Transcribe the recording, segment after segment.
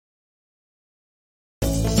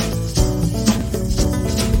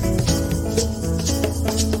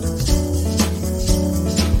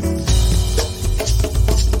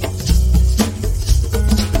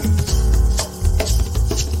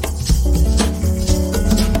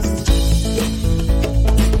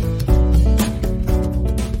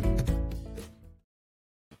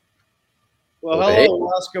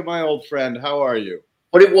Waska, my old friend. How are you?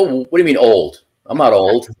 What do you mean old? I'm not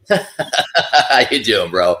old. How you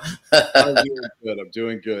doing, bro? I'm doing good. I'm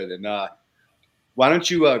doing good. And why don't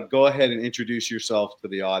you go ahead and introduce yourself to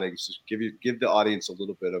the audience? Give the audience a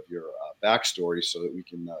little bit of your backstory so that we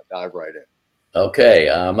can dive right in. Okay,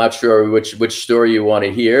 I'm not sure which story you want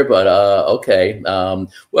to hear, but okay.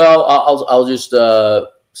 Well, I'll just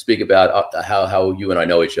speak about how you and I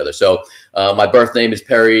know each other. So, my birth name is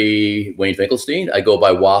Perry Wayne Finkelstein. I go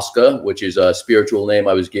by Waska, which is a spiritual name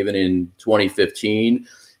I was given in 2015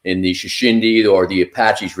 in the Shishindi or the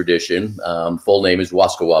Apache tradition. Full name is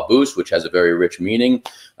Waska Wabus, which has a very rich meaning.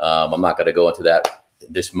 I'm not going to go into that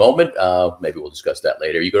this moment. Maybe we'll discuss that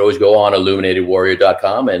later. You could always go on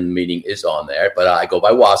illuminatedwarrior.com and meaning is on there, but I go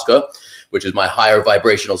by Waska, which is my higher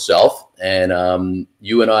vibrational self. And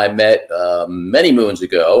you and I met many moons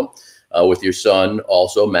ago with your son,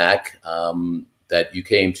 also Mac, that you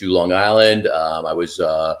came to Long Island. I was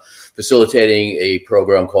facilitating a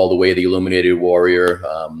program called The Way of the Illuminated Warrior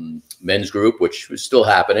men's group, which was still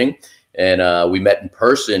happening. And we met in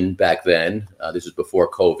person back then. This is before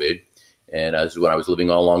COVID. And this is when I was living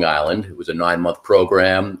on Long Island. It was a 9-month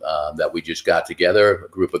program that we just got together, a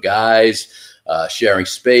group of guys, sharing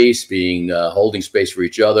space, holding space for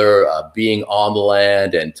each other, being on the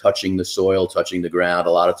land and touching the soil, touching the ground.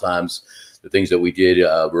 A lot of times the things that we did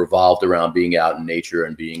revolved around being out in nature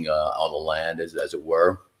and being on the land, as it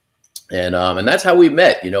were. And that's how we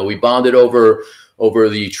met. You know, we bonded over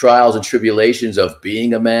the trials and tribulations of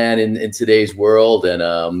being a man in today's world,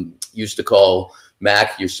 and used to call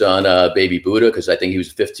Mac, your son, baby Buddha, because I think he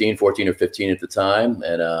was 14 or 15 at the time.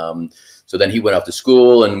 And so then he went off to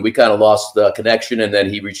school and we kind of lost the connection. And then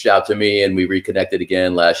he reached out to me and we reconnected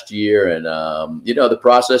again last year. And, the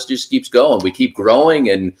process just keeps going. We keep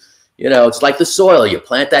growing and, it's like the soil. You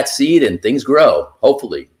plant that seed and things grow,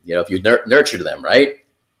 hopefully, if you nurture them, right?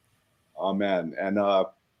 Amen. And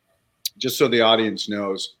just so the audience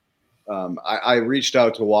knows, I reached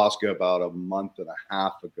out to Waska about a month and a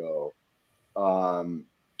half ago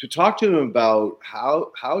to talk to him about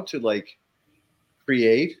how to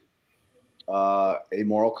create a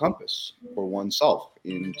moral compass for oneself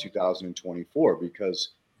in 2024, because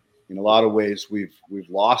in a lot of ways we've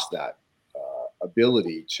lost that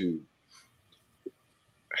ability to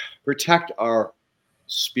protect our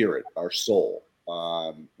spirit, our soul.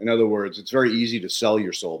 In other words, it's very easy to sell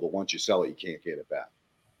your soul, but once you sell it, you can't get it back.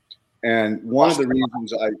 And one of the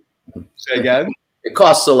reasons I say again. It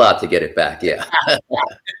costs a lot to get it back, yeah.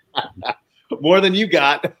 More than you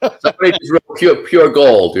got. Somebody just pure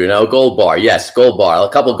gold, gold bar. Yes, gold bar. A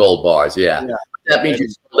couple gold bars, yeah. That means you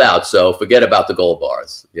sold out, so forget about the gold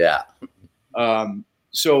bars. Yeah.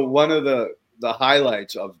 So one of the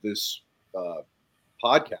highlights of this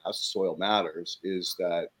podcast, Soil Matters, is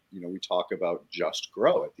that we talk about just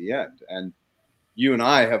grow at the end. And you and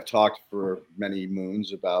I have talked for many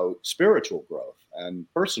moons about spiritual growth and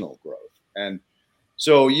personal growth. And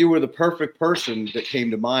so you were the perfect person that came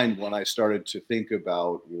to mind when I started to think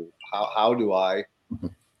about how do I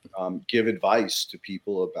give advice to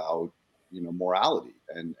people about morality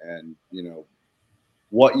and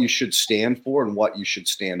what you should stand for and what you should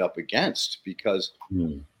stand up against. Because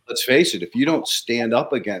let's face it, if you don't stand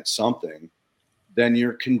up against something, then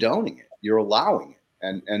you're condoning it, you're allowing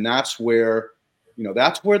it, and that's where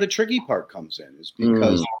the tricky part comes in, is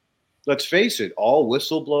because. Let's face it, all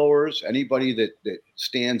whistleblowers, anybody that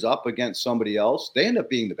stands up against somebody else, they end up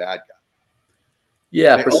being the bad guy.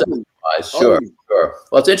 Yeah, percentage-wise, sure.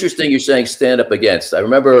 Well, it's interesting you're saying stand up against. I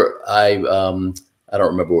remember I don't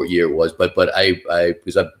remember what year it was, but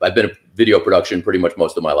because I've been in video production pretty much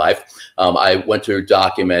most of my life. I went to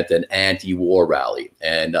document an anti-war rally,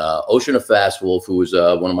 and Oceana Fastwolf, who was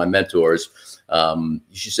one of my mentors,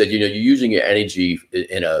 she said, you're using your energy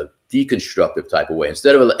in a deconstructive type of way.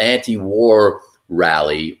 Instead of an anti-war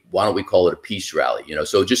rally, why don't we call it a peace rally?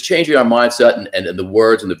 So just changing our mindset and the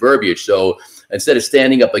words and the verbiage. So instead of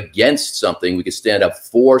standing up against something, we could stand up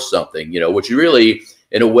for something, which really,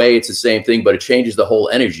 in a way, it's the same thing, but it changes the whole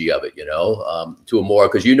energy of it, to a more,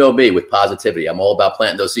 because me with positivity, I'm all about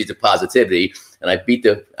planting those seeds of positivity. And I beat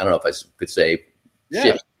I don't know if I could say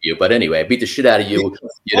shit you, but anyway, I beat the shit out of you,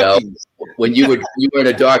 when you were in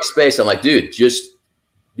a dark space. I'm like, dude, just,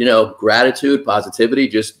 gratitude, positivity,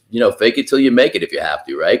 just, fake it till you make it if you have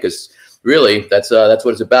to, right? Because really, that's what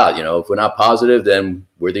it's about. If we're not positive, then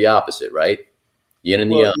we're the opposite, right? Yin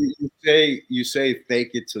and yang. You say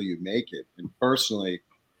fake it till you make it. And personally,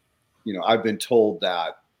 I've been told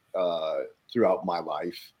that throughout my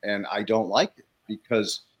life, and I don't like it,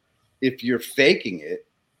 because if you're faking it,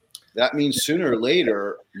 that means sooner or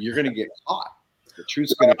later you're going to get caught. The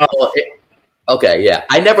truth's going to come out. Okay, yeah.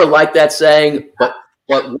 I never liked that saying, but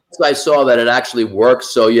once I saw that it actually works,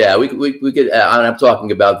 so yeah, we could. And I'm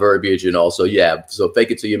talking about verbiage and also, yeah. So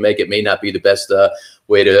fake it till you make it may not be the best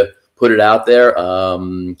way to put it out there.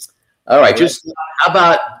 All right, just how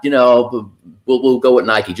about we'll go with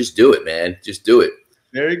Nike. Just do it, man. Just do it.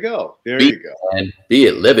 There you go. There be you go. And be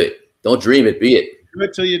it, live it. Don't dream it, be it. Do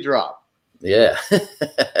it till you drop. Yeah.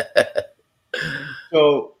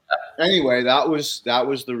 So anyway, that was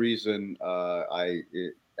the reason I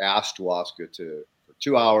asked Waska for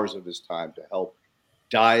 2 hours of his time to help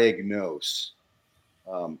diagnose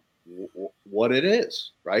what it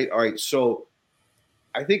is, right? All right. So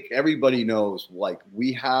I think everybody knows, like,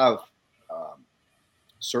 we have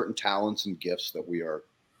certain talents and gifts that we are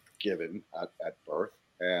given at birth,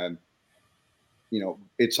 and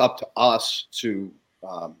it's up to us to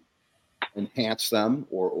enhance them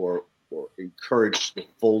or encourage the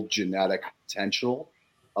full genetic potential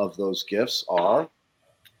of those gifts are.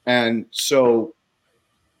 And so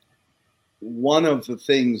one of the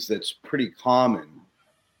things that's pretty common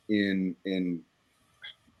in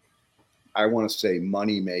I want to say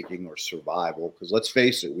money making or survival, because let's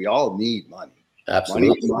face it, we all need money.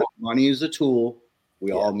 Absolutely. Money is a tool.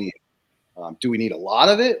 We all need it. Do we need a lot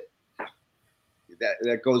of it?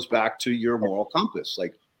 That goes back to your moral compass.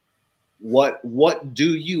 Like, what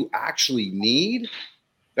do you actually need?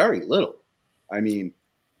 Very little. I mean,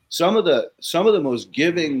 some of the most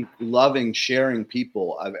giving, loving, sharing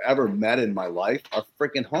people I've ever met in my life are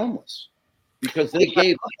freaking homeless because they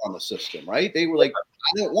gave up on the system, right? They were like,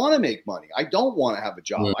 I don't want to make money. I don't want to have a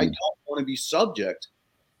job. I don't want to be subject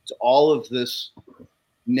to all of this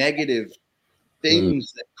negative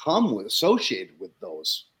things that come associated with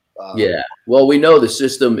those. Yeah. Well, we know the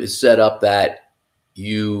system is set up that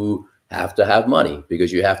you have to have money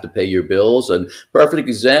because you have to pay your bills. And perfect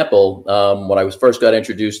example, when I was first got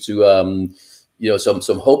introduced to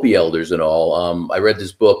some Hopi elders and all, I read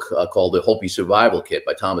this book called The Hopi Survival Kit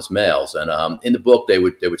by Thomas Males. And in the book, they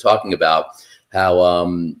were talking about how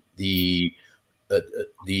the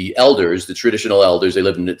elders, the traditional elders, they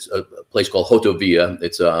live in a place called Hotovia.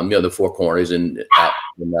 It's the Four Corners in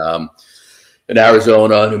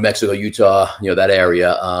Arizona, New Mexico, Utah, that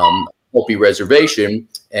area, Hopi reservation.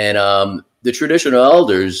 And the traditional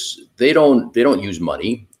elders, they don't use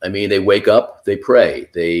money. I mean, they wake up, they pray,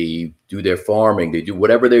 they do their farming, they do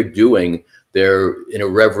whatever they're doing. They're in a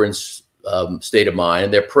reverence state of mind,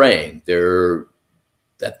 and they're praying.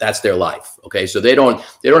 That's their life. Okay, so they don't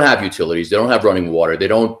have utilities, they don't have running water, they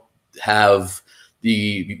don't have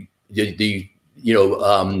the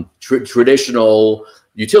traditional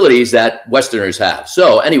utilities that Westerners have.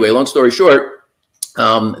 So anyway, long story short,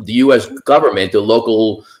 the U.S. government, the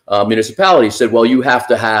local municipalities said, well, you have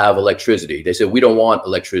to have electricity. They said, we don't want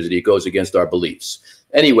electricity. It goes against our beliefs.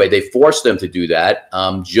 Anyway, they forced them to do that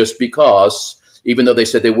just because, even though they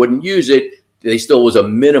said they wouldn't use it, they still was a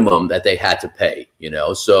minimum that they had to pay,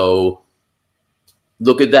 So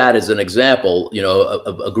look at that as an example,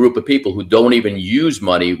 of a group of people who don't even use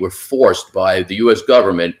money were forced by the U.S.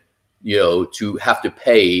 government, to have to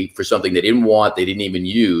pay for something they didn't want, they didn't even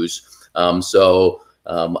use.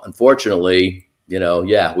 Unfortunately,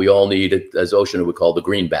 we all need, as Ocean would call, the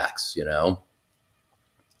greenbacks,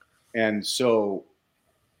 And so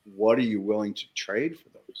what are you willing to trade for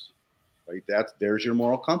those? Right? There's your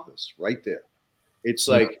moral compass right there. It's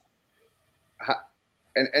like,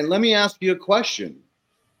 and let me ask you a question,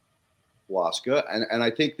 Waska, and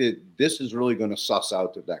I think that this is really going to suss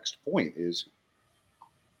out the next point is,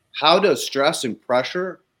 how does stress and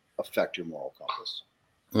pressure affect your moral compass?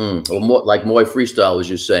 Well, more like Moy Freestyle was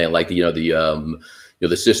just saying, like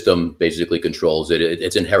the system basically controls it.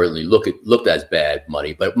 It's inherently looked as bad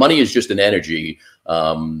money, but money is just an energy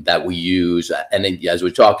that we use. And then, as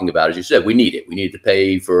we're talking about, as you said, we need it. We need to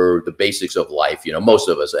pay for the basics of life. Most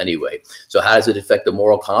of us anyway. So how does it affect the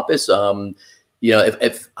moral compass?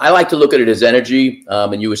 If I like to look at it as energy,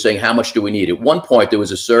 and you were saying, how much do we need? At one point, there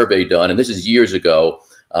was a survey done, and this is years ago,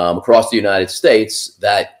 across the United States,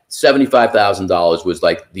 that $75,000 was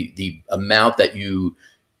like the amount that you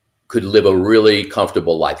could live a really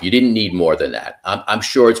comfortable life. You didn't need more than that. I'm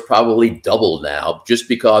sure it's probably doubled now, just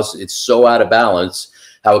because it's so out of balance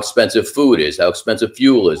how expensive food is, how expensive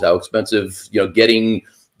fuel is, how expensive, getting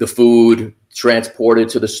the food transported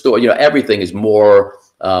to the store. Everything is more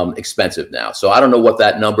expensive now. So I don't know what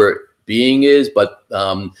that number being is, but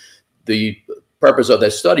the purpose of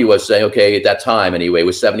that study was saying, okay, at that time anyway,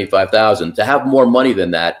 was 75,000. To have more money than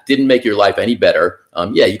that didn't make your life any better.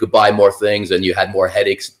 You could buy more things, and you had more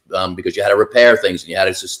headaches because you had to repair things and you had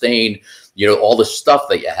to sustain, all the stuff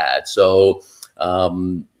that you had. So,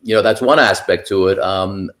 that's one aspect to it.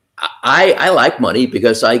 I like money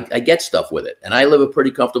because I get stuff with it, and I live a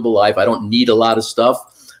pretty comfortable life. I don't need a lot of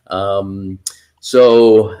stuff.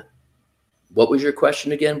 So what was your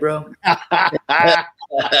question again, bro? I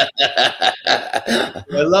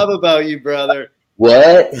love about you, brother.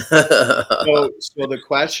 What? So the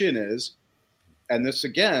question is, and this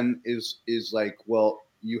again is like, well,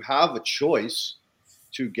 you have a choice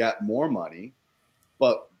to get more money,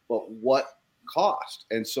 but what cost?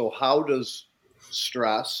 And so how does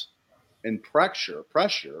stress and pressure,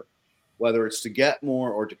 whether it's to get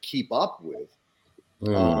more or to keep up with,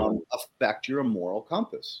 affect your moral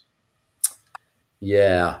compass?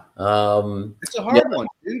 Yeah. It's a hard one,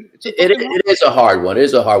 dude. It is a hard one. It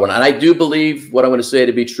is a hard one. And I do believe what I'm going to say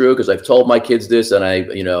to be true, because I've told my kids this, and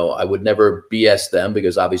I would never BS them,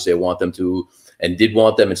 because obviously I want them to, and did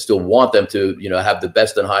want them and still want them to, have the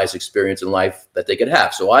best and highest experience in life that they could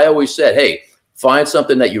have. So I always said, hey, find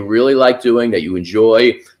something that you really like doing, that you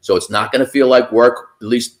enjoy. So it's not going to feel like work, at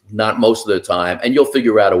least not most of the time. And you'll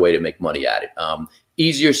figure out a way to make money at it.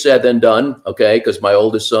 Easier said than done. Okay. Because my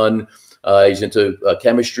oldest son, he's into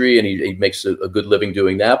chemistry, and he makes a good living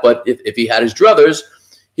doing that. But if he had his druthers,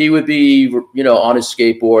 he would be, on his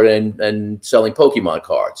skateboard and selling Pokemon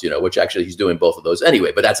cards, which actually he's doing both of those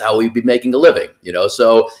anyway. But that's how he'd be making a living,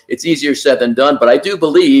 So it's easier said than done. But I do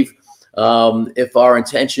believe if our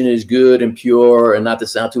intention is good and pure, and not to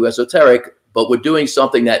sound too esoteric, but we're doing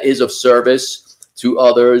something that is of service to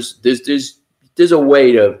others, there's a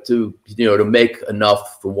way to make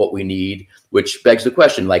enough for what we need, which begs the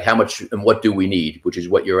question, like, how much and what do we need, which is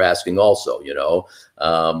what you're asking also,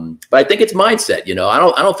 but I think it's mindset.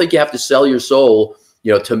 I don't think you have to sell your soul,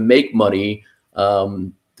 to make money,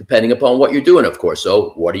 depending upon what you're doing, of course. So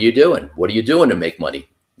what are you doing? What are you doing to make money?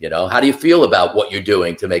 How do you feel about what you're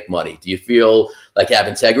doing to make money? Do you feel like you have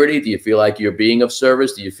integrity? Do you feel like you're being of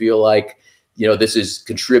service? Do you feel like, this is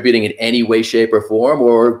contributing in any way, shape, or form,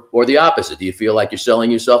 or the opposite? Do you feel like you're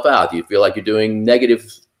selling yourself out? Do you feel like you're doing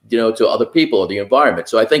negative, to other people or the environment?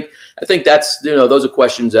 So I think that's, those are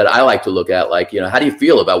questions that I like to look at. Like, how do you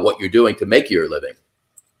feel about what you're doing to make your living?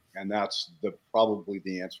 And that's probably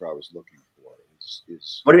the answer I was looking for.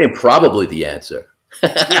 What do you mean, probably the answer?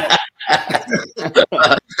 That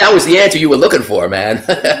was the answer you were looking for, man.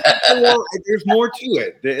 Well, there's more to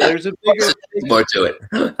it. There's a bigger more to it.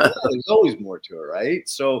 There's always more to it, right?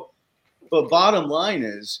 So, but bottom line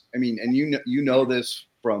is, I mean, and you know this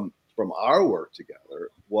from our work together,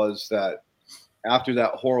 was that after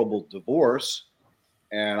that horrible divorce,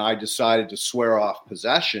 and I decided to swear off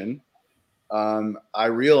possession, I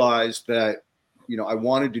realized that I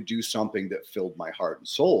wanted to do something that filled my heart and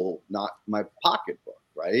soul, not my pocketbook,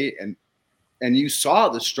 right? And you saw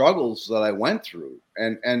the struggles that I went through,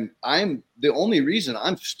 and I'm the only reason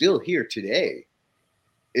I'm still here today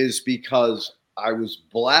is because I was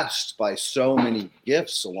blessed by so many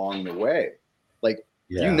gifts along the way. Like,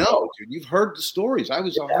 dude, you've heard the stories. I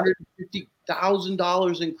was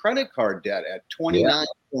 $150,000 in credit card debt at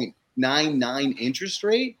 29.99 interest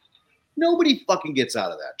rate. Nobody fucking gets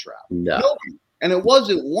out of that trap. No. Nobody. And it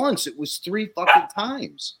wasn't once, it was 3 fucking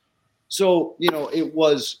times. So, it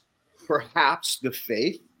was perhaps the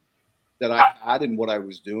faith that I had in what I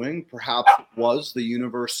was doing. Perhaps it was the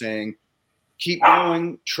universe saying, keep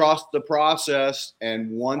going, trust the process.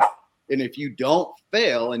 And if you don't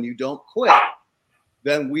fail and you don't quit,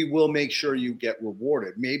 then we will make sure you get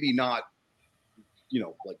rewarded. Maybe not,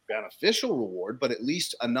 like beneficial reward, but at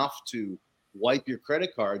least enough to wipe your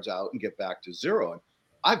credit cards out and get back to zero. And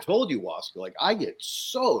I've told you, Waska, like, I get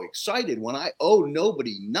so excited when I owe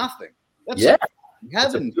nobody nothing. That's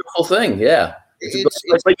a beautiful thing. Yeah.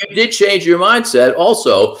 But you did change your mindset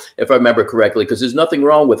also, if I remember correctly, because there's nothing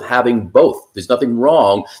wrong with having both. There's nothing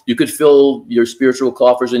wrong. You could fill your spiritual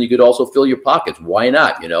coffers and you could also fill your pockets. Why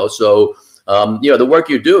not? So, the work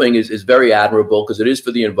you're doing is very admirable, because it is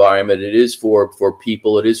for the environment. It is for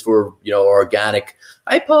people. It is for, organic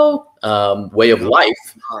way of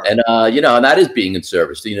life. And, and that is being in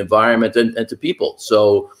service to the environment and to people.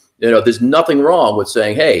 So, there's nothing wrong with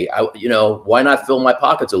saying, hey, why not fill my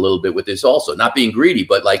pockets a little bit with this also? Not being greedy,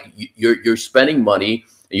 but like you're spending money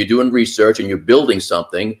and you're doing research and you're building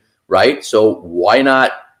something, right? So why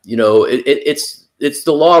not, it's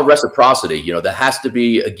the law of reciprocity. There has to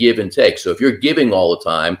be a give and take. So if you're giving all the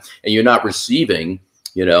time and you're not receiving,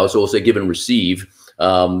 so we'll say give and receive,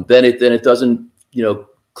 then it doesn't,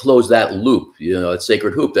 close that loop, that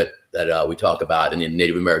sacred hoop that we talk about in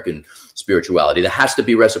Native American spirituality. There has to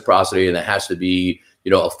be reciprocity, and there has to be,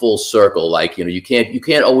 a full circle. Like, you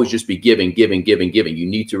can't always just be giving. You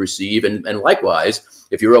need to receive. And likewise,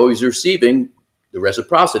 if you're always receiving, the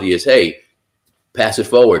reciprocity is, hey, pass it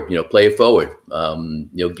forward, play it forward,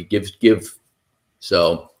 give.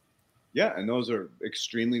 So. Yeah. And those are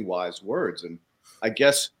extremely wise words. And I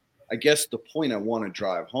guess the point I want to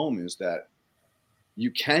drive home is that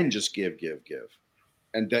you can just give,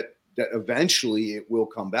 and that eventually it will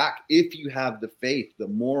come back if you have the faith, the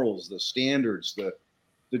morals, the standards,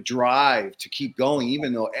 the drive to keep going,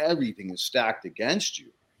 even though everything is stacked against you.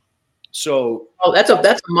 So that's a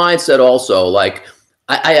mindset also. Like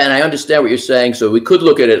I understand what you're saying. So we could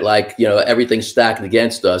look at it like, everything's stacked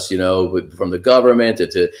against us, from the government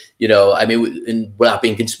to, I mean, without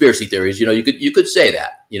being conspiracy theories, you could say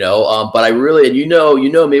that, but I really,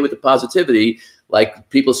 and me with the positivity, like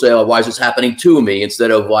people say, oh, why is this happening to me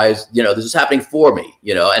instead of why is, this is happening for me,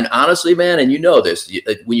 and honestly, man, and this,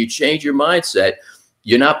 when you change your mindset,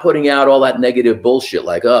 you're not putting out all that negative bullshit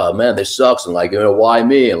like, oh man, this sucks. And like, why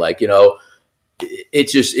me? And like, it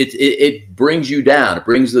just, it brings you down. It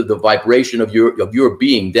brings the vibration of your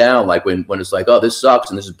being down. Like when it's like, oh, this sucks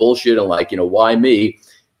and this is bullshit. And like, why me?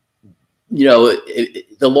 The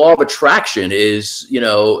law of attraction is,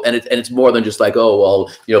 and it's more than just like, oh,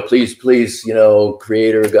 well, please,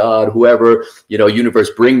 creator, God, whoever, universe,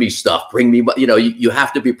 bring me stuff, bring me, you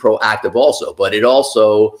have to be proactive also, but it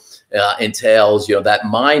also entails, that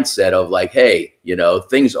mindset of like, hey,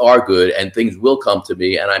 things are good and things will come to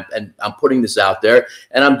me. And I'm putting this out there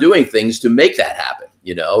and I'm doing things to make that happen,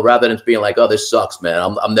 rather than being like, oh, this sucks,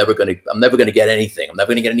 man. I'm never going to get anything. I'm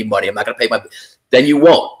never going to get any money. I'm not going to pay then you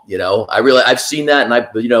won't, I've seen that,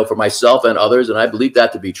 and for myself and others, and I believe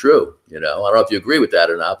that to be true. I don't know if you agree with that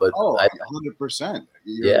or not, but 100%.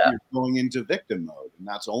 You're going into victim mode, and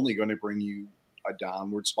that's only going to bring you a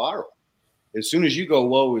downward spiral. As soon as you go,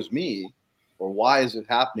 woe is me, or why is it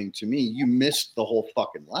happening to me? You missed the whole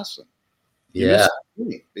fucking lesson. We're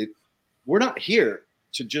not here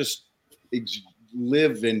to just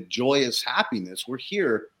live in joyous happiness. We're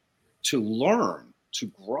here to learn, to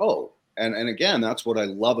grow. And again, that's what I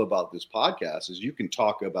love about this podcast is you can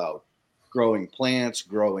talk about growing plants,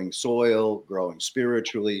 growing soil, growing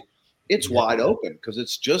spiritually. It's wide open because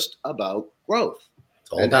it's just about growth.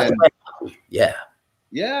 It's all about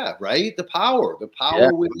yeah, right. The power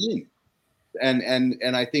within.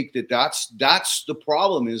 And I think that's the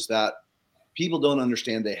problem is that people don't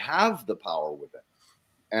understand they have the power within.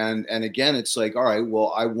 And again, it's like, all right,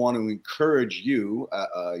 well, I want to encourage you,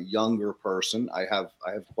 a younger person. I have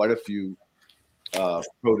quite a few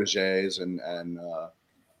proteges and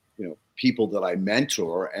people that I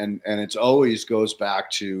mentor, and it's always goes back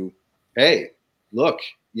to, hey, look,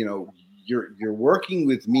 you're working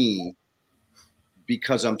with me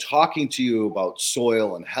because I'm talking to you about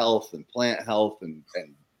soil and health and plant health and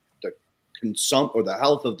the the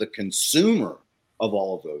health of the consumer of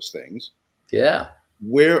all of those things. Yeah.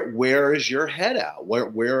 Where is your head at?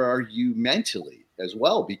 Where are you mentally as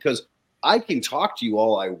well? Because I can talk to you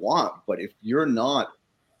all I want, but if you're not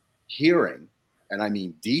hearing, and I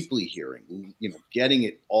mean deeply hearing, getting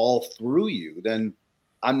it all through you, then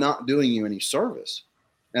I'm not doing you any service.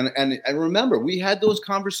 And remember, we had those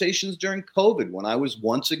conversations during COVID when I was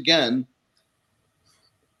once again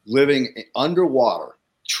living underwater,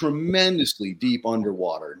 tremendously deep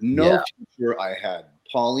underwater. No future. I had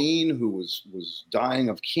Pauline, who was dying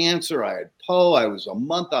of cancer. I had Poe. I was a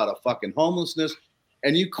month out of fucking homelessness.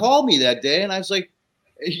 And you called me that day, and I was like,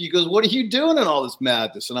 he goes, what are you doing in all this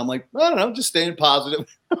madness? And I'm like, I don't know, just staying positive.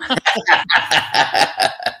 And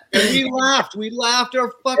we laughed. We laughed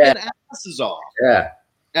our fucking asses off. Yeah.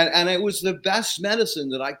 And it was the best medicine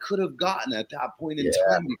that I could have gotten at that point in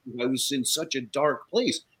time because I was in such a dark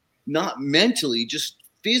place. Not mentally, just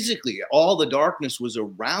physically. All the darkness was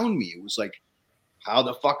around me. It was like, how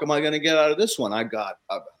the fuck am I going to get out of this one? I got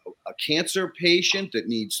a cancer patient that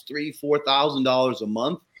needs $3,000-$4,000 a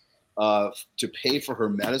month to pay for her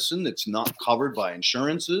medicine that's not covered by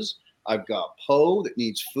insurances. I've got Poe that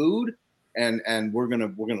needs food, and we're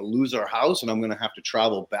gonna lose our house, and I'm gonna have to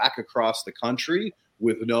travel back across the country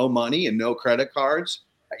with no money and no credit cards,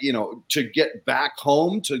 to get back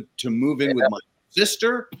home to move in with my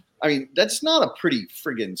sister. I mean, that's not a pretty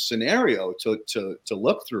friggin' scenario to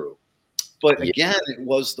look through. But again, it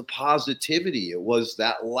was the positivity. It was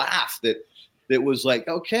that laugh that was like,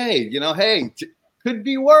 okay, hey, could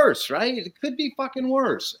be worse, right? It could be fucking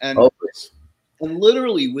worse. And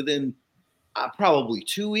literally within probably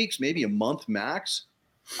 2 weeks, maybe a month max,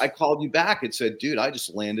 I called you back and said, dude, I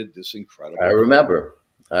just landed this incredible. I remember.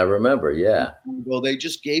 Yeah. Well, they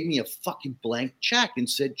just gave me a fucking blank check and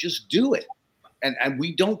said, just do it. And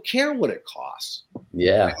we don't care what it costs.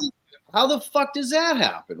 Yeah. I mean, how the fuck does that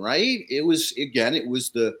happen, right? It was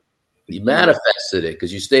the You manifested it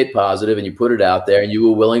because you stayed positive and you put it out there and you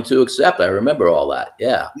were willing to accept. I remember all that.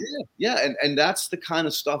 Yeah. Yeah. And that's the kind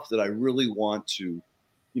of stuff that I really want to,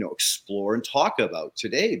 explore and talk about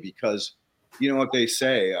today, because you know what they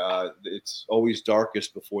say, it's always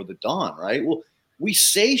darkest before the dawn, right? Well, we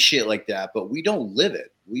say shit like that, but we don't live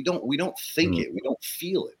it. We don't think it. We don't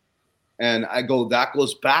feel it. And that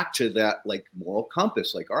goes back to that like moral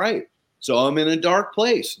compass. Like, all right, so I'm in a dark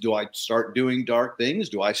place. Do I start doing dark things?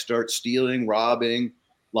 Do I start stealing, robbing,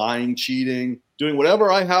 lying, cheating, doing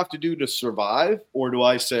whatever I have to do to survive? Or do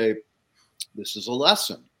I say, this is a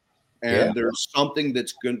lesson, and there's something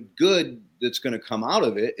that's good that's going to come out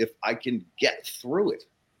of it if I can get through it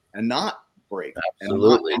and not break.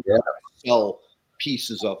 Absolutely. And not sell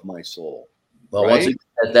pieces of my soul. Well, right? once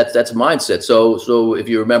again, that's mindset. So if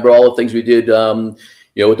you remember all the things we did,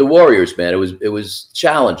 with the Warriors, man, it was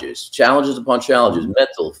challenges upon challenges,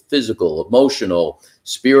 mental, physical, emotional,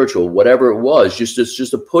 spiritual, whatever it was, just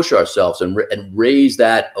to push ourselves and raise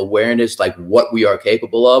that awareness, like what we are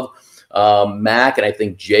capable of. Mac and I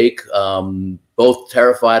think Jake, both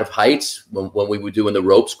terrified of heights when we were doing the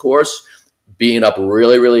ropes course, being up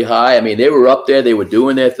really, really high. I mean, they were up there, they were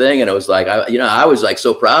doing their thing. And it was like, I was like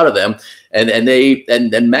so proud of them. And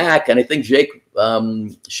Mac, and I think Jake,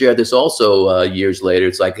 shared this also, years later.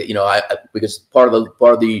 It's like, because part of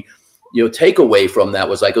the, takeaway from that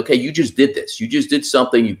was like, okay, you just did this. You just did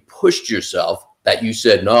something. You pushed yourself that you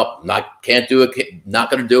said, no, can't do it.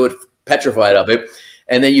 Not going to do it. Petrified of it.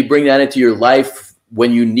 And then you bring that into your life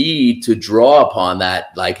when you need to draw upon that,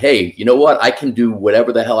 like, hey, you know what? I can do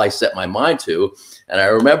whatever the hell I set my mind to. And I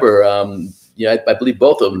remember, I believe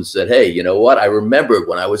both of them said, hey, you know what? I remember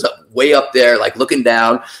when I was way up there, like looking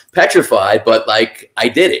down, petrified, but like I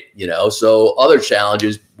did it, So other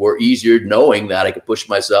challenges were easier knowing that I could push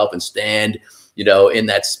myself and stand, in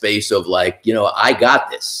that space of like, I got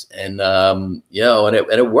this. And, and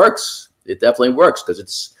it works. It definitely works because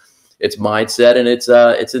it's mindset and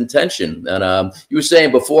it's intention. And you were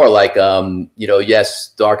saying before, like, yes,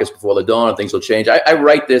 darkest before the dawn and things will change. I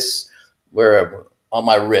write this where on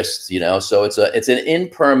my wrist, so it's an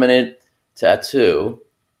impermanent tattoo.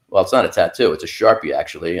 Well, it's not a tattoo. It's a Sharpie,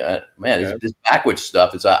 actually. This backwards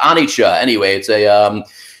stuff. It's anicca. Anyway, it's a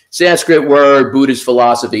Sanskrit word, Buddhist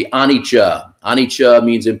philosophy, anicca. Anicca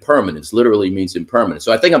means impermanence, literally means impermanence.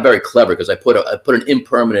 So I think I'm very clever because I put an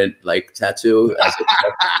impermanent like tattoo as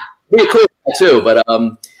pretty cool tattoo, but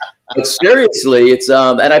seriously, it's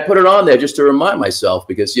and I put it on there just to remind myself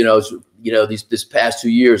because this past 2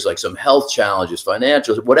 years, like some health challenges,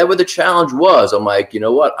 financial, whatever the challenge was, I'm like, you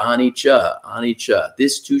know what, anicca,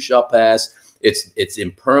 this too shall pass. It's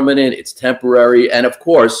impermanent, it's temporary, and of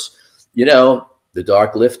course, the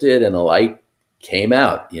dark lifted and the light came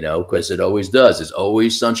out, because it always does. There's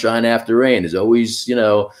always sunshine after rain. There's always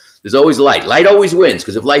light. Light always wins,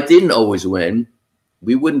 because if light didn't always win,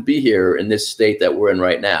 we wouldn't be here in this state that we're in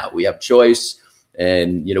right now. We have choice,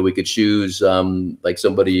 and we could choose. Like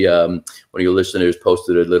somebody, one of your listeners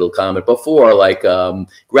posted a little comment before, like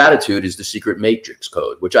gratitude is the secret matrix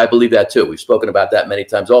code, which I believe that too. We've spoken about that many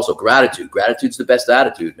times. Also, gratitude's the best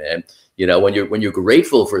attitude, man. When you're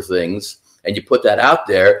grateful for things and you put that out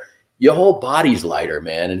there, your whole body's lighter,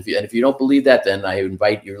 man. And if you don't believe that, then I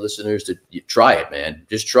invite your listeners to try it, man.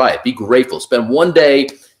 Just try it. Be grateful. Spend one day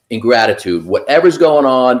in gratitude, whatever's going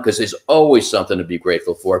on, because there's always something to be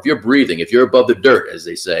grateful for. If you're breathing, if you're above the dirt, as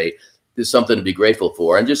they say, there's something to be grateful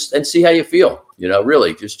for. And see how you feel.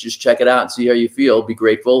 Really, just check it out and see how you feel. Be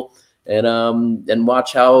grateful and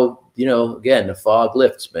watch how again the fog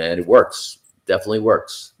lifts, man. It works. Definitely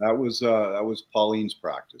works. That was Pauline's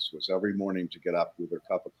practice. Was every morning to get up with her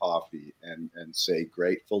cup of coffee and say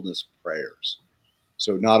gratefulness prayers.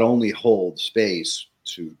 So not only hold space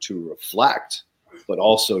to reflect, but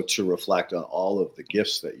also to reflect on all of the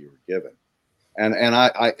gifts that you were given. And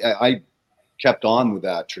I kept on with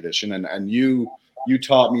that tradition. And you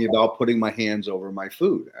taught me about putting my hands over my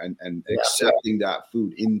food and accepting that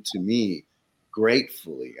food into me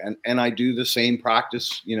gratefully. And I do the same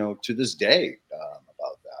practice, to this day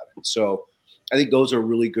about that. And so I think those are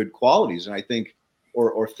really good qualities. And I think,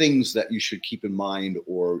 or things that you should keep in mind,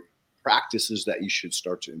 or practices that you should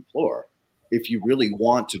start to employ if you really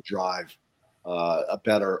want to drive a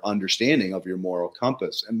better understanding of your moral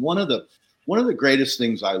compass. And one of the greatest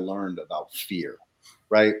things I learned about fear,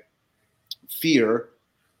 right? Fear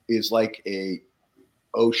is like a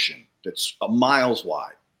ocean that's miles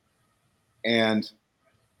wide. And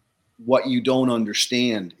what you don't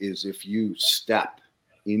understand is if you step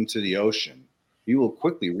into the ocean, you will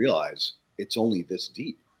quickly realize it's only this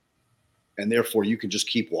deep. And therefore you can just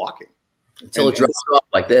keep walking. Until it drops off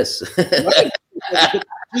like this. Right.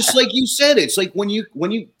 Just like you said, it's like when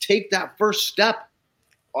you take that first step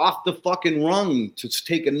off the fucking rung to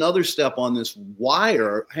take another step on this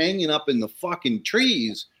wire hanging up in the fucking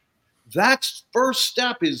trees. That first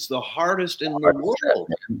step is the hardest in the world.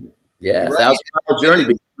 Yeah, right? 1,000-mile journey.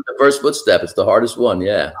 The first footstep, it's the hardest one.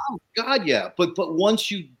 Yeah. Oh God, yeah. But once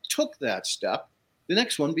you took that step, the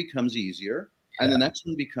next one becomes easier, and the next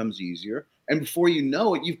one becomes easier, and before you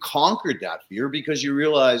know it, you've conquered that fear because you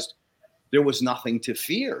realized there was nothing to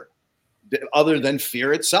fear other than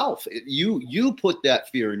fear itself. You put that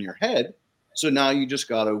fear in your head, so now you just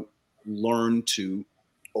got to learn to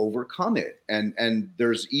overcome it. And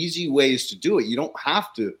there's easy ways to do it. You don't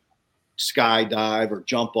have to skydive or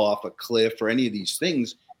jump off a cliff or any of these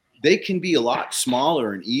things. They can be a lot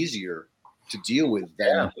smaller and easier to deal with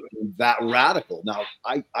than that radical. Now,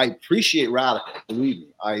 I appreciate radical. Believe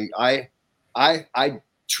me, I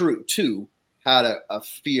too had a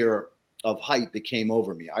fear of height that came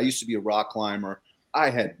over me. I used to be a rock climber.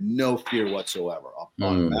 I had no fear whatsoever up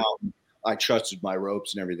on a mountain. I trusted my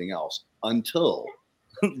ropes and everything else until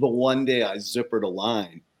the one day I zippered a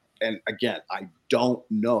line. And again, I don't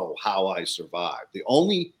know how I survived. The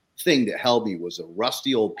only thing that held me was a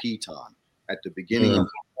rusty old piton at the beginning of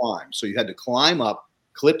the climb. So you had to climb up,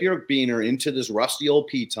 clip your beaner into this rusty old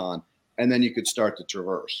piton, and then you could start to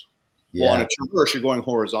traverse. Yeah. Well, on a traverse, you're going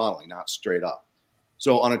horizontally, not straight up.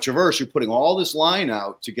 So on a traverse, you're putting all this line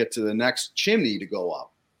out to get to the next chimney to go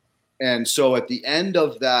up. And so at the end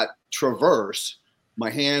of that traverse, my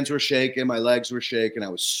hands were shaking, my legs were shaking. I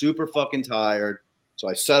was super fucking tired. So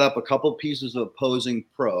I set up a couple pieces of opposing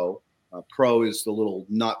pro. Pro is the little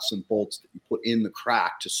nuts and bolts that you put in the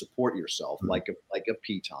crack to support yourself, like a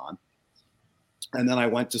piton. And then I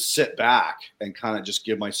went to sit back and kind of just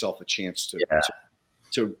give myself a chance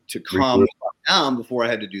to calm down before I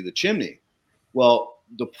had to do the chimney. Well,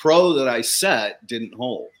 the pro that I set didn't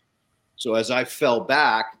hold. So as I fell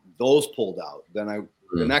back, those pulled out. Then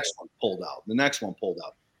the next one pulled out. The next one pulled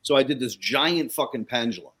out. So I did this giant fucking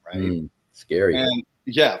pendulum, right? Scary. And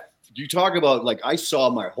yeah, you talk about, like, I saw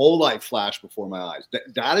my whole life flash before my eyes.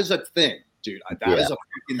 That is a thing, dude. That is a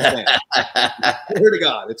freaking thing. I swear to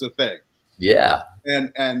God, it's a thing. Yeah.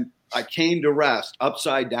 And I came to rest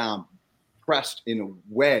upside down, pressed in a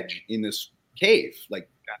wedge in this cave.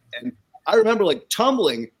 And I remember like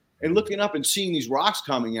tumbling and looking up and seeing these rocks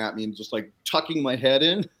coming at me and just like tucking my head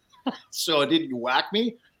in so it didn't whack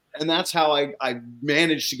me. And that's how I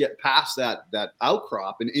managed to get past that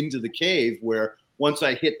outcrop and into the cave, where once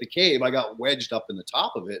I hit the cave, I got wedged up in the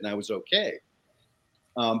top of it and I was okay.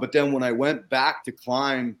 But then when I went back to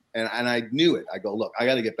climb, and I knew it, I go, look, I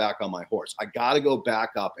got to get back on my horse. I got to go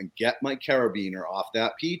back up and get my carabiner off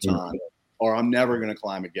that piton, or I'm never going to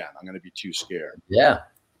climb again. I'm going to be too scared. Yeah.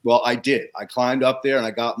 Well, I did. I climbed up there and I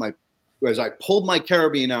got as I pulled my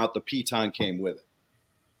carabiner out, the piton came with it.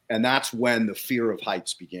 And that's when the fear of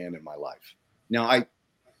heights began in my life. Now, I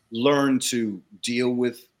learned to deal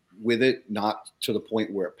with it, not to the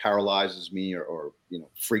point where it paralyzes me or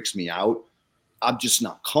freaks me out. I'm just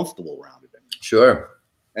not comfortable around it anymore. Sure.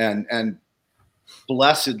 And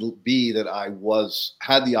blessed be that I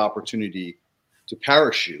had the opportunity to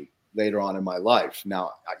parachute later on in my life.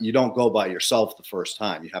 Now, you don't go by yourself the first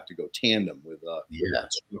time. You have to go tandem with an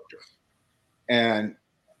instructor. And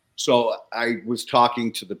so I was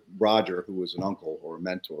talking to Roger, who was an uncle or a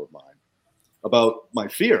mentor of mine, about my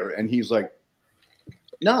fear. And he's like,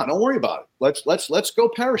 no, don't worry about it. Let's go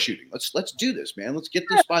parachuting. Let's do this, man. Let's get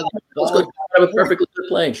this by the balls. Let's go have a perfectly good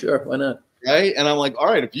plane. Sure, why not? Right. And I'm like, all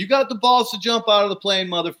right, if you got the balls to jump out of the plane,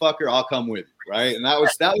 motherfucker, I'll come with you. Right. And that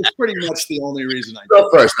was pretty much the only reason I go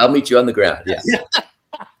first. I'll meet you on the ground. Yeah.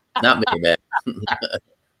 Not me, man.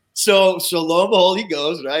 So lo and behold, he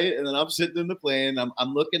goes, right. And then I'm sitting in the plane.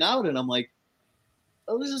 I'm looking out and I'm like,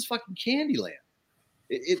 oh, this is fucking Candyland.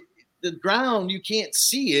 The ground, you can't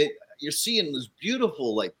see it. You're seeing this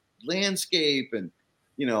beautiful like landscape and,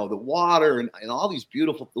 the water and all these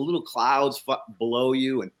beautiful little clouds below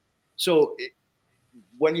you. And so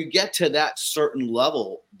when you get to that certain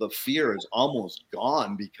level, the fear is almost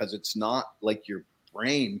gone, because it's not like your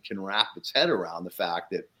brain can wrap its head around the fact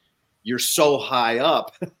that you're so high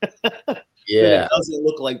up that it doesn't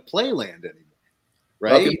look like playland anymore.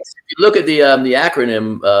 Right. Well, if you look at the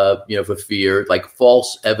acronym, for fear, like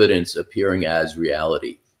false evidence appearing as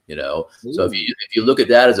reality. So if you look at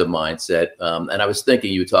that as a mindset, and I was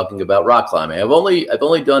thinking, you were talking about rock climbing. I've only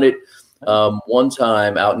done it one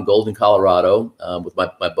time out in Golden, Colorado, with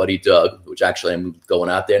my buddy Doug, which actually I'm going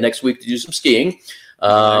out there next week to do some skiing.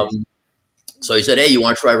 So he said, hey, you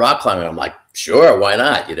want to try rock climbing? I'm like, sure, why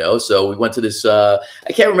not? So we went to this, I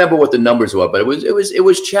can't remember what the numbers were, but it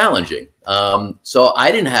was challenging. So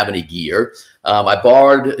I didn't have any gear. I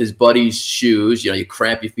borrowed his buddy's shoes. You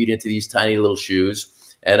cramp your feet into these tiny little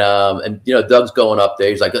shoes. And Doug's going up there.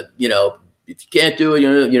 He's like, if you can't do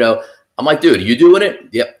it, I'm like, dude, you doing it?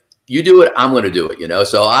 Yep. You do it, I'm going to do it,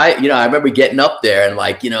 So I remember getting up there and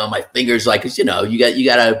like, my fingers, like, cause you got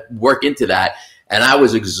to work into that. And I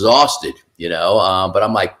was exhausted, but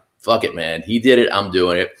I'm like, fuck it, man. He did it. I'm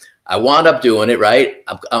doing it. I wound up doing it. Right.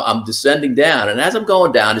 I'm descending down. And as I'm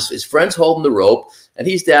going down, his friend's holding the rope and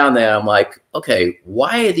he's down there. I'm like, okay,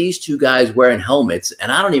 why are these two guys wearing helmets?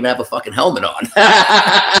 And I don't even have a fucking helmet on.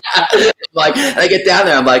 Like, and I get down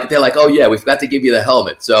there. I'm like, they're like, oh yeah, we've got to give you the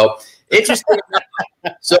helmet. So interesting.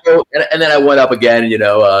 So, and then I went up again,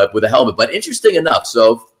 with a helmet, but interesting enough.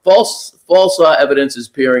 So false evidence is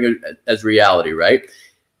appearing as reality, right?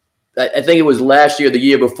 I think it was last year, the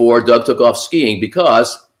year before, Doug took off skiing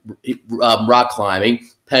because rock climbing,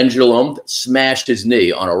 pendulum smashed his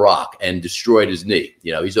knee on a rock and destroyed his knee.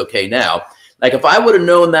 He's okay now. Like if I would have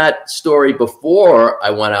known that story before I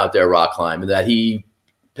went out there rock climbing, that he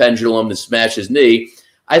pendulum and smashed his knee,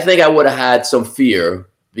 I think I would have had some fear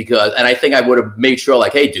and I think I would have made sure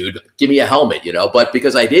like, hey dude, give me a helmet, but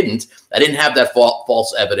because I didn't have that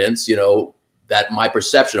false evidence, that my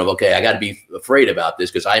perception of, okay, I got to be afraid about this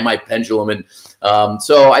because I might pendulum. And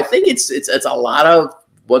so I think it's a lot of,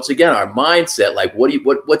 once again, our mindset, like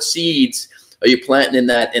what seeds are you planting in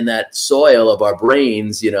that soil of our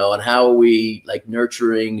brains, and how are we like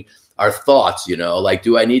nurturing our thoughts, like,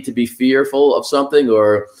 do I need to be fearful of something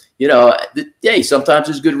or, hey, sometimes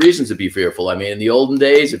there's good reasons to be fearful. I mean, in the olden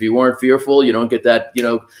days, if you weren't fearful, you don't get that,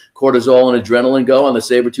 cortisol and adrenaline go on the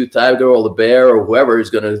saber-toothed tiger or the bear or whoever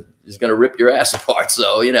is going to rip your ass apart.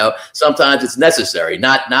 So, sometimes it's necessary,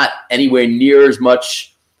 not anywhere near as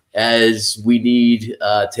much as we need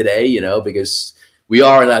today, because we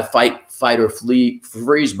are in that fight or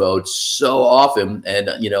freeze mode so often. And,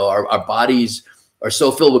 our bodies are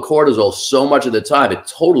so filled with cortisol so much of the time, it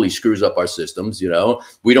totally screws up our systems.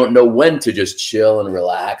 We don't know when to just chill and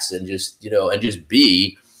relax and just, and just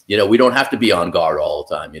be, we don't have to be on guard all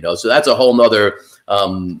the time, so that's a whole nother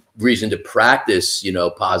reason to practice,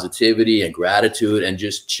 positivity and gratitude and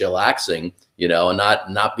just chillaxing, and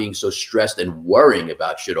not being so stressed and worrying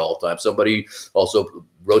about shit all the time. Somebody also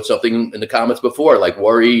wrote something in the comments before, like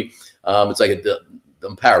worry. It's like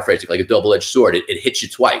I'm paraphrasing, like a double-edged sword. It hits you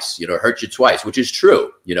twice, it hurts you twice, which is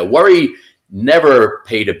true. Worry never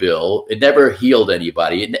paid a bill. It never healed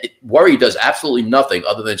anybody. Worry does absolutely nothing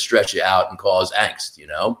other than stress you out and cause angst,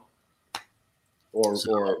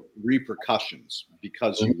 Or repercussions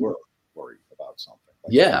because you were worried about something.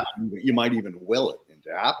 Like yeah. You might even will it into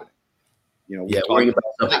happening. Worrying about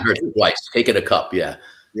something hurts twice. Taking a cup, yeah.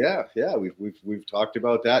 Yeah. We've talked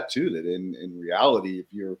about that too, that in reality, if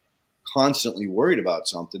you're constantly worried about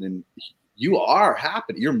something and you are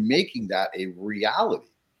happy, you're making that a reality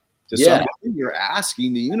to something, you're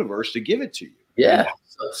asking the universe to give it to you. Yeah.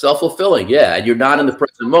 Self-fulfilling. Yeah. And you're not in the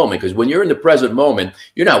present moment, because when you're in the present moment,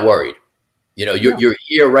 you're not worried. You're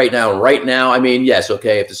here right now. I mean, yes.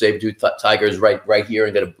 Okay. If the saber-toothed tiger is right here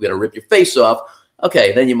and gonna rip your face off.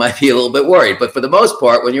 Okay. Then you might be a little bit worried, but for the most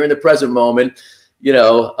part, when you're in the present moment,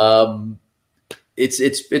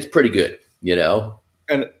 it's pretty good,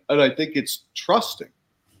 And I think it's trusting.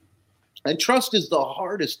 And trust is the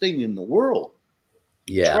hardest thing in the world.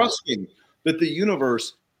 Yeah. Trusting that the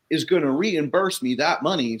universe is going to reimburse me that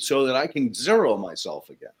money so that I can zero myself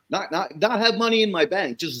again. Not have money in my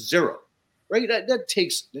bank, just zero. Right? That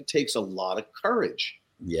takes a lot of courage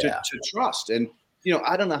to trust. And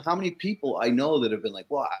I don't know how many people I know that have been like,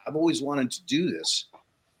 well, I've always wanted to do this.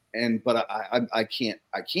 But I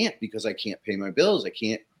can't because I can't pay my bills. I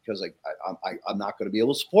can't because I'm not going to be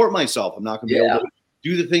able to support myself. I'm not going to be able to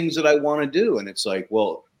do the things that I want to do. And it's like,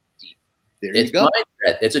 well, there you go.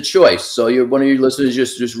 Mindset. It's a choice. So one of your listeners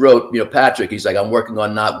just wrote, Patrick, he's like, I'm working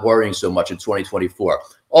on not worrying so much in 2024.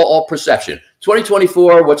 All perception.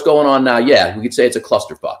 2024, what's going on now? Yeah, we could say it's a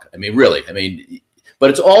clusterfuck. I mean, really. But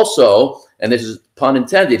it's also, and this is pun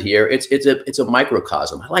intended here, it's a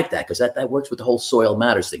microcosm. I like that because that works with the whole soil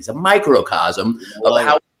matters thing. It's a microcosm of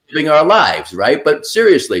how we're living our lives, right? But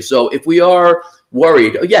seriously, so if we are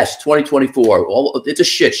worried, yes, 2024, it's a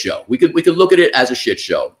shit show. We could look at it as a shit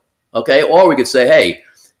show, okay? Or we could say, hey,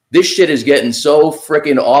 this shit is getting so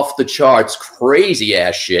freaking off the charts, crazy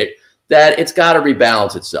ass shit, that it's got to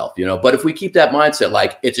rebalance itself, But if we keep that mindset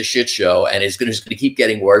like it's a shit show and it's just going to keep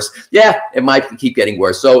getting worse, yeah, it might keep getting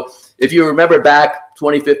worse. So if you remember back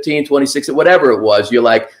 2015, 2016, whatever it was, you're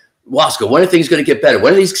like, Waska, when are things going to get better?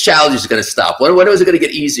 When are these challenges going to stop? When is it going to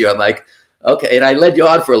get easier? I'm like, okay. And I led you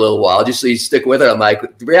on for a little while just so you stick with it. I'm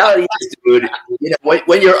like, the reality is, dude,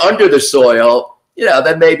 when you're under the soil,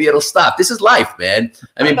 then maybe it'll stop. This is life, man.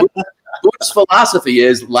 I mean, Buddhist philosophy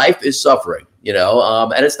is life is suffering, and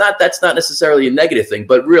that's not necessarily a negative thing,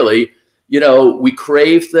 but really, we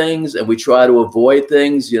crave things and we try to avoid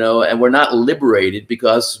things, and we're not liberated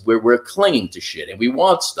because we're clinging to shit and we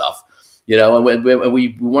want stuff. And when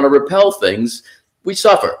we want to repel things, we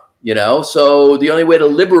suffer, So the only way to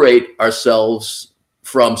liberate ourselves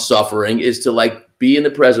from suffering is to be in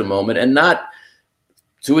the present moment and not,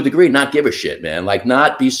 to a degree, not give a shit, man.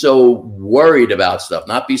 Not be so worried about stuff,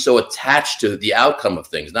 not be so attached to the outcome of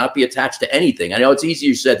things, not be attached to anything. I know it's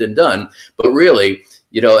easier said than done, but really,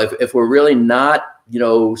 if we're really not,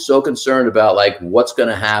 so concerned about what's going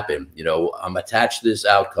to happen, I'm attached to this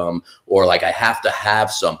outcome, or I have to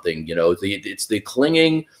have something, it's the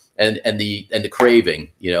clinging and the craving,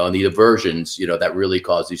 and the aversions, that really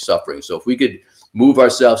cause these suffering. So if we could move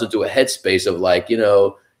ourselves into a headspace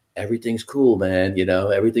of everything's cool, man,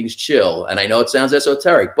 everything's chill. And I know it sounds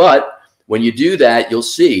esoteric, but when you do that, you'll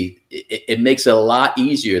see it makes it a lot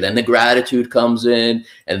easier. Then the gratitude comes in,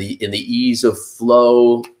 and the ease of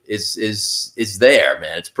flow is there,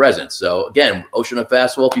 man. It's present. So again, Ocean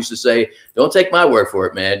Fast Wolf used to say, "Don't take my word for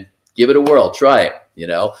it, man. Give it a whirl. Try it."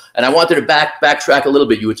 And I wanted to backtrack a little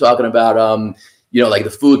bit. You were talking about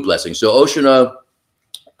the food blessing. So Oshana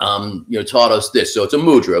taught us this. So it's a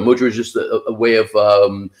mudra. A mudra is just a way of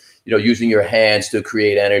using your hands to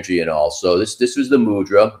create energy and all. So this was the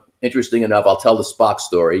mudra. Interesting enough, I'll tell the Spock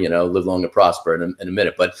story, live long and prosper in a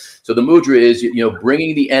minute. But so the mudra is,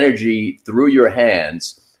 bringing the energy through your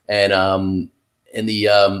hands, and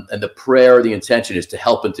the prayer, the intention is to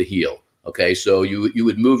help and to heal. Okay, so you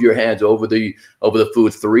would move your hands over the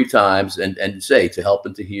food 3 times and say, to help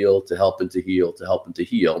and to heal, to help and to heal, to help and to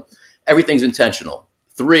heal. Everything's intentional.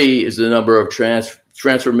 3 is the number of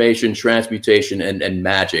transformation, transmutation, and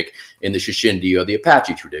magic in the Shishinди or the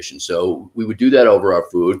Apache tradition. So we would do that over our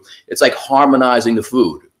food. It's like harmonizing the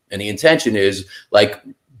food. And the intention is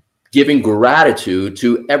giving gratitude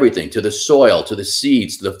to everything, to the soil, to the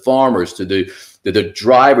seeds, to the farmers, to the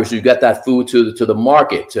drivers who got that food to the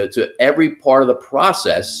market, to every part of the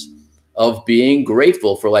process of being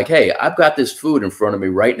grateful for hey, I've got this food in front of me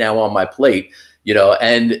right now on my plate.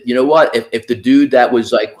 And you know what, if the dude that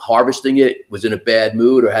was harvesting it was in a bad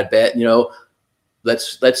mood or had bad,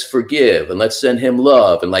 let's forgive and let's send him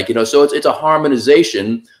love. And so it's a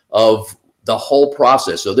harmonization of the whole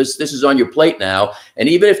process. So this is on your plate now. And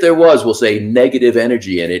even if there was, we'll say, negative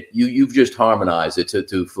energy in it, you've just harmonized it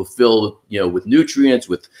to fulfill, with nutrients,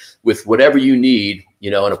 with whatever you need,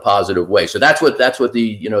 in a positive way. So that's what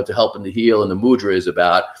the, to help and to heal and the mudra is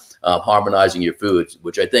about. Harmonizing your foods,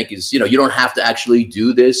 which I think is, you don't have to actually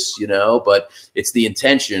do this, but it's the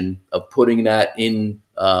intention of putting that in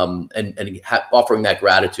and offering that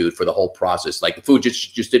gratitude for the whole process. The food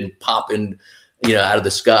just didn't pop in, out of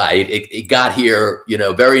the sky. It got here,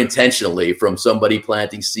 very intentionally from somebody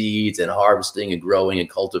planting seeds and harvesting and growing and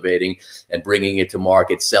cultivating and bringing it to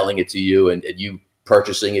market, selling it to you, and you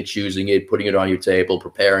purchasing it, choosing it, putting it on your table,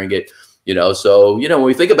 preparing it, So, when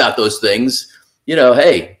we think about those things,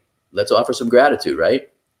 hey, let's offer some gratitude, right?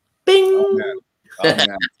 Bing. Oh, man. Oh,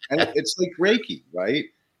 man. And it's like Reiki, right?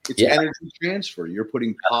 It's energy transfer. You're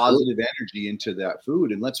putting positive energy into that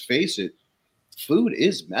food. And let's face it, food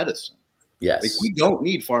is medicine. Yes. We don't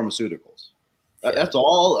need pharmaceuticals. That's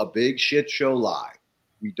all a big shit show lie.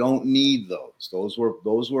 We don't need those. Those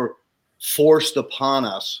were forced upon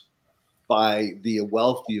us by the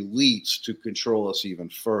wealthy elites to control us even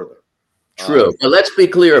further. True. But let's be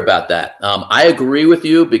clear about that. I agree with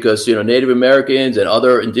you because, Native Americans and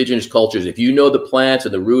other indigenous cultures, if you know the plants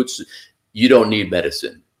and the roots, you don't need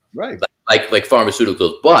medicine. Right. Like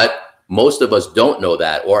pharmaceuticals. But most of us don't know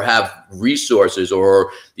that or have resources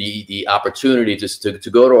or the opportunity to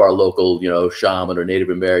go to our local, shaman or Native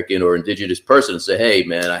American or indigenous person and say, hey,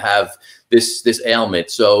 man, I have this ailment.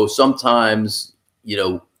 So sometimes,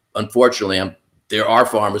 unfortunately, there are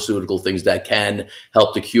pharmaceutical things that can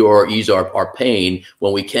help to cure or ease our pain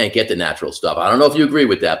when we can't get the natural stuff. I don't know if you agree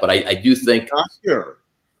with that, but I do think... Not cure.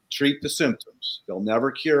 Treat the symptoms. They'll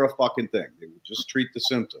never cure a fucking thing. They will just treat the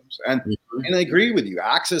symptoms. And I agree with you.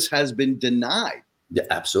 Access has been denied. Yeah,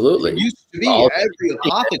 absolutely. It used to be every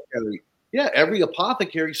apothecary. Yeah, every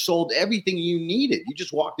apothecary sold everything you needed. You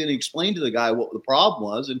just walked in and explained to the guy what the problem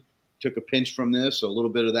was and took a pinch from this, a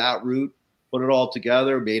little bit of that root, put it all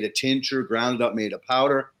together, made a tincture, ground it up, made a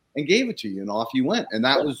powder, and gave it to you, and off you went. And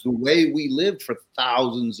that was the way we lived for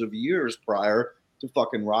thousands of years prior to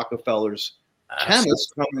fucking Rockefeller's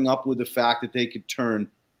chemists coming up with the fact that they could turn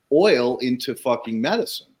oil into fucking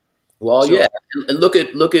medicine. Well, yeah, and look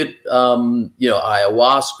at ayahuasca,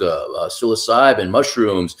 psilocybin,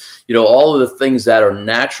 mushrooms, all of the things that are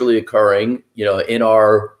naturally occurring, in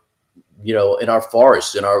our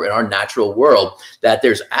forests, in our natural world, that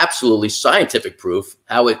there's absolutely scientific proof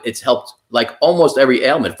how it's helped like almost every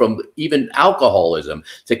ailment, from even alcoholism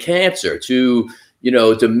to cancer to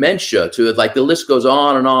dementia, to like the list goes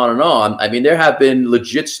on and on and on. I mean, there have been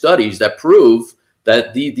legit studies that prove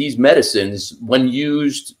that these medicines, when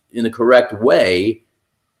used in the correct way,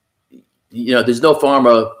 there's no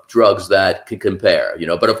pharma drugs that can compare,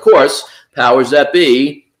 but of course, powers that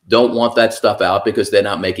be don't want that stuff out because they're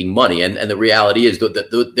not making money. And the reality is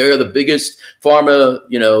that they're the biggest pharma,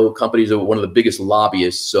 companies are one of the biggest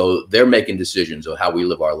lobbyists. So they're making decisions on how we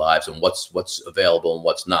live our lives and what's available and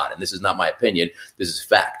what's not. And this is not my opinion. This is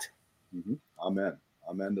fact. Mm-hmm.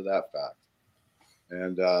 Amen to that fact.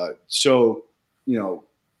 And so,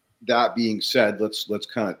 that being said, let's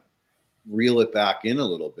kind of reel it back in a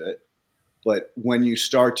little bit. But when you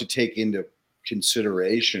start to take into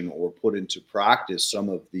consideration or put into practice some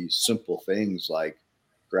of these simple things like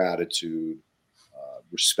gratitude,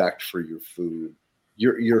 respect for your food,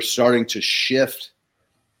 you're starting to shift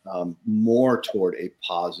more toward a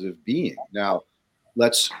positive being. Now,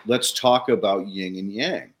 let's talk about yin and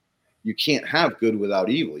yang. You can't have good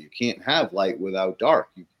without evil. You can't have light without dark.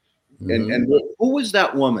 And who was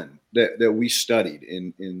that woman that we studied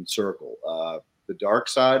in Circle? The dark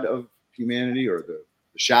side of humanity, or the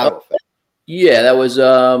shadow effect? Yeah, that was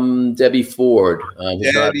Debbie Ford.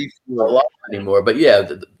 Debbie Ford. A lot anymore, but yeah,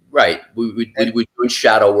 right. We do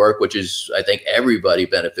shadow work, which is, I think everybody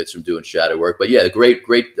benefits from doing shadow work. But yeah, great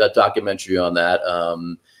documentary on that.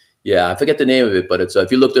 Yeah, I forget the name of it, but it's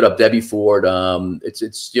if you looked it up, Debbie Ford.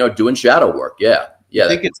 It's doing shadow work. Yeah. I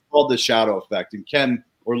think it's called The Shadow Effect. And Ken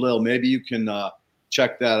or Lil, maybe you can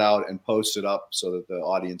check that out and post it up so that the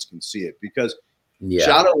audience can see it, because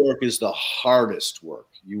shadow work is the hardest work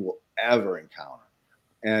you will ever encounter.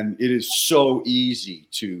 And it is so easy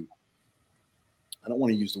to, I don't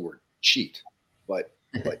want to use the word cheat, but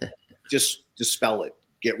just dispel it,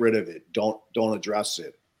 get rid of it. Don't address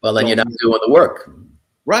it. Well, then you're not doing the work.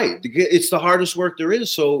 Right. It's the hardest work there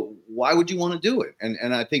is. So why would you want to do it?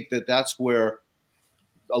 And I think that's where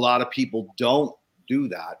a lot of people don't do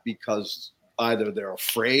that, because either they're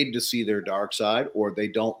afraid to see their dark side, or they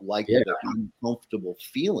don't like the uncomfortable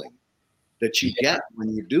feeling that you get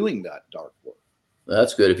when you're doing that dark work.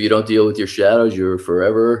 That's good. If you don't deal with your shadows, you're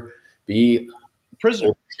forever be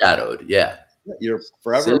prisoner. Shadowed. Yeah. You're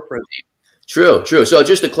forever a prisoner. True. So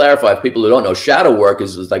just to clarify, for people who don't know, shadow work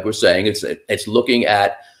is like we're saying, it's looking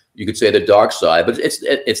at, you could say, the dark side, but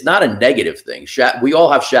it's not a negative thing. We all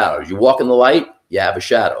have shadows. You walk in the light, you have a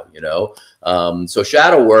shadow, So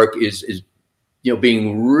shadow work is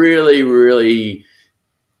being really, really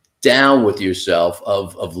down with yourself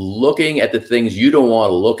of looking at the things you don't want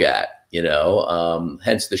to look at,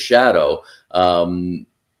 hence the shadow, and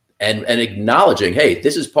acknowledging, hey,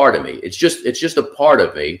 this is part of me. It's just a part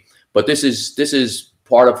of me, but this is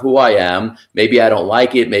part of who I am. Maybe I don't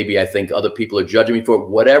like it. Maybe I think other people are judging me for it,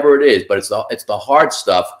 whatever it is, but it's the hard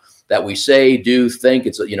stuff that we say, do, think.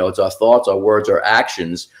 It's our thoughts, our words, our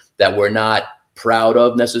actions that we're not proud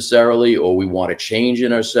of necessarily, or we want to change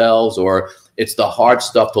in ourselves, or it's the hard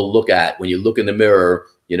stuff to look at when you look in the mirror,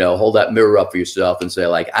 hold that mirror up for yourself and say,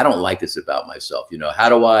 like, I don't like this about myself. How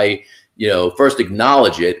do I, first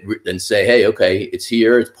acknowledge it and say, hey, okay, it's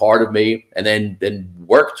here, it's part of me. And then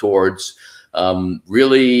work towards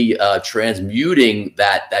really transmuting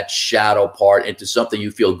that shadow part into something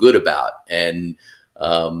you feel good about. And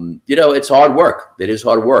it's hard work. It is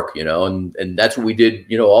hard work, and that's what we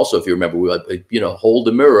did, also, if you remember, we hold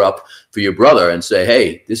the mirror up for your brother and say,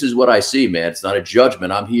 hey, this is what I see, man. It's not a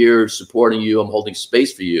judgment. I'm here supporting you. I'm holding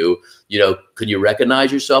space for you. Can you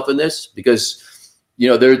recognize yourself in this? Because,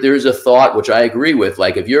 there's a thought, which I agree with,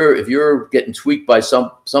 like, if you're getting tweaked by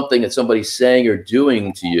something that somebody's saying or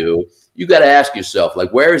doing to you, you got to ask yourself,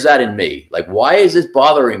 like, where is that in me? Like, why is this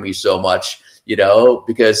bothering me so much?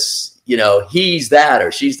 Because, he's that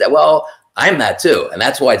or she's that. Well, I'm that too. And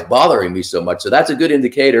that's why it's bothering me so much. So that's a good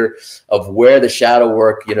indicator of where the shadow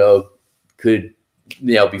work, could,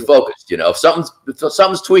 be focused. If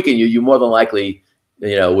something's tweaking you, you more than likely,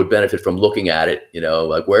 would benefit from looking at it,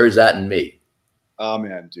 like, where is that in me? Oh,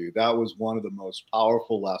 man, dude, that was one of the most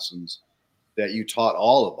powerful lessons that you taught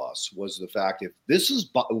all of us, was the fact, if this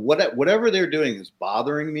is whatever they're doing is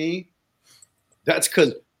bothering me, that's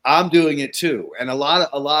because I'm doing it too. And a lot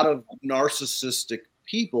of narcissistic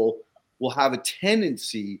people will have a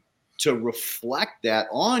tendency to reflect that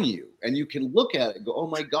on you. And you can look at it and go, oh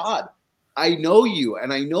my God, I know you,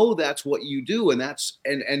 and I know that's what you do, and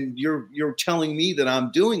you're telling me that I'm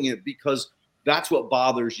doing it because that's what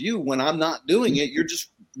bothers you. When I'm not doing it, you're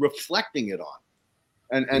just reflecting it on.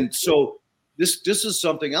 And so this is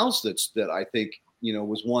something else that I think,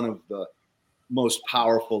 was one of the most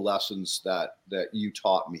powerful lessons that you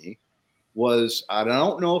taught me. Was, I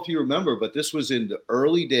don't know if you remember, but this was in the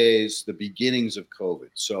early days, the beginnings of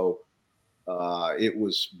COVID. So it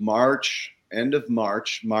was end of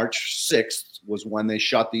March 6th was when they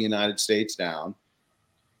shut the United States down.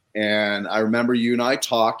 And I remember you and I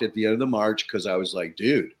talked at the end of the March, because I was like,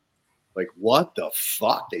 dude, like, what the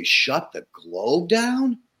fuck? They shut the globe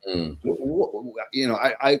down? I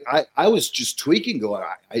was just tweaking, going,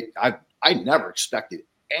 I never expected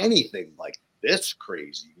anything like this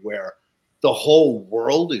crazy, where the whole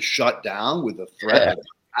world is shut down with a threat of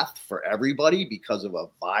death for everybody because of a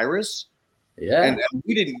virus. Yeah. And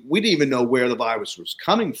we didn't even know where the virus was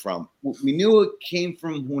coming from. We knew it came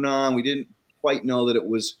from Hunan. We didn't quite know that it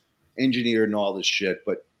was engineered and all this shit.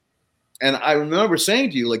 And I remember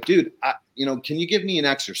saying to you, like, dude, can you give me an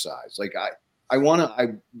exercise? Like, I want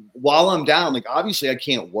to, while I'm down, like, obviously I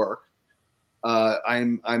can't work.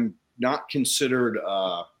 I'm not considered,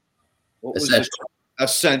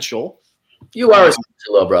 essential. You are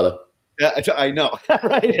essential, brother. Yeah, I know.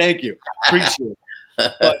 Right. Thank you. Appreciate it.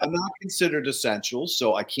 But I'm not considered essential,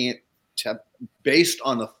 so I can't, based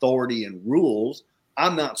on authority and rules,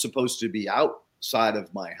 I'm not supposed to be outside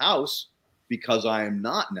of my house because I am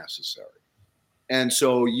not necessary. And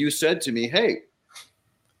so you said to me, hey,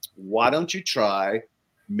 why don't you try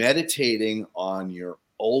meditating on your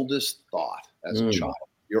oldest thought as a child,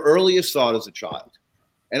 your earliest thought as a child?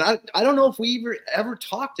 And I don't know if we ever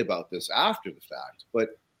talked about this after the fact,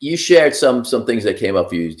 but you shared some things that came up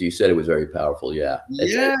for you. You said it was very powerful. Yeah.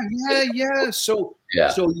 Yeah. So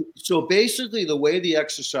basically the way the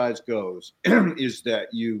exercise goes is that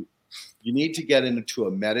you need to get into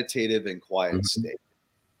a meditative and quiet state,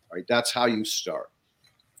 right? That's how you start.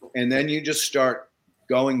 And then you just start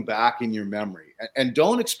going back in your memory, and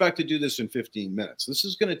don't expect to do this in 15 minutes. This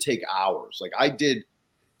is going to take hours. Like, I did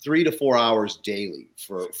 3 to 4 hours daily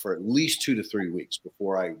for at least 2 to 3 weeks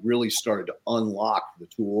before I really started to unlock the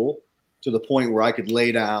tool to the point where I could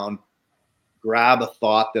lay down, grab a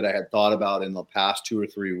thought that I had thought about in the past 2 or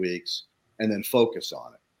 3 weeks, and then focus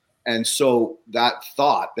on it. And so that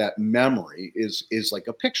thought, that memory is like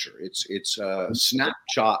a picture. It's a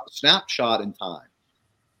snapshot in time.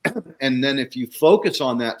 And then if you focus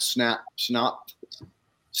on that snapshot,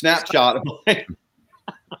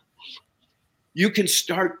 you can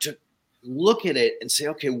start to look at it and say,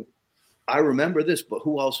 okay, I remember this, but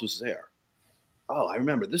who else was there? Oh, I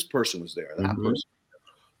remember this person was there. That person.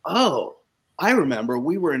 Oh, I remember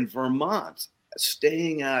we were in Vermont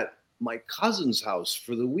staying at my cousin's house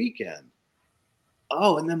for the weekend.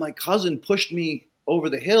 Oh, and then my cousin pushed me over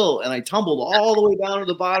the hill and I tumbled all the way down to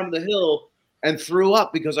the bottom of the hill and threw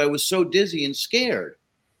up because I was so dizzy and scared.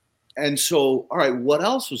 And so, all right, what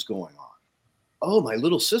else was going on? Oh, my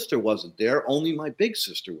little sister wasn't there. Only my big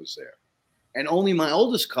sister was there. And only my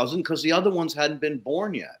oldest cousin, because the other ones hadn't been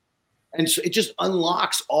born yet. And so it just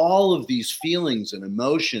unlocks all of these feelings and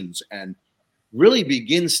emotions and really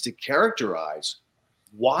begins to characterize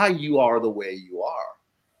why you are the way you are.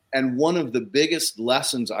 And one of the biggest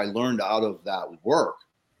lessons I learned out of that work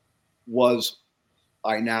was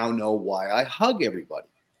I now know why I hug everybody,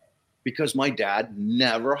 because my dad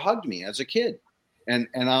never hugged me as a kid. And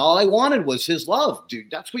all I wanted was his love, dude.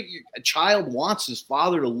 That's what a child wants, his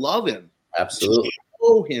father to love him. Absolutely. To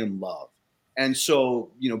show him love. And so,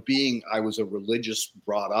 I was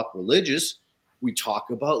brought up religious, we talk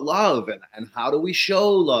about love and how do we show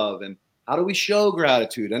love and how do we show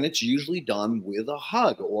gratitude? And it's usually done with a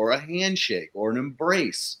hug or a handshake or an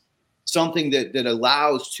embrace, something that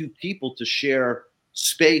allows two people to share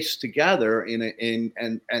space together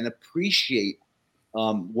and appreciate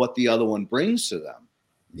what the other one brings to them.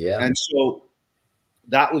 Yeah. And so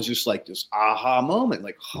that was just like this aha moment,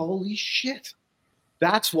 like, holy shit.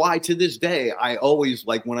 That's why to this day, I always,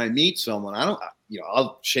 like, when I meet someone,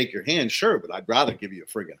 I'll shake your hand, sure, but I'd rather give you a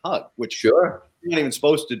friggin' hug, which sure you're not even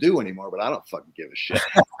supposed to do anymore, but I don't fucking give a shit.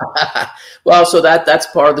 Well, so that's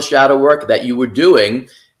part of the shadow work that you were doing.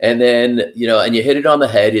 And then, and you hit it on the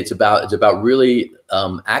head. It's about really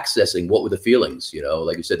accessing what were the feelings,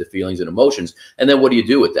 like you said, the feelings and emotions. And then what do you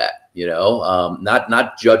do with that?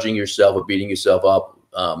 Not judging yourself or beating yourself up,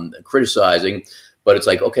 criticizing, but it's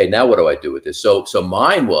like, okay, now what do I do with this? So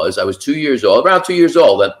mine was, I was 2 years old, around 2 years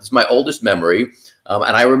old. That's my oldest memory.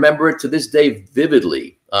 And I remember it to this day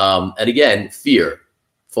vividly. And again, fear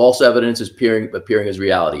false evidence is appearing as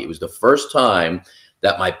reality. It was the first time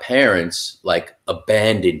that my parents like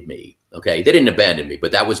abandoned me. Okay, they didn't abandon me,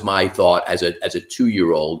 but that was my thought as a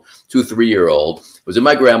 2-3-year-old. It was in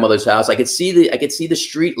my grandmother's house. I could see the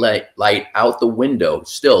street light out the window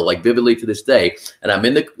still, like vividly to this day. And I'm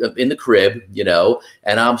in the crib,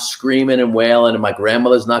 and I'm screaming and wailing, and my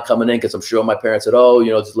grandmother's not coming in because I'm sure my parents said, "Oh,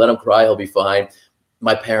 just let him cry, he'll be fine."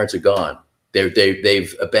 My parents are gone.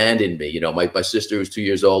 They've abandoned me. My sister, who's 2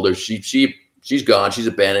 years older, she's gone. She's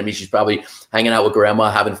abandoned me. She's probably hanging out with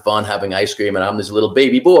grandma, having fun, having ice cream, and I'm this little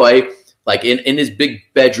baby boy, like in his big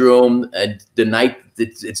bedroom, and the night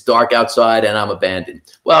it's dark outside, and I'm abandoned.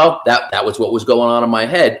 Well, that was what was going on in my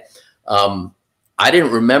head. I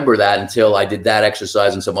didn't remember that until I did that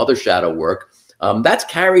exercise and some other shadow work. That's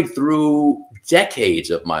carried through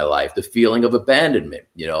decades of my life, the feeling of abandonment,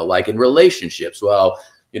 like in relationships. Well,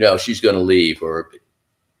 she's going to leave, or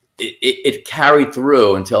it carried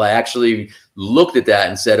through until I actually looked at that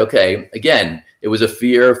and said, okay, again, it was a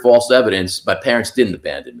fear, false evidence. My parents didn't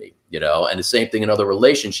abandon me, and the same thing in other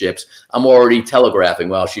relationships. I'm already telegraphing,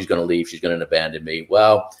 well, she's going to leave. She's going to abandon me.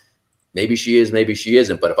 Well, maybe she is, maybe she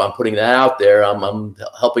isn't. But if I'm putting that out there, I'm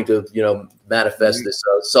helping to, manifest this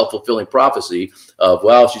self-fulfilling prophecy of,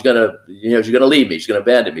 well, she's going to leave me. She's going to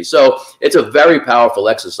abandon me. So it's a very powerful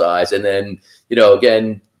exercise. And then,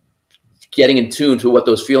 again, getting in tune to what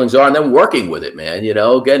those feelings are and then working with it, man,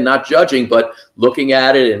 again, not judging, but looking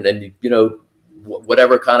at it and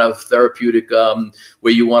whatever kind of therapeutic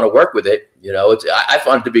way you want to work with it, I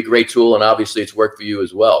find it to be a great tool, and obviously it's worked for you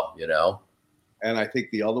as well, And I think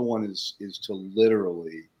the other one is to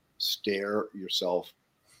literally stare yourself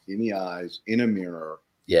in the eyes in a mirror,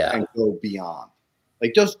 and go beyond.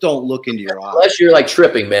 Like, just don't look into your eyes. Unless you're like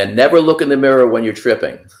tripping, man. Never look in the mirror when you're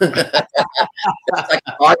tripping. That's like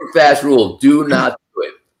a hard and fast rule. Do not do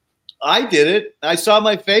it. I did it. I saw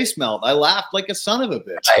my face melt. I laughed like a son of a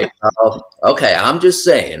bitch. Okay, I'm just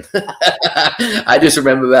saying. I just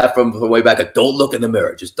remember that from way back. Like, don't look in the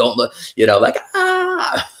mirror. Just don't look. Like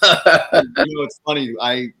It's funny.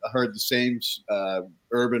 I heard the same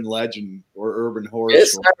urban legend or urban horror.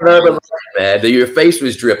 It's not an urban legend, man. Your face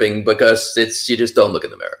was dripping because you just don't look in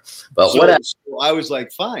the mirror. But so I was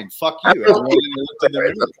like, fine, fuck you. Everyone looked in the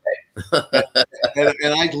mirror.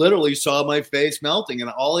 and I literally saw my face melting, and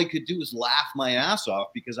all I could do was laugh my ass off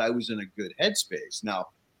because I was in a good headspace. Now,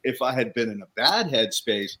 if I had been in a bad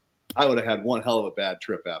headspace, I would have had one hell of a bad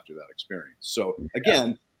trip after that experience. So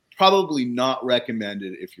again, probably not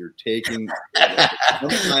recommended if you're taking I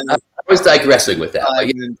was digressing with that.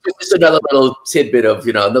 Just another little tidbit of,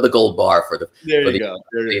 another gold bar for the There you go.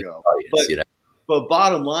 Audience, but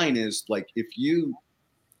bottom line is, like, if you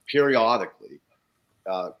periodically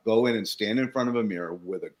go in and stand in front of a mirror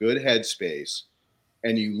with a good headspace,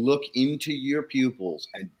 and you look into your pupils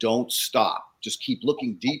and don't stop, just keep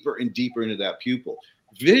looking deeper and deeper into that pupil.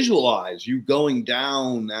 Visualize you going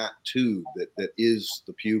down that tube that is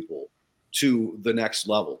the pupil to the next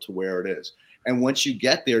level, to where it is. And once you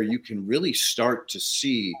get there, you can really start to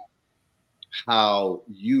see how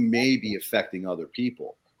you may be affecting other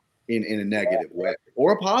people in a negative way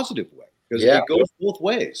or a positive way, because it goes both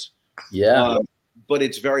ways. But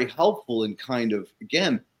it's very helpful in kind of,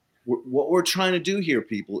 again, what we're trying to do here,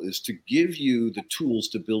 people, is to give you the tools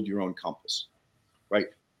to build your own compass, right?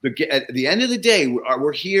 At the end of the day,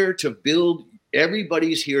 we're here to build.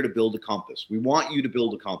 Everybody's here to build a compass. We want you to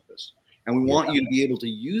build a compass, and we want you to be able to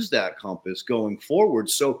use that compass going forward,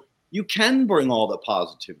 so you can bring all the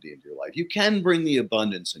positivity into your life. You can bring the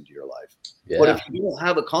abundance into your life. But if you don't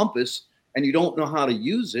have a compass and you don't know how to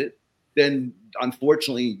use it, then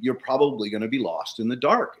unfortunately, you're probably going to be lost in the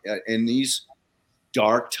dark. And these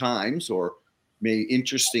dark times, or may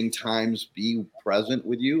interesting times be present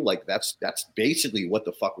with you, like that's basically what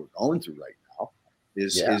the fuck we're going through right now.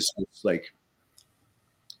 Is like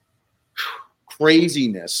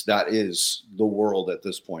craziness that is the world at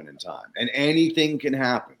this point in time, and anything can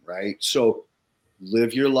happen, right? So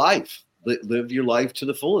live your life, live your life to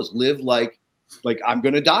the fullest. Live like I'm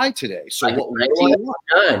going to die today. So what do I want?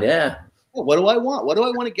 What do I want? What do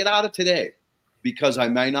I want to get out of today? Because I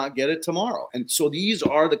may not get it tomorrow. And so these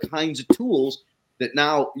are the kinds of tools that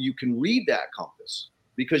now you can read that compass,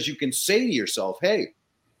 because you can say to yourself, hey,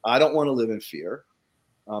 I don't want to live in fear.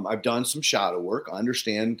 I've done some shadow work. I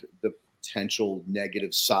understand the potential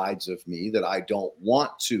negative sides of me that I don't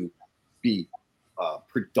want to be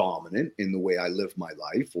predominant in the way I live my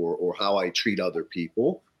life or how I treat other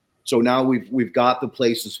people. So now we've got the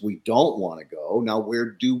places we don't want to go. Now,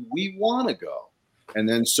 where do we want to go? And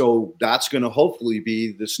then so that's going to hopefully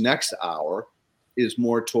be this next hour is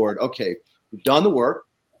more toward, okay, we've done the work.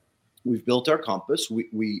 we've built our compass.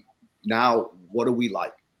 We now, what do we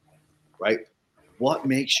like, right? What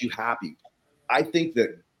makes you happy? I think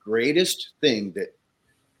the greatest thing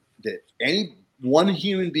that any one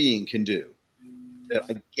human being can do that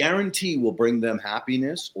I guarantee will bring them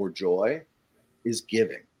happiness or joy is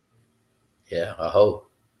giving. Yeah, I hope.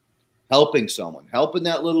 Helping someone, helping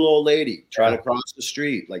that little old lady try to cross the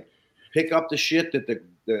street, like pick up the shit that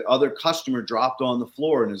the other customer dropped on the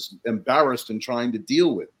floor and is embarrassed and trying to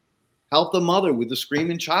deal with. Help the mother with the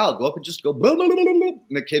screaming child. Go up and just go, blah, blah, blah, blah, blah.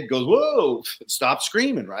 And the kid goes, whoa, stop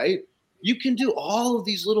screaming, right? You can do all of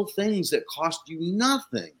these little things that cost you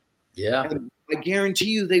nothing. Yeah. And I guarantee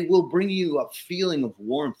you they will bring you a feeling of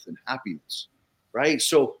warmth and happiness, right?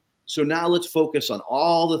 So now let's focus on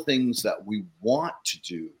all the things that we want to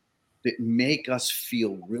do that make us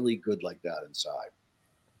feel really good like that inside.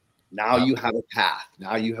 Now you have a path.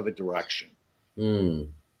 Now you have a direction.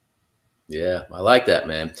 Yeah, I like that,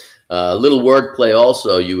 man. A little wordplay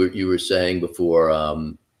also. You were saying before,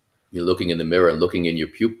 you're looking in the mirror and looking in your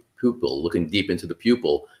pupil, looking deep into the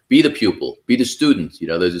pupil. Be the pupil. Be the student.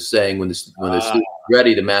 There's a saying, when the student is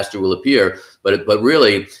ready, the master will appear. But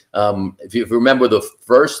really, if you remember the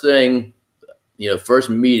first thing, first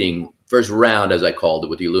meeting, first round, as I called it,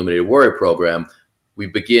 with the Illuminated Warrior program, we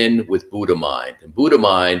begin with Buddha mind. And Buddha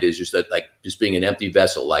mind is just that, like, just being an empty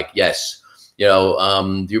vessel. Like, yes, do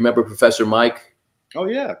you remember Professor Mike? Oh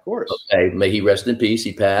yeah, of course. Okay, may he rest in peace.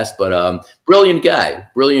 He passed, but brilliant guy.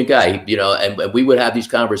 And we would have these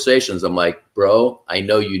conversations. I'm like, bro, I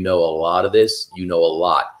know you know a lot of this. You know a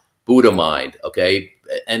lot. Buddha mind, okay,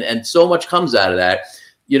 and so much comes out of that.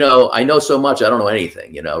 I know so much. I don't know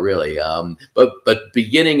anything. Really. But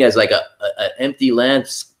beginning as like an empty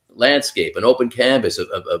landscape, an open canvas,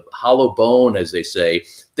 a hollow bone, as they say,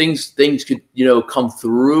 things could come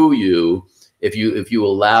through you if you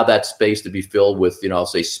allow that space to be filled with I'll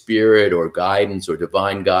say spirit or guidance or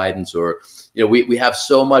divine guidance, or we have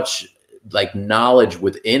so much like knowledge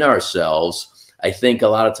within ourselves. I think a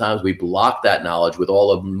lot of times we block that knowledge with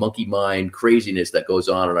all of monkey mind craziness that goes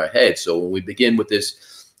on in our head. So when we begin with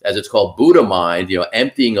this, as it's called, Buddha mind,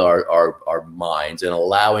 emptying our minds and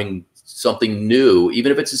allowing something new,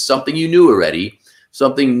 even if it's something you knew already,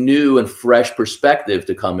 something new and fresh perspective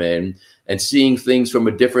to come in, and seeing things from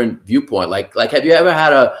a different viewpoint. Like have you ever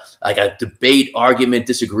had a debate, argument,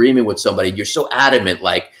 disagreement with somebody? You're so adamant,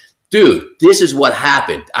 like, dude, this is what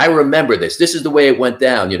happened. I remember this. This is the way it went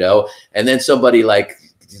down, and then somebody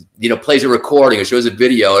plays a recording or shows a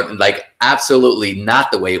video and like absolutely not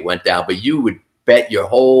the way it went down, but you would bet your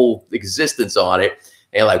whole existence on it.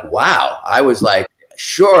 And you're like, wow, I was like,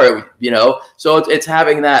 sure, so it's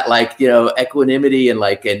having that equanimity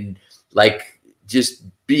and just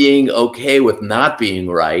being okay with not being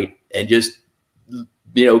right, and just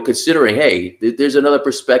considering, hey, there's another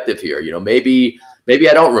perspective here. Maybe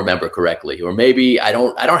I don't remember correctly, or maybe I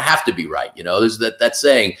don't have to be right. There's that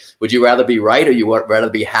saying, would you rather be right or you would rather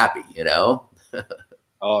be happy?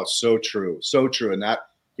 Oh, so true, so true. And that,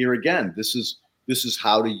 here again, this is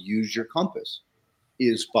how to use your compass,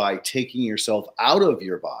 is by taking yourself out of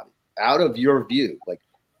your body, out of your view. Like,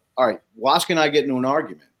 all right, Waska and I get into an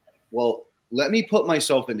argument. Well, let me put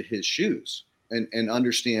myself into his shoes and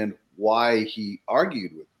understand why he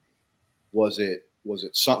argued with me.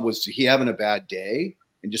 Was he having a bad day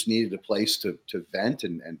and just needed a place to vent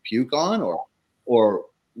and puke on, or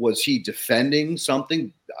was he defending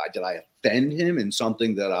something? Did I offend him in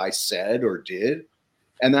something that I said or did?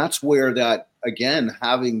 And that's where that, again,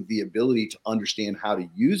 having the ability to understand how to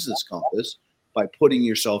use this compass by putting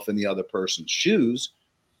yourself in the other person's shoes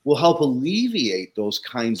will help alleviate those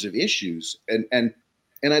kinds of issues. And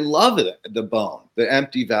I love it, the bone, the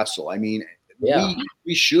empty vessel. I mean, yeah,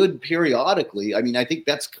 we should periodically. I mean, I think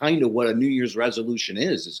that's kind of what a New Year's resolution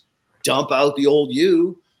is dump out the old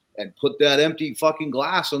you and put that empty fucking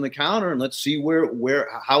glass on the counter, and let's see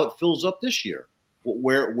how it fills up this year.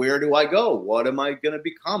 Where do I go? What am I going to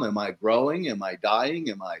become? Am I growing? Am I dying?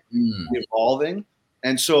 Am I evolving?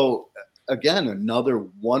 And so, again, another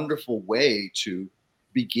wonderful way to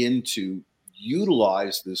begin to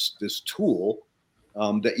utilize this tool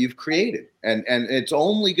that you've created. And it's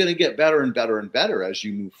only going to get better and better and better as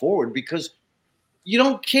you move forward, because you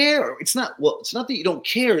don't care. It's not that you don't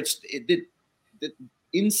care. It's that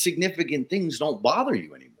insignificant things don't bother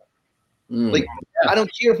you anymore. Like, I don't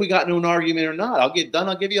care if we got into an argument or not. I'll get done.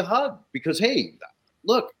 I'll give you a hug, because, hey,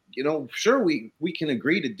 look, sure, we can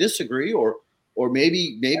agree to disagree, or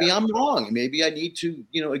maybe I'm wrong. Maybe I need to,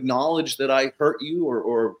 acknowledge that I hurt you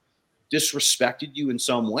or disrespected you in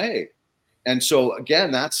some way. And so,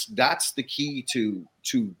 again, that's the key to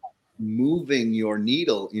moving your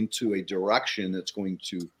needle into a direction that's going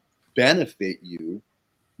to benefit you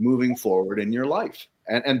moving forward in your life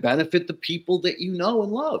and benefit the people that you know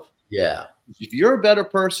and love. Yeah. If you're a better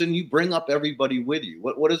person, you bring up everybody with you.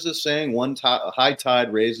 What is this saying? A high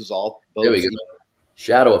tide raises all boats. There we go.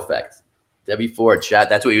 Shadow effect. Debbie Ford,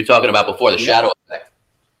 that's what you were talking about before, the shadow effect.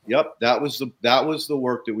 Yep, that was the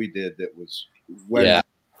work that we did. That was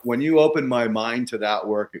when you opened my mind to that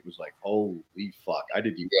work, it was like, holy fuck, I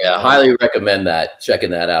didn't. Yeah, highly recommend checking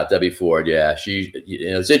that out. Debbie Ford. Yeah,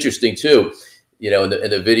 it's interesting too. In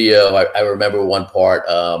the video, I remember one part.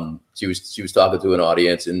 She was talking to an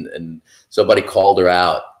audience, and somebody called her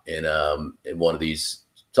out in one of these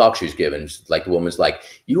talks she's given. Like the woman's like,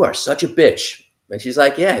 "You are such a bitch," and she's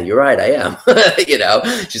like, "Yeah, you're right, I am."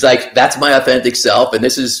 She's like, "That's my authentic self, and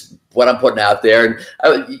this is what I'm putting out there." And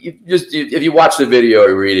if you watch the video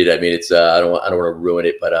or read it, I mean, it's I don't want to ruin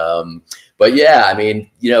it, but yeah, I mean,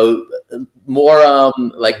 more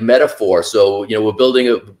like metaphor. So we're building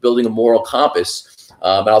a moral compass,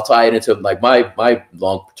 and I'll tie it into like my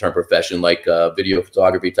long-term profession, like video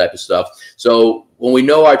photography type of stuff. So when we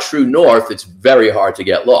know our true north, it's very hard to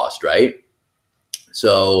get lost, right?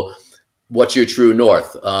 So what's your true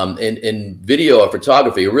north? In video or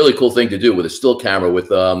photography, a really cool thing to do with a still camera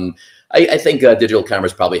with I think digital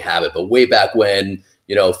cameras probably have it, but way back when,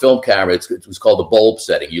 film camera, it was called the bulb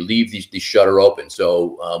setting. You leave the shutter open.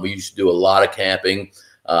 So we used to do a lot of camping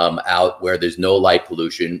out where there's no light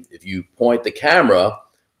pollution. If you point the camera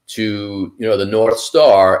to, the North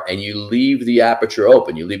Star and you leave the aperture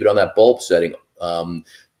open, you leave it on that bulb setting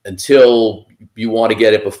until you want to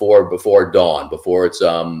get it before dawn, before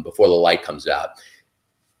the light comes out.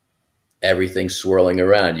 Everything's swirling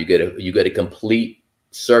around. You get a complete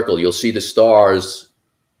circle. You'll see the stars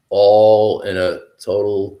all in a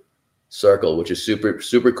total circle, which is super,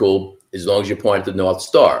 super cool as long as you point at the North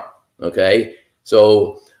Star. Okay.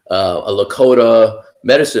 So a Lakota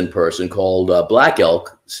medicine person called Black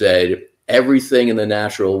Elk said, everything in the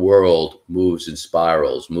natural world moves in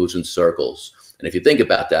spirals, moves in circles. And if you think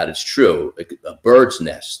about that, it's true. A bird's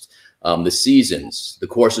nest, the seasons, the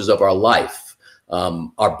courses of our life,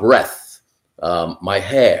 our breath, my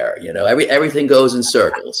hair, everything goes in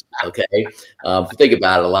circles. Okay. If you think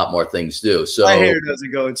about it, a lot more things do. So my hair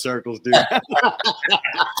doesn't go in circles, dude.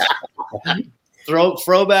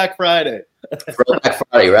 Throwback Friday. Throwback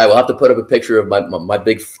Friday, right? We'll have to put up a picture of my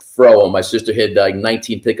big fro. And my sister had like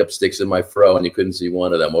 19 pickup sticks in my fro, and you couldn't see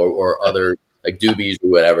one of them, or other like doobies or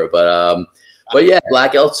whatever. But yeah,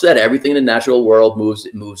 Black Elk said everything in the natural world moves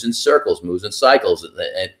in circles, moves in cycles,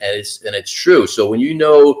 and it's true. So when you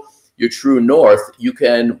know your true north, you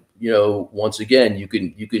can, once again, you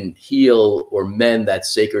can heal or mend that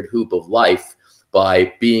sacred hoop of life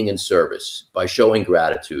by being in service, by showing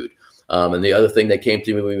gratitude. And the other thing that came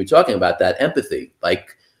to me when we were talking about that, empathy.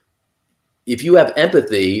 Like, if you have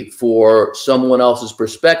empathy for someone else's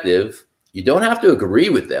perspective, you don't have to agree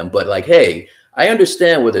with them, but like, hey, I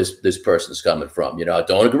understand where this person's coming from. I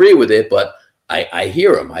don't agree with it, but I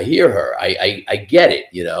hear him, I hear her, I get it.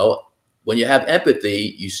 When you have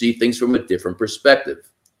empathy, you see things from a different perspective,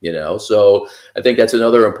 So I think that's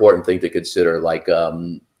another important thing to consider, like,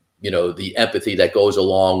 the empathy that goes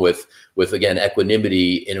along with again,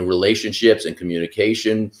 equanimity in relationships and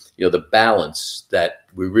communication, the balance that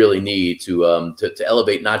we really need to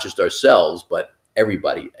elevate not just ourselves, but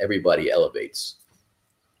everybody elevates.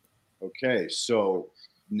 Okay. So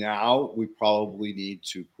now we probably need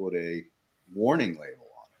to put a warning label.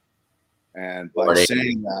 And by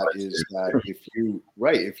saying that is that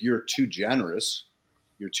if you're too generous,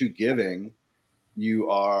 you're too giving, you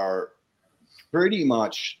are pretty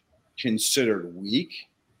much considered weak,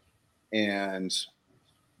 and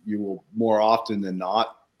you will more often than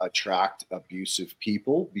not attract abusive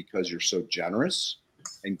people because you're so generous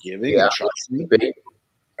and giving and trusting.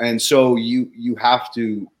 And so you have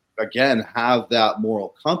to, again, have that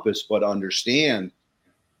moral compass, but understand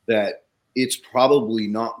that it's probably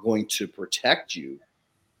not going to protect you.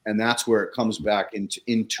 And that's where it comes back into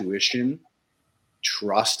intuition,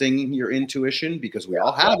 trusting your intuition, because we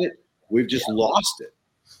all have it. We've just lost it.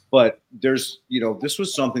 But there's, this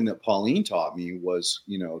was something that Pauline taught me was,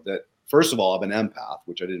 that first of all, I'm an empath,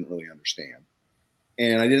 which I didn't really understand.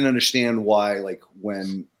 And I didn't understand why, like,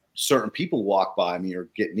 when certain people walk by me or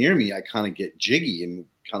get near me, I kind of get jiggy and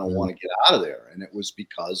kind of want to get out of there. And it was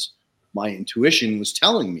because my intuition was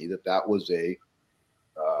telling me that was a,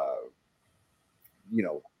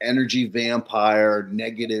 energy vampire,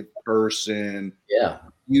 negative person,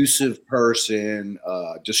 abusive person,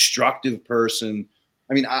 destructive person.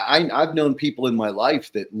 I mean, I've known people in my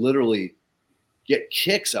life that literally get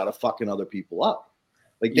kicks out of fucking other people up.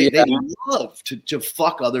 Like they love to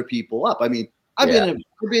fuck other people up. I mean, I've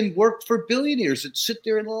been worked for billionaires that sit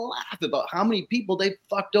there and laugh about how many people they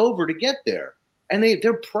fucked over to get there, and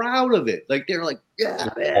they're proud of it. Like they're like, yeah,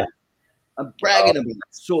 man, I'm bragging about it.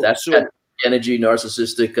 So That energy,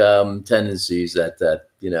 narcissistic tendencies that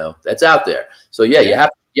that's out there. So you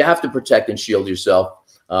have to protect and shield yourself.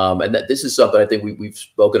 And this is something I think we've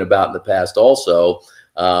spoken about in the past. Also,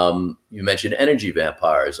 you mentioned energy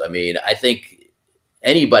vampires. I mean, I think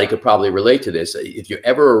anybody could probably relate to this. If you're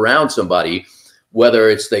ever around somebody, whether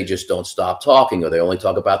it's they just don't stop talking, or they only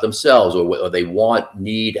talk about themselves, or they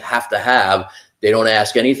have to have. They don't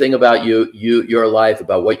ask anything about your life,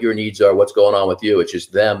 about what your needs are, what's going on with you. It's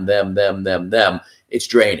just them. It's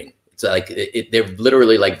draining. It's like they're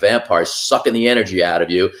literally like vampires sucking the energy out of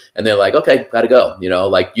you. And they're like, okay, gotta go.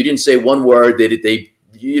 Like you didn't say one word. You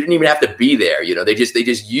didn't even have to be there. They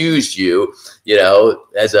just used you,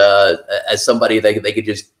 as somebody they could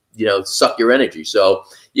just, suck your energy. So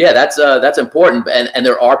yeah, that's important. And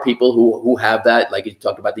there are people who have that, like you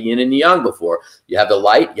talked about the yin and the yang before. You have the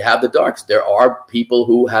light, you have the darks. There are people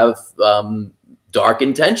who have dark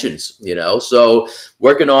intentions, so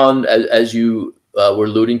working on, as you were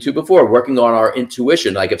alluding to before, working on our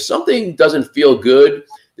intuition. Like if something doesn't feel good,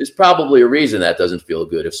 there's probably a reason that doesn't feel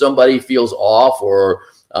good. If somebody feels off, or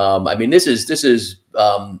this is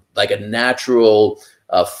like a natural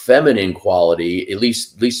feminine quality. At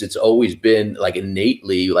least it's always been like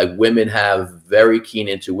innately, like women have very keen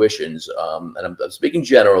intuitions. And I'm speaking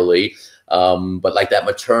generally, but like that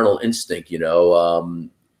maternal instinct,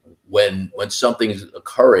 when something's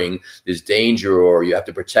occurring, there's danger, or you have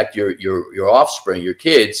to protect your offspring, your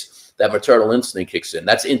kids, that maternal instinct kicks in.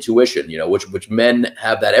 That's intuition, which men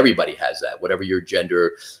have. That everybody has that, whatever your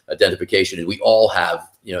gender identification is. We all have,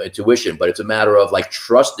 intuition, but it's a matter of like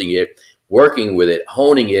trusting it, working with it,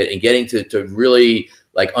 honing it, and getting to really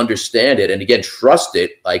like understand it. And again, trust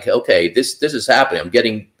it. Like, okay, this is happening. I'm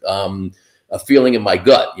getting a feeling in my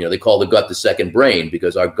gut. They call the gut the second brain,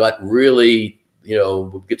 because our gut really,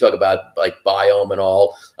 we could talk about like biome and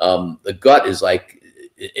all. The gut is like,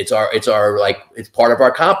 it's part of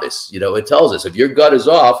our compass. It tells us if your gut is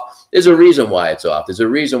off, there's a reason why it's off. There's a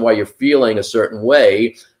reason why you're feeling a certain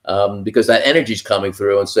way, because that energy's coming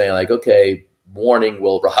through and saying like, okay, warning,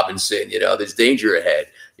 Will Robinson, there's danger ahead,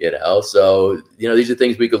 so, these are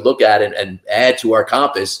things we could look at and add to our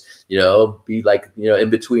compass, be like, in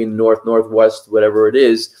between north, northwest, whatever it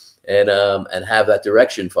is, and have that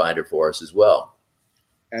direction finder for us as well.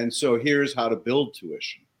 And so here's how to build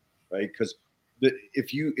tuition, right? Because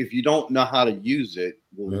if you don't know how to use it,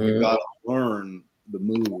 well, you've got to learn the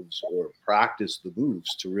moves or practice the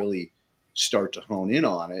moves to really start to hone in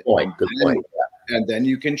on it. Good point. And then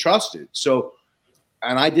you can trust it. So,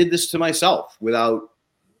 and I did this to myself without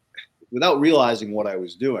realizing what I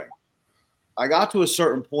was doing. I got to a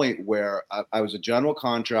certain point where I was a general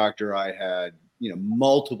contractor. I had,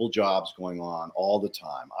 multiple jobs going on all the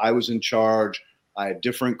time. I was in charge. I had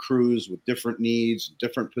different crews with different needs,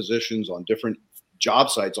 different positions on different job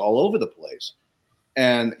sites all over the place.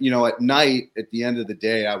 And, at night, at the end of the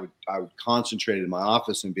day, I would concentrate in my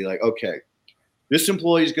office and be like, okay, this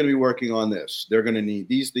employee is going to be working on this. They're going to need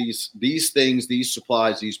these things, these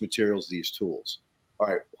supplies, these materials, these tools. All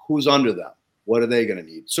right, who's under them? What are they going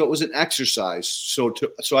to need? So it was an exercise so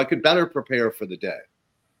I could better prepare for the day.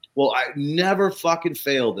 Well, I never fucking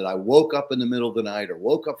failed that I woke up in the middle of the night or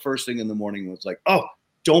woke up first thing in the morning and was like, oh,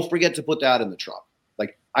 don't forget to put that in the truck.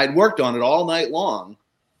 Like I'd worked on it all night long,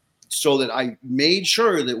 so that I made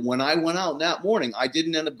sure that when I went out that morning, I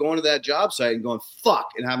didn't end up going to that job site and going,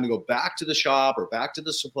 fuck, and having to go back to the shop or back to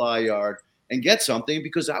the supply yard and get something,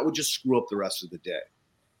 because that would just screw up the rest of the day.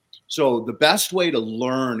 So the best way to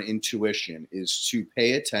learn intuition is to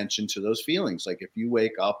pay attention to those feelings. Like if you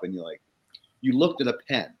wake up and you looked at a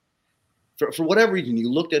pen. For whatever reason, you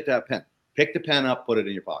looked at that pen, pick the pen up, put it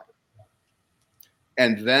in your pocket.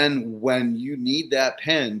 And then when you need that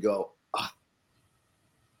pen, go,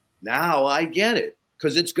 now I get it,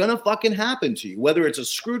 because it's going to fucking happen to you, whether it's a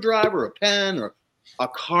screwdriver, a pen, or a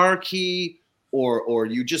car key, or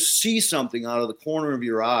you just see something out of the corner of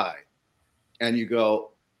your eye and you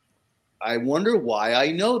go, I wonder why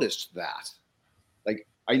I noticed that. Like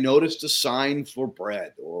I noticed a sign for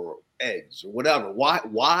bread or eggs or whatever.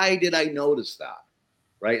 Why did I notice that?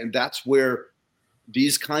 Right. And that's where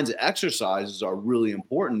these kinds of exercises are really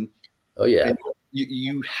important. Oh, yeah. And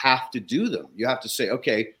you have to do them. You have to say,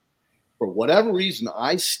 okay, for whatever reason,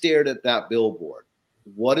 I stared at that billboard.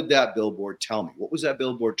 What did that billboard tell me? What was that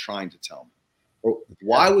billboard trying to tell me? Or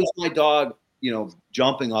why was my dog,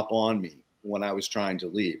 jumping up on me when I was trying to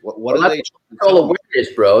leave? What Well, are they? that's all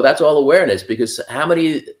awareness, bro. That's all awareness, because how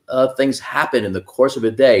many things happen in the course of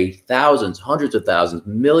a day? Thousands, hundreds of thousands,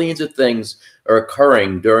 millions of things are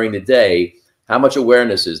occurring during the day. How much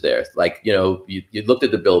awareness is there? Like, you looked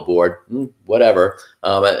at the billboard, whatever.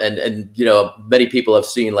 And many people have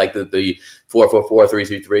seen like the 444,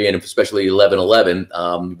 333, and especially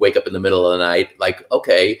 1111, wake up in the middle of the night. Like,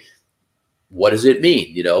 okay, what does it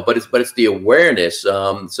mean? But it's the awareness.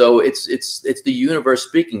 So it's the universe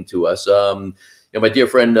speaking to us. My dear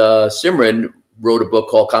friend Simran wrote a book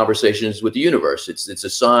called Conversations with the Universe. It's the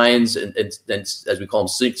signs and as we call them,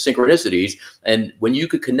 synchronicities. And when you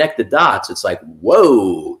could connect the dots, it's like,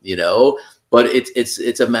 whoa, but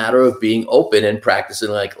it's a matter of being open and practicing,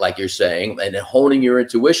 like you're saying, and honing your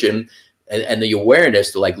intuition and the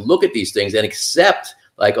awareness to like look at these things and accept,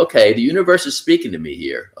 like, okay, the universe is speaking to me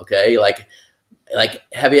here. Okay. Like,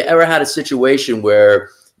 have you ever had a situation where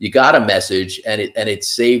you got a message and it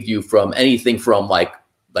saved you from anything from like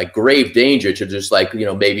grave danger to just like,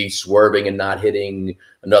 maybe swerving and not hitting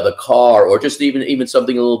another car, or just even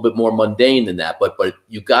something a little bit more mundane than that. But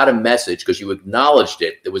you got a message because you acknowledged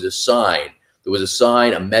it. There was a sign. There was a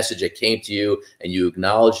sign, a message that came to you, and you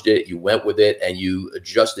acknowledged it. You went with it, and you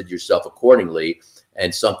adjusted yourself accordingly,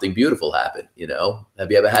 and something beautiful happened.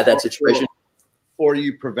 Have you ever had that situation? Or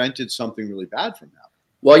you prevented something really bad from happening?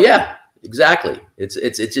 Well, yeah, exactly. It's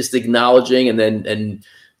just acknowledging and then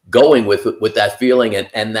going with that feeling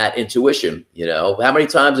and that intuition. How many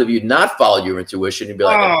times have you not followed your intuition and be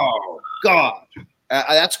like, oh God.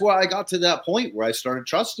 That's why I got to that point where I started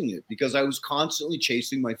trusting it, because I was constantly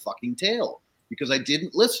chasing my fucking tail because I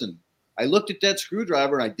didn't listen. I looked at that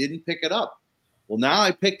screwdriver and I didn't pick it up. Well, now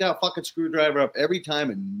I pick that fucking screwdriver up every time,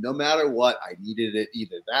 and no matter what, I needed it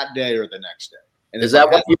either that day or the next day. And is that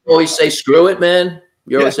what you always say? Screw it, man.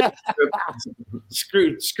 You always say,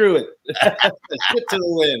 screw it. Get to the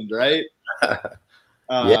wind, right?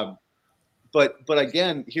 Yeah. But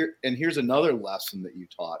again, here's another lesson that you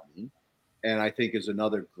taught me, and I think is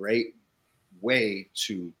another great way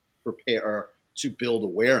to prepare or to build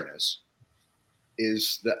awareness,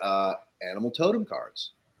 is the animal totem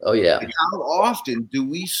cards. Oh yeah. Like, how often do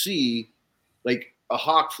we see like a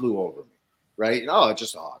hawk flew over me, right? Oh, it's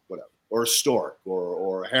just a hawk, whatever, or a stork,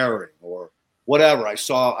 or a herring, or whatever. I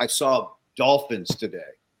saw dolphins today.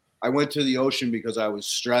 I went to the ocean because I was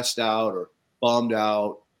stressed out or bummed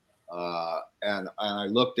out, and I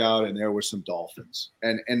looked out and there were some dolphins.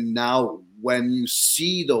 And now when you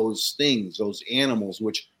see those things, those animals,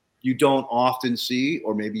 which you don't often see,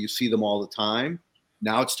 or maybe you see them all the time,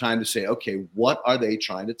 now it's time to say, okay, what are they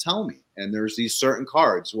trying to tell me? And there's these certain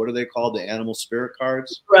cards. What are they called? The animal spirit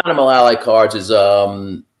cards? Animal ally cards is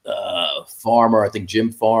Farmer, I think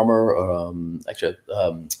Jim Farmer.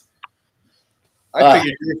 I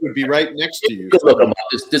figured Jim would be right next to you. Look them up.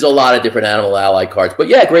 There's a lot of different animal ally cards, but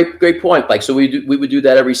yeah, great point. Like, so we would do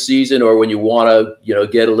that every season, or when you want to,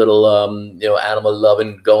 get a little, animal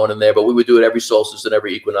loving going in there. But we would do it every solstice and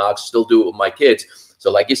every equinox. Still do it with my kids. So,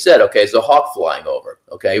 like you said, okay, it's a hawk flying over.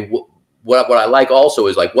 Okay, what I like also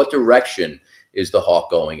is like, what direction is the hawk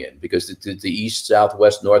going in? Because the east, south,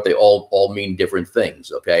 west, north, they all mean different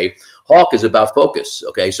things. Okay, hawk is about focus.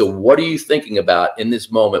 Okay, so what are you thinking about in this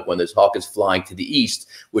moment when this hawk is flying to the east,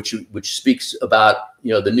 which speaks about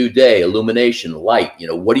the new day, illumination, light?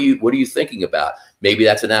 What are you thinking about? Maybe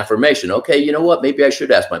that's an affirmation. Okay, you know what? Maybe I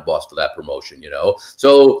should ask my boss for that promotion.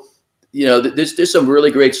 So. There's some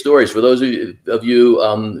really great stories. For those of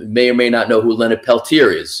you may or may not know who Leonard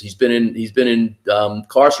Peltier is. He's been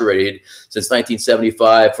incarcerated since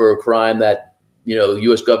 1975 for a crime that the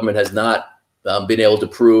U.S. government has not been able to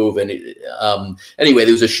prove. And anyway,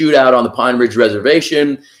 there was a shootout on the Pine Ridge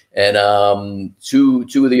Reservation, and two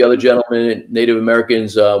of the other gentlemen, Native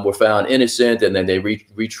Americans, were found innocent, and then they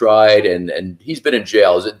retried, and he's been in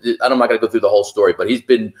jail. I'm not going to go through the whole story, but he's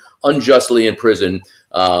been unjustly in prison.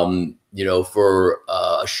 For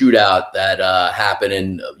a shootout that happened,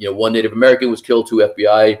 and one Native American was killed, 2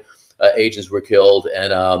 FBI agents were killed,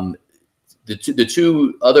 and the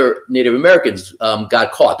two other Native Americans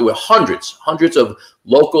got caught. There were hundreds of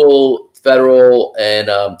local, federal, and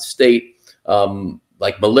state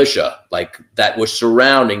like militia that was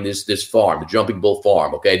surrounding this farm, the Jumping Bull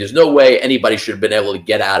Farm. Okay, there's no way anybody should have been able to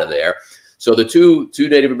get out of there. So the two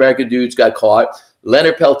Native American dudes got caught.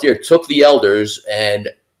 Leonard Peltier took the elders and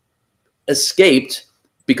escaped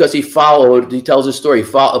because he tells his story. A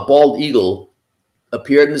bald eagle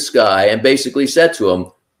appeared in the sky and basically said to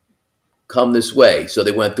him, come this way. So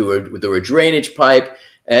they went through a drainage pipe,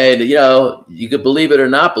 and you could believe it or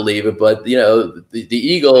not believe it, but the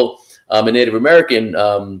eagle in Native American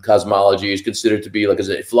cosmology is considered to be like,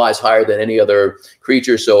 it flies higher than any other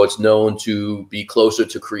creature, so it's known to be closer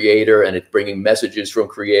to Creator, and it's bringing messages from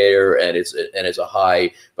Creator, and it's a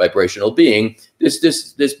high vibrational being.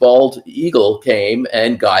 This bald eagle came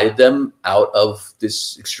and guided them out of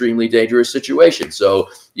this extremely dangerous situation. So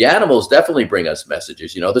the animals definitely bring us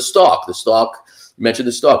messages. You know, the stalk. You mentioned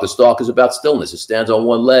the stalk. The stalk is about stillness. It stands on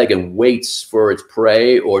one leg and waits for its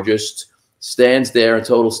prey, or just stands there in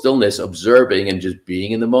total stillness, observing and just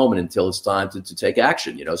being in the moment until it's time to take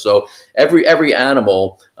action. You know, so every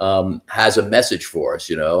animal has a message for us.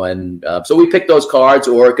 You know, and so we pick those cards,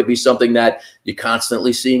 or it could be something that you're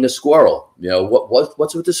constantly seeing a squirrel. You know,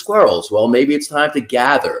 what's with the squirrels? Well, maybe it's time to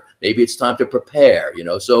gather. Maybe it's time to prepare. You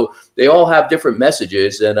know, so they all have different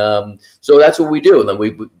messages, and so that's what we do. And then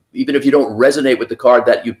we even if you don't resonate with the card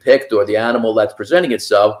that you picked or the animal that's presenting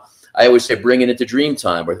itself, I always say bring it into dream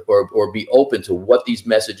time, or be open to what these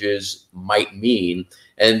messages might mean.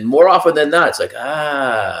 And more often than not, it's like,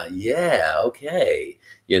 yeah, okay.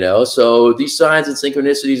 You know, so these signs and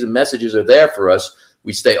synchronicities and messages are there for us.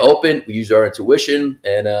 We stay open, we use our intuition,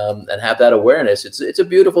 and have that awareness. It's a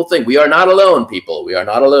beautiful thing. We are not alone, people. We are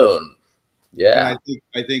not alone. Yeah. And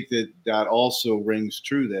I think that also rings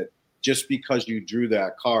true, that just because you drew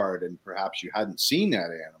that card and perhaps you hadn't seen that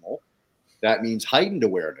animal, that means heightened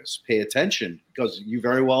awareness. Pay attention, because you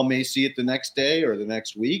very well may see it the next day or the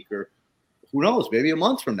next week, or who knows, maybe a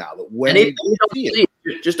month from now. But when you don't see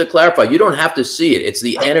it, just to clarify, you don't have to see it. It's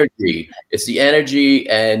the energy. It's the energy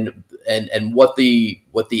and what the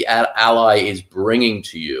ally is bringing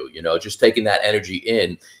to you. You know, just taking that energy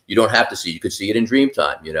in. You don't have to see. You could see it in dream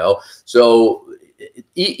time. You know, so.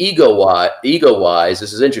 Ego wise,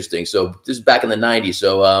 this is interesting. So this is back in the 90s.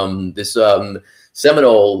 So this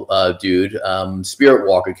Seminole dude, Spirit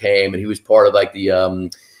Walker, came, and he was part of like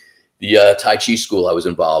the Tai Chi school I was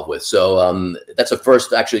involved with. So that's the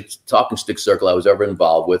first actually talking stick circle I was ever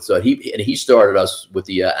involved with. So he started us with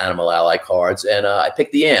the animal ally cards, and I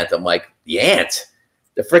picked the ant. I'm like, the ant,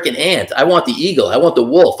 the freaking ant. I want the eagle. I want the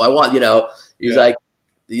wolf. I want, you know. He's like,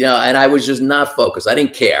 you know, and I was just not focused. I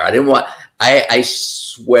didn't care. I didn't want. I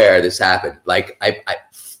swear this happened like I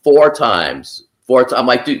 4 times. I'm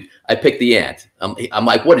like, dude, I picked the ant. I'm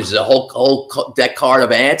like, what is this, a whole deck card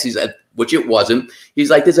of ants? He's like, which it wasn't. He's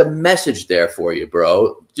like, there's a message there for you,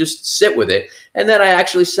 bro. Just sit with it. And then I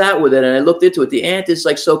actually sat with it and I looked into it. The ant is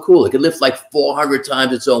like so cool. It can lift like 400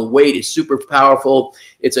 times its own weight. It's super powerful.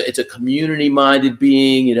 It's a community minded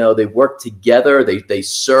being. You know, they work together. They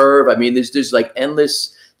serve. I mean, there's like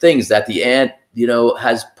endless things that the ant, you know,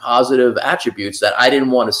 has positive attributes that I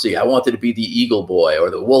didn't want to see. I wanted to be the eagle boy or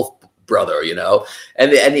the wolf brother, you know,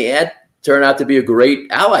 and the ant turned out to be a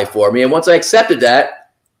great ally for me. And once I accepted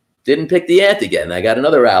that, didn't pick the ant again. I got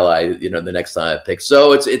another ally, you know, the next time I picked.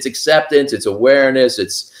 So it's acceptance, it's awareness,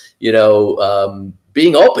 it's, you know,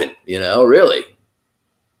 being open, you know, really.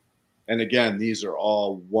 And again, these are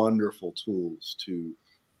all wonderful tools to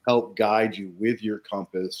help guide you with your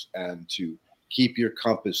compass and to keep your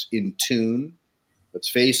compass in tune. Let's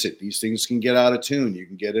face it, these things can get out of tune. You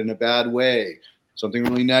can get in a bad way. Something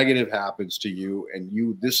really negative happens to you, and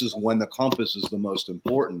this is when the compass is the most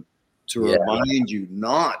important, to remind you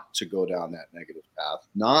not to go down that negative path,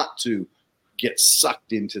 not to get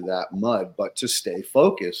sucked into that mud, but to stay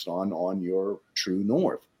focused on your true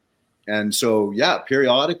north. And so, yeah,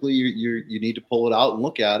 periodically you need to pull it out and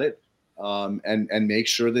look at it, and make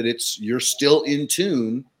sure that you're still in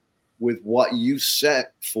tune with what you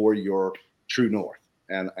set for your true north.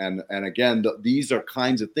 And again, these are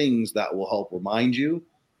kinds of things that will help remind you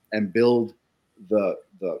and build the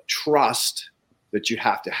trust that you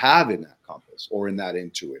have to have in that compass or in that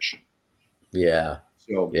intuition. Yeah.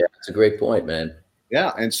 So yeah, it's a great point, man.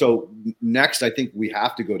 Yeah. And so next, I think we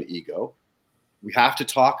have to go to ego. We have to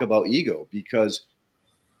talk about ego, because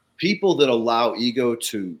people that allow ego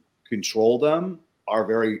to control them are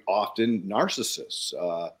very often narcissists,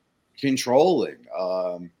 controlling.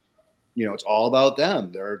 You know, it's all about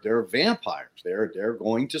them. They're vampires. They're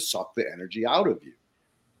going to suck the energy out of you.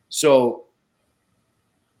 So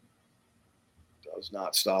does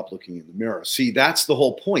not stop looking in the mirror. See, that's the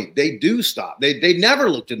whole point. They do stop. They never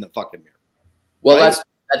looked in the fucking mirror. Well, right?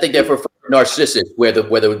 I think they're for Narcissus, where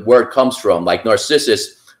the word comes from. Like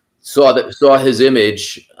Narcissus saw his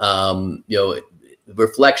image, you know,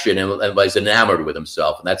 reflection, and was enamored with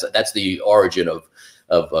himself, and that's the origin of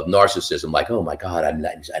narcissism. Like, oh my God, I'm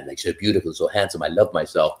like so beautiful, so handsome, I love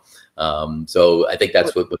myself. So I think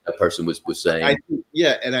that's what that person was saying.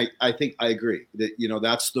 I think I agree that, you know,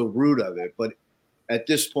 that's the root of it. But at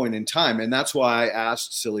this point in time, and that's why I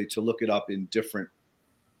asked Silly to look it up in different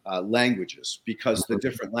languages, because the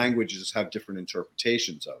different languages have different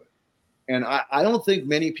interpretations of it. And I don't think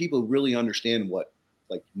many people really understand what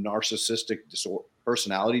like narcissistic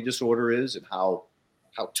personality disorder is, and how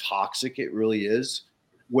toxic it really is.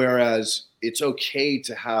 Whereas it's okay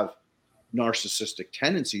to have narcissistic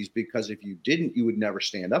tendencies, because if you didn't, you would never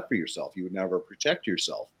stand up for yourself. You would never protect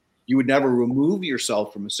yourself. You would never remove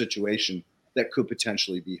yourself from a situation that could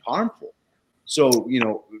potentially be harmful. So,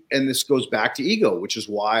 and this goes back to ego, which is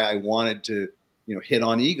why I wanted to, hit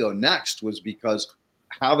on ego next, was because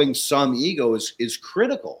having some ego is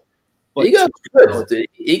critical. But ego is good. The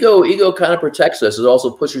ego kind of protects us. It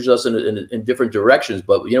also pushes us in different directions.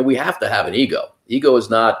 But we have to have an ego. Ego is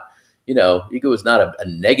not a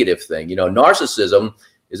negative thing. Narcissism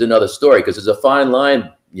is another story, because there's a fine line.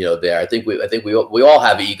 There. I think we all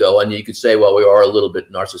have ego, and you could say, well, we are a little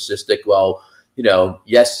bit narcissistic. Well,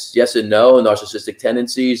 yes and no. Narcissistic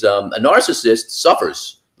tendencies. A narcissist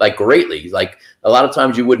suffers like greatly. Like a lot of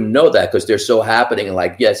times you wouldn't know that, because they're so happening, and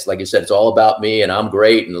like, yes, like you said, it's all about me and I'm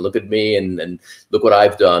great and look at me and look what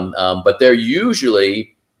I've done. But they're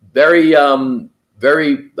usually very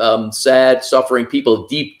sad, suffering people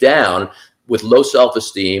deep down with low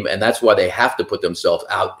self-esteem, and that's why they have to put themselves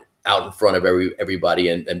out in front of everybody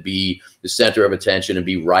and be the center of attention and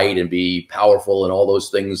be right and be powerful and all those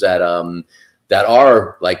things that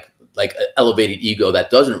are like elevated ego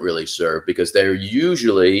that doesn't really serve, because they're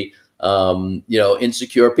usually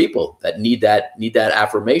insecure people that need that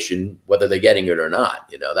affirmation, whether they're getting it or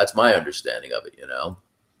not. That's my understanding of it.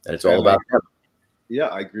 And it's all about them. Yeah,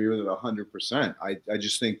 I agree with it 100%. I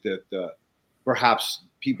just think that perhaps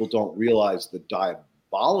people don't realize the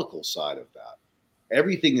diabolical side of that.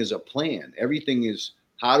 Everything is a plan. Everything is,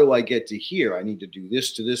 how do I get to here? I need to do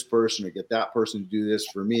this to this person, or get that person to do this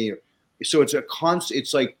for me. So it's a constant.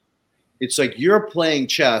 It's like you're playing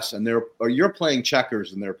chess and you're playing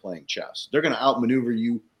checkers and they're playing chess. They're going to outmaneuver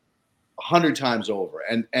you 100 times over,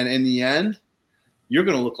 and in the end, you're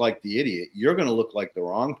going to look like the idiot. You're going to look like the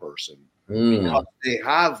wrong person, because they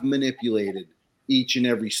have manipulated each and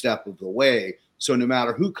every step of the way. So no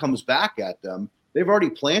matter who comes back at them, they've already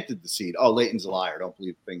planted the seed. Oh, Leighton's a liar. Don't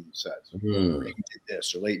believe the thing he says. Leighton did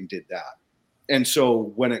this or Leighton did that. And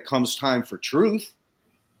so when it comes time for truth,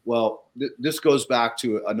 well, this goes back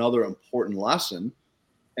to another important lesson,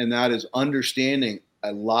 and that is understanding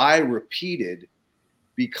a lie repeated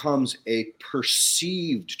becomes a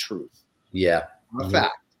perceived truth. Yeah. A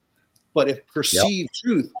fact. But if perceived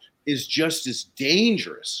truth is just as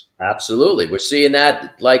dangerous. Absolutely. We're seeing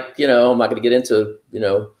that, like, I'm not going to get into,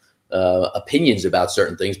 opinions about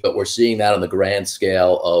certain things, but we're seeing that on the grand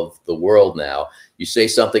scale of the world now. You say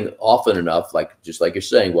something often enough, just like you're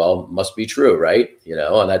saying, well, must be true, right?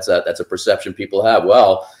 And that's a perception people have.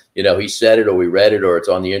 Well, he said it, or we read it, or it's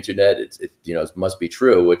on the internet. It must be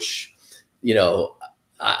true, which,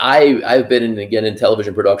 I've been in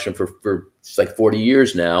television production for like 40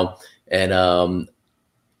 years now. And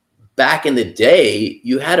back in the day,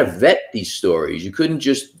 you had to vet these stories. You couldn't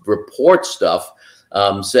just report stuff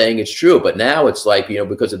saying it's true. But now it's like,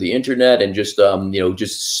 because of the internet and just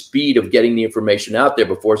speed of getting the information out there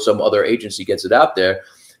before some other agency gets it out there,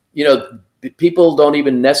 people don't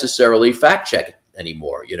even necessarily fact check it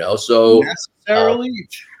anymore, so necessarily.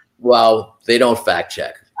 Well, they don't fact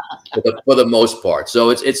check for the most part. So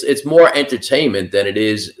it's more entertainment than it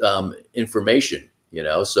is information,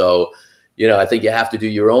 so, I think you have to do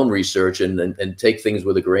your own research and take things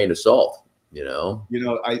with a grain of salt.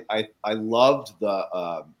 I loved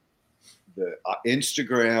the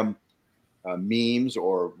Instagram memes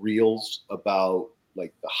or reels about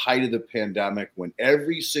like the height of the pandemic, when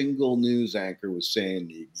every single news anchor was saying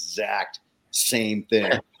the exact same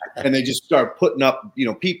thing, and they just start putting up,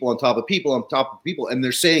 people on top of people on top of people, and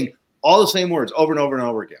they're saying all the same words over and over and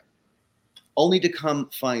over again, only to come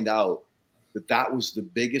find out that was the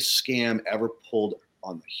biggest scam ever pulled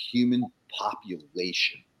on the human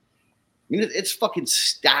population. I mean, it's fucking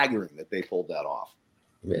staggering that they pulled that off.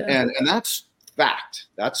 Yeah. And that's fact.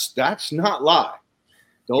 That's not lie.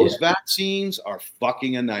 Those vaccines are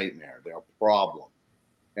fucking a nightmare. They're a problem.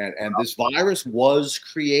 And this virus was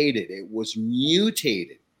created. It was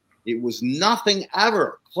mutated. It was nothing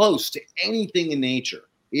ever close to anything in nature.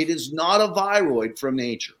 It is not a viroid from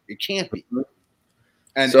nature. It can't be.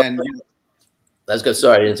 That's good.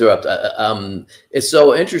 Sorry to interrupt. It's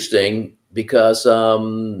so interesting because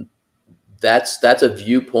that's a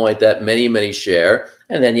viewpoint that many share.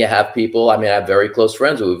 And then you have people, I have very close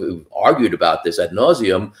friends who've argued about this ad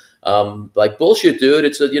nauseum. Like, bullshit, dude.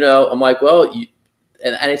 It's I'm like, well,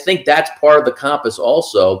 and I think that's part of the compass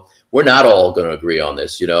also. We're not all going to agree on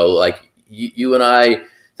this, like you and I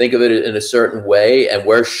think of it in a certain way, and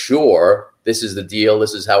we're sure this is the deal,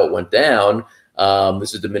 this is how it went down,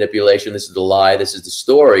 this is the manipulation, this is the lie, this is the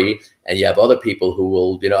story. And you have other people who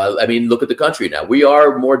will, I mean, look at the country now. We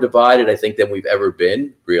are more divided, I think, than we've ever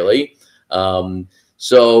been, really.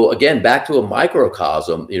 So again, back to a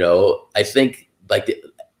microcosm, I think like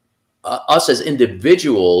us as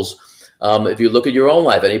individuals, if you look at your own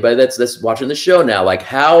life, anybody that's watching the show now, like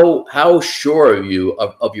how sure are you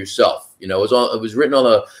of yourself? It was written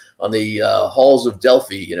on the halls of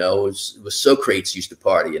Delphi. It was Socrates used to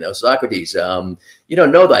party. Socrates.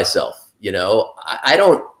 Know thyself. I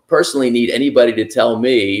don't personally need anybody to tell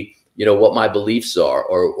me, what my beliefs are,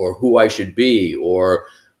 or who I should be, or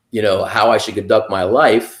how I should conduct my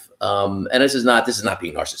life. And this is not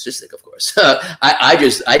being narcissistic, of course. I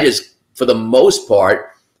just for the most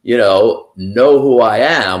part, know who I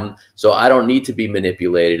am, so I don't need to be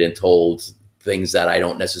manipulated and told things that I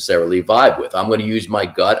don't necessarily vibe with. I'm going to use my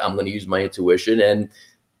gut. I'm going to use my intuition and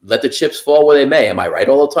let the chips fall where they may. Am I right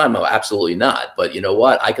all the time? No, absolutely not. But you know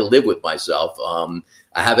what? I can live with myself.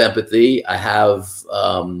 I have empathy. I have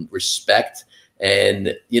respect.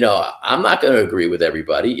 And, I'm not going to agree with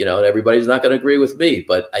everybody, and everybody's not going to agree with me.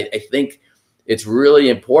 But I think it's really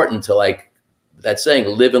important to, like that saying,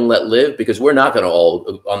 live and let live, because we're not going to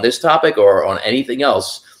all on this topic or on anything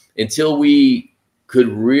else until we could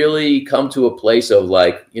really come to a place of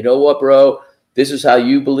like, you know what, bro, this is how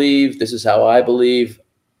you believe. This is how I believe.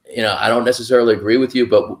 I don't necessarily agree with you,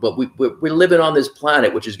 but we're living on this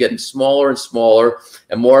planet, which is getting smaller and smaller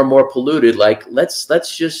and more polluted. Like, let's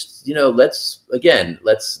just,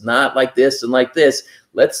 let's not like this and like this.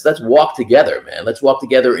 Let's walk together, man. Let's walk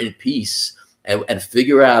together in peace and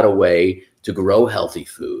figure out a way to grow healthy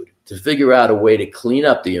food, to figure out a way to clean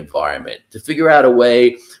up the environment, to figure out a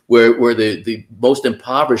way where the most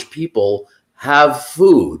impoverished people have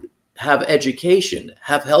food, have education,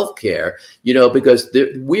 have healthcare, because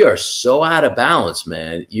we are so out of balance,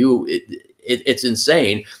 man. It's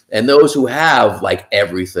insane. And those who have like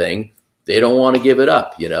everything, they don't want to give it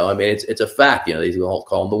up. I mean, it's a fact. They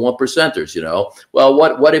call them the 1%ers. Well,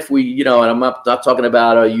 what if we, and I'm not talking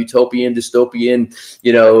about a utopian, dystopian,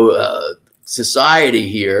 society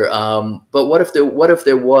here. But what if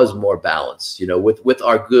there was more balance? With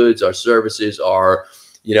our goods, our services, our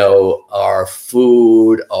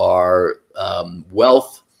food, our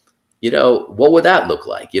wealth, what would that look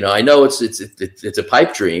like? I know it's a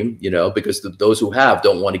pipe dream, because those who have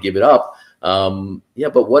don't want to give it up.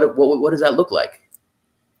 But what does that look like?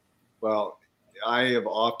 Well, I have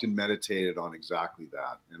often meditated on exactly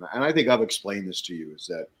that. And I think I've explained this to you, is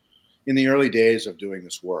that in the early days of doing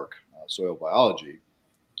this work, soil biology,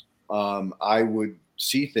 I would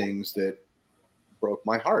see things that broke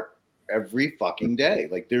my heart every fucking day.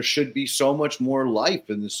 Like, there should be so much more life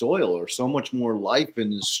in the soil, or so much more life in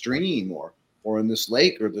the stream, or in this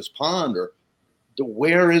lake or this pond, or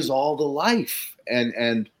where is all the life? And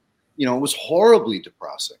it was horribly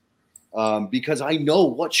depressing, because I know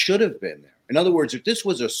what should have been there. In other words, if this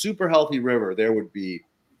was a super healthy river, there would be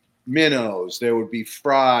minnows, there would be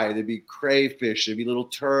fry, there'd be crayfish, there'd be little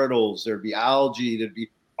turtles, there'd be algae, there'd be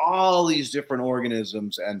all these different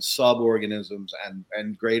organisms and sub-organisms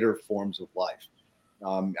and greater forms of life.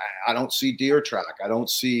 I don't see deer track. I don't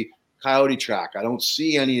see coyote track. I don't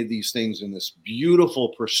see any of these things in this beautiful,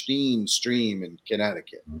 pristine stream in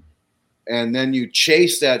Connecticut. And then you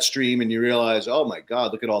chase that stream and you realize, oh my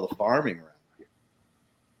God, look at all the farming around here.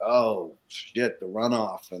 Oh shit, the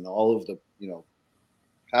runoff and all of the,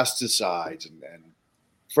 pesticides and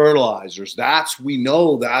fertilizers. We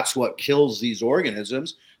know that's what kills these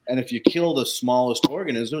organisms. And if you kill the smallest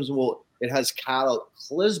organisms, well, it has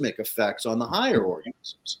cataclysmic effects on the higher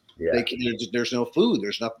organisms. Yeah. There's no food.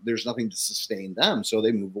 There's nothing to sustain them. So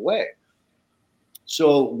they move away.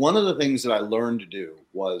 So one of the things that I learned to do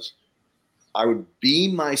was I would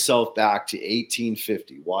beam myself back to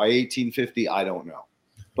 1850. Why 1850? I don't know.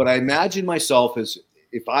 But I imagine myself as,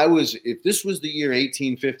 if this was the year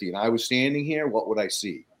 1850 and I was standing here, what would I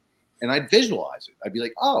see? And I'd visualize it. I'd be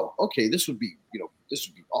like, oh, okay, this would be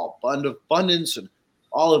all abundance, and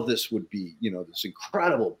all of this would be, this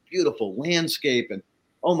incredible, beautiful landscape. And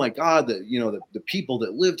oh my God, the people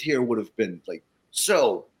that lived here would have been like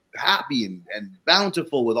so happy and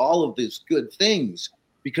bountiful with all of these good things,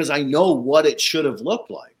 because I know what it should have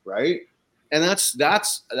looked like, right? And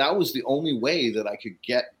that was the only way that I could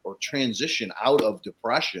get or transition out of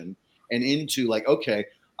depression and into like, okay,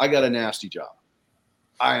 I got a nasty job.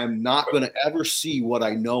 I am not going to ever see what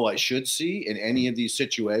I know I should see in any of these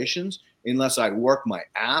situations unless I work my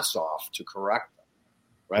ass off to correct them,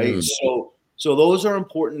 right? So those are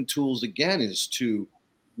important tools, again, is to,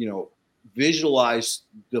 visualize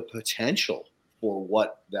the potential for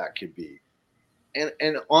what that could be.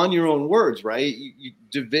 And on your own words, right?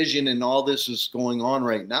 Division and all this is going on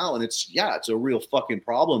right now, and it's a real fucking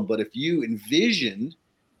problem. But if you envisioned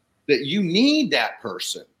that you need that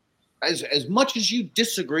person, as much as you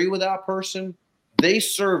disagree with that person, they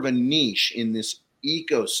serve a niche in this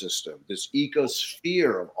ecosystem, this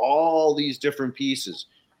ecosphere of all these different pieces.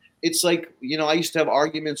 It's like, I used to have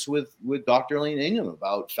arguments with Dr. Elaine Ingham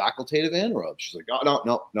about facultative anaerobes. She's like, oh,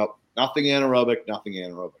 no, nothing anaerobic.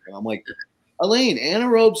 And I'm like, Elaine,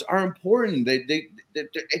 anaerobes are important. They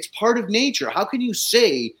it's part of nature. How can you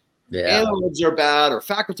say anaerobes are bad or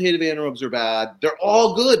facultative anaerobes are bad? They're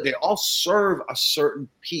all good. They all serve a certain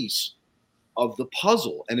piece of the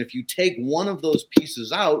puzzle. And if you take one of those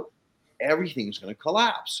pieces out, everything's going to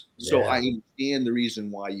collapse. So I understand the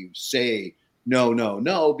reason why you say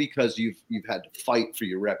no, because you've had to fight for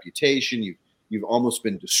your reputation. You've almost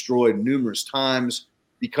been destroyed numerous times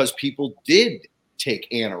because people did take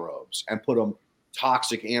anaerobes and put them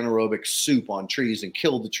toxic anaerobic soup on trees and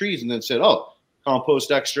killed the trees and then said, oh,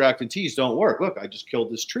 compost extract and teas don't work. Look, I just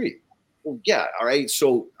killed this tree. Well, yeah, all right.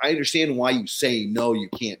 So I understand why you say no, you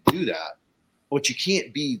can't do that. But you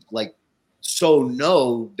can't be like so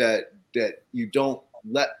no that you don't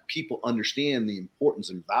let people understand the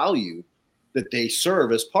importance and value that they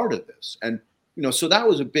serve as part of this. And, so that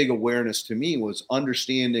was a big awareness to me, was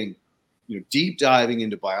understanding, deep diving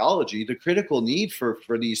into biology, the critical need for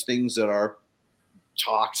these things that are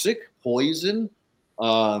toxic, poison,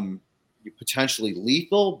 potentially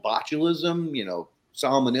lethal, botulism,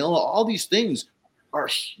 salmonella, all these things are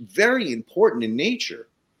very important in nature.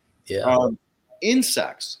 Yeah.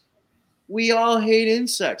 Insects. We all hate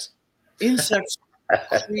insects. Insects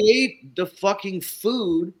create the fucking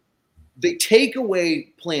food. They take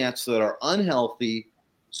away plants that are unhealthy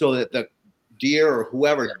so that the deer or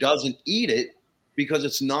whoever doesn't eat it, because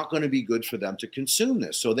it's not going to be good for them to consume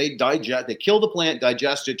this. So they kill the plant,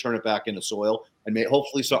 digest it, turn it back into soil, and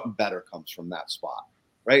hopefully something better comes from that spot,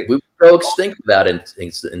 right? We would go extinct without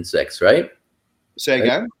insects, right? Say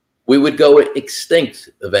again? We would go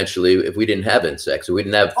extinct eventually if we didn't have insects, if we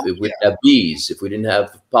didn't have bees, if we didn't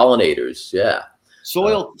have pollinators. Yeah.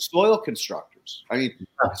 Soil constructors. I mean,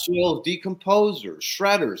 soil decomposers,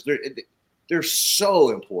 shredders. They're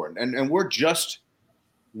so important. And we're just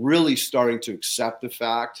really starting to accept the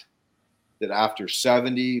fact that after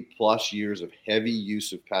 70 plus years of heavy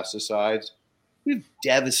use of pesticides, we've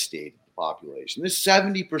devastated the population. This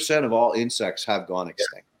 70% of all insects have gone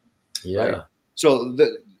extinct. Yeah. Right? So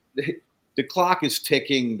the clock is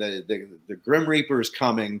ticking. The Grim Reaper is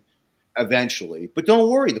coming eventually. But don't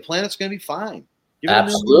worry, the planet's going to be fine.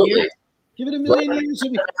 Absolutely. Give it a million years.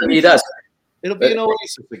 It'll be an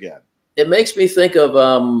oasis again. It makes me think of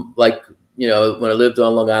when I lived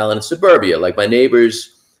on Long Island in suburbia, like my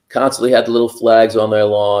neighbors constantly had the little flags on their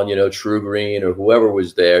lawn, True Green or whoever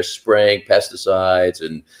was there spraying pesticides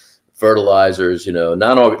and fertilizers,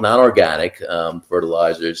 non-organic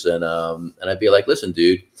fertilizers. And I'd be like, listen,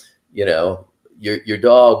 dude, your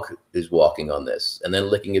dog is walking on this and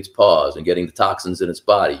then licking its paws and getting the toxins in its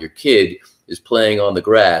body. Your kid is playing on the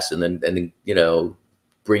grass and then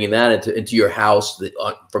bringing that into your house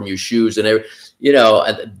from your shoes and and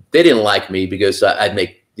they didn't like me because I'd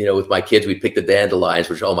make, with my kids, we'd pick the dandelions,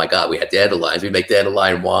 which, oh my God, we had dandelions. We'd make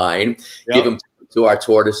dandelion wine, give them to our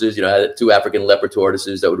tortoises, I had 2 African leopard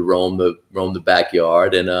tortoises that would roam the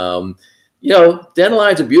backyard. And,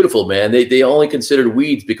 dandelions are beautiful, man. They only considered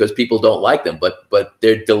weeds because people don't like them, but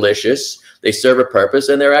they're delicious. They serve a purpose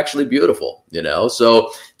and they're actually beautiful,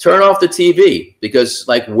 So turn off the TV because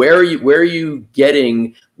where are you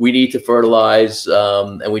getting, we need to fertilize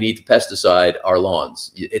and we need to pesticide our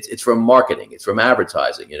lawns? It's from marketing. It's from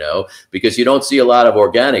advertising, because you don't see a lot of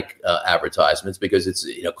organic advertisements because it's,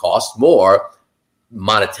 costs more.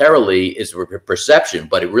 Monetarily is a perception,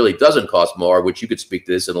 but it really doesn't cost more, which you could speak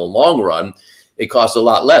to this in the long run. It costs a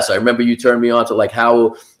lot less. I remember you turned me on to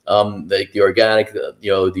how the organic, the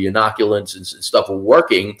inoculants and stuff are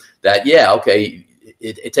working. That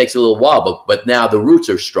it takes a little while, but now the roots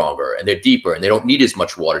are stronger and they're deeper and they don't need as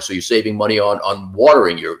much water. So you're saving money on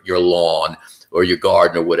watering your lawn or your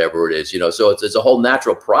garden or whatever it is, So it's a whole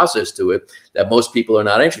natural process to it that most people are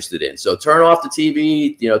not interested in. So turn off the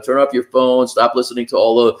TV, turn off your phone, stop listening to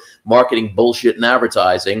all the marketing bullshit and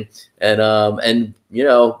advertising, and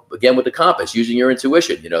again with the compass, using your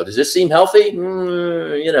intuition. Does this seem healthy?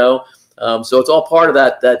 So it's all part of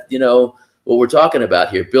that. What we're talking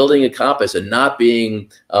about here, building a compass and not being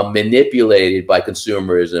manipulated by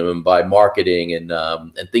consumerism and by marketing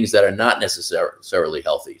and things that are not necessarily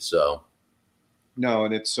healthy. So. No,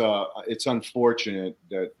 and it's unfortunate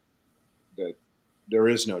that that there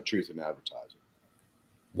is no truth in advertising.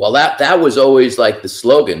 Well, that was always like the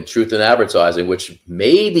slogan, truth in advertising, which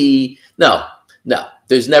maybe no,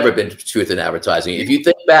 there's never been truth in advertising. If you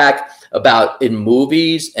think back about in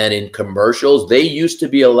movies and in commercials, they used to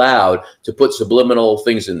be allowed to put subliminal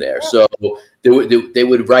things in there. So they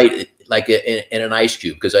would write like in an ice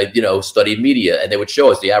cube, because I studied media, and they would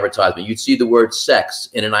show us the advertisement. You'd see the word sex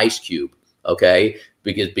in an ice cube, okay?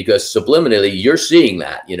 Because subliminally you're seeing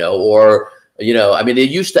that, or I mean, there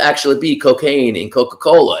used to actually be cocaine in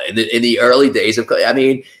Coca-Cola in the early days of. I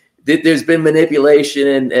mean, there's been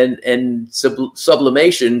manipulation and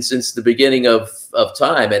sublimation since the beginning of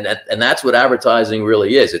time, and that's what advertising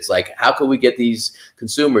really is. It's like, how can we get these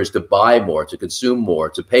consumers to buy more, to consume more,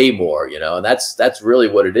 to pay more? And that's really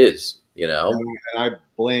what it is. And I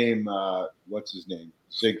blame what's his name,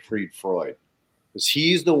 Siegfried Freud, because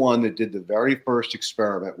he's the one that did the very first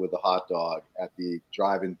experiment with the hot dog at the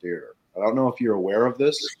drive-in theater. I don't know if you're aware of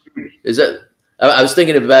this. Is that? I was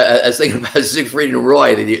thinking about Siegfried and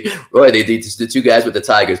Roy. The two guys with the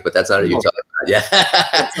tigers, but that's not what you're talking about. Yeah,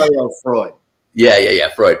 I'm talking about Freud. Yeah,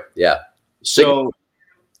 Freud. Yeah. So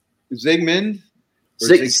Zygmunt.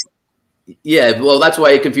 Yeah, well, that's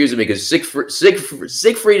why it confused me, because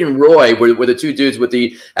Siegfried and Roy were the two dudes with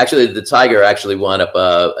the tiger actually wound up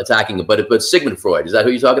attacking him, but Sigmund Freud, is that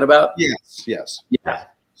who you're talking about? Yes. Yeah.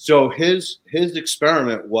 So his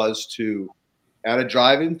experiment was to, at a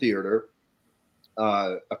drive-in theater,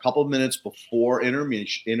 a couple of minutes before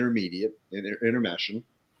intermission,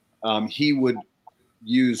 he would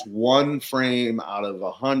use one frame out of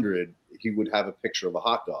 100. He would have a picture of a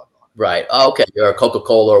hot dog on. Right. Oh, okay. Or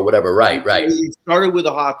Coca-Cola or whatever. Right. He started with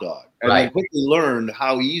a hot dog, and right. They quickly learned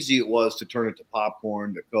how easy it was to turn it to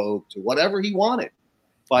popcorn, to Coke, to whatever he wanted,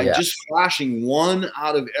 by just flashing one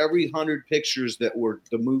out of every 100 pictures that were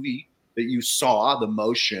the movie that you saw, the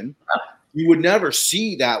motion. You would never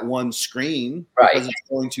see that one screen because it's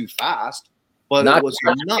going too fast, but it was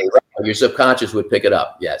enough. Your subconscious would pick it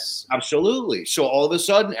up. Yes, absolutely. So all of a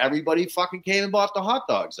sudden, everybody fucking came and bought the hot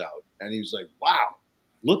dogs out, and he was like, "Wow,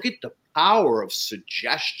 look at the power of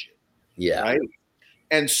suggestion." Yeah. Right.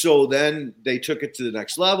 And so then they took it to the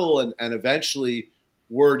next level, and eventually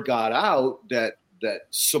word got out that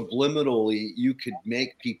subliminally you could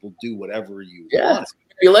make people do whatever you want.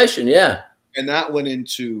 Manipulation, yeah. And that went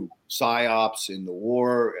into psyops in the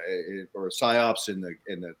war, or psyops in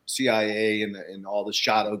the CIA and all the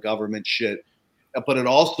shadow government shit. But it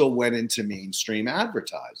also went into mainstream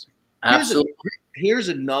advertising. Absolutely. Here's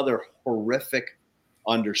another horrific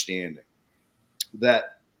understanding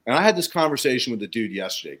that, and I had this conversation with the dude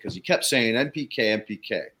yesterday because he kept saying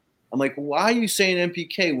NPK. I'm like, why are you saying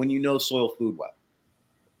NPK when you know soil food web?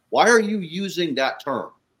 Why are you using that term?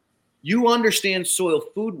 You understand soil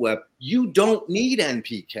food web. You don't need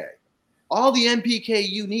NPK. All the NPK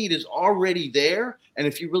you need is already there. And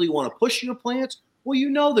if you really want to push your plants,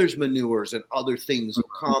 well, there's manures and other things,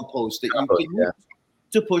 compost that you can use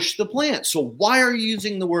to push the plant. So why are you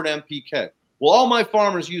using the word NPK? Well, all my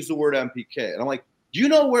farmers use the word NPK. And I'm like, do you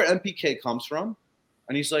know where NPK comes from?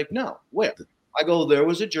 And he's like, no, where? I go, there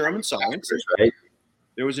was a German scientist. Right.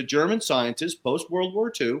 There was a German scientist post-World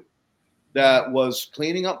War II that was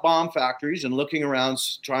cleaning up bomb factories and looking around,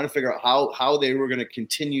 trying to figure out how they were going to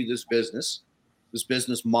continue this business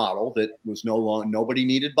model that was nobody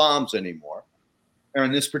needed bombs anymore.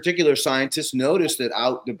 And this particular scientist noticed that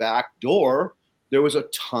out the back door, there was a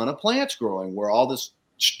ton of plants growing where all this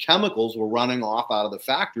chemicals were running off out of the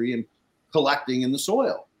factory and collecting in the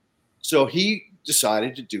soil. So he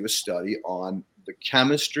decided to do a study on the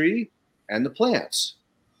chemistry and the plants.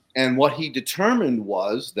 And what he determined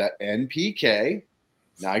was that NPK,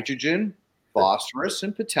 nitrogen, phosphorus,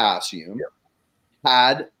 and potassium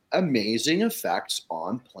had amazing effects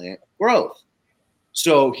on plant growth.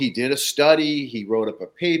 So he did a study. He wrote up a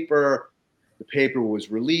paper. The paper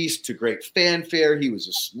was released to great fanfare. He was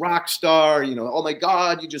a rock star. Oh my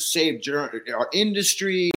God, you just saved our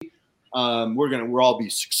industry. We're all be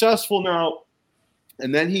successful now.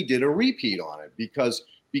 And then he did a repeat on it because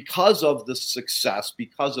of the success,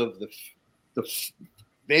 because of the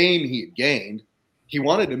fame he had gained, he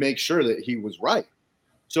wanted to make sure that he was right.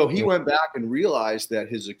 So he went back and realized that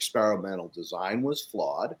his experimental design was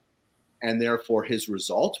flawed, and therefore his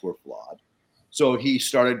results were flawed. So he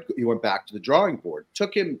went back to the drawing board.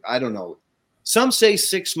 Took him, I don't know, some say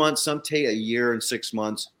 6 months, some say a year and 6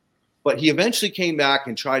 months, but he eventually came back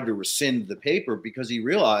and tried to rescind the paper because he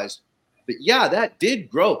realized that, that did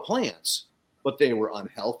grow plants, but they were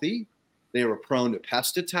unhealthy. They were prone to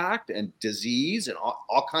pest attack and disease and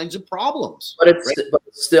all kinds of problems. But it's, right? but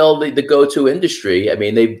it's still the go-to industry. I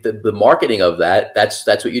mean, the marketing of that's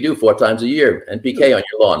what you do 4 times a year. NPK on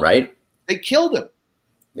your lawn, right? They killed him.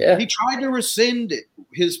 Yeah. He tried to rescind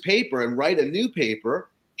his paper and write a new paper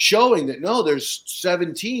showing that, no, there's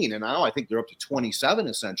 17. And now I think they're up to 27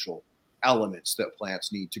 essential elements that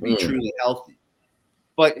plants need to be truly healthy.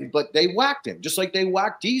 But they whacked him, just like they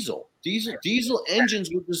whacked diesel. Diesel engines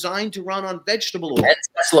were designed to run on vegetable oil. And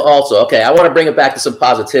Tesla also. Okay, I want to bring it back to some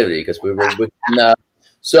positivity because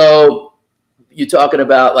so you're talking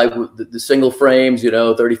about like the single frames,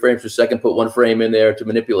 30 frames per second, put one frame in there to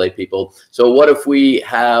manipulate people. So what if we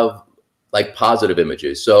have like positive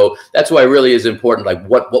images? So that's why it really is important, like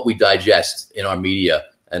what we digest in our media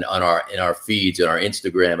and in our feeds, and our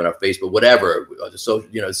Instagram and our Facebook, whatever. So,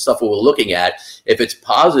 stuff we're looking at, if it's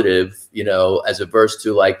positive, as averse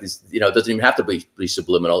to like this, it doesn't even have to be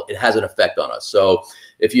subliminal. It has an effect on us. So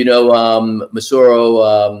if Masaru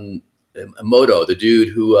Emoto, the dude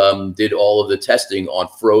who did all of the testing on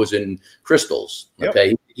frozen crystals.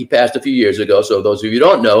 Okay. Yep. He passed a few years ago. So those of you who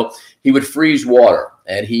don't know, he would freeze water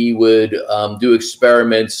and he would do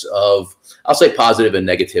experiments of, I'll say, positive and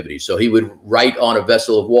negativity. So he would write on a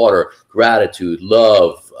vessel of water, gratitude,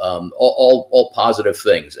 love, all positive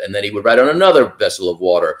things. And then he would write on another vessel of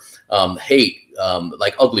water, hate,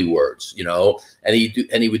 like ugly words, and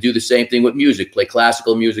he would do the same thing with music, play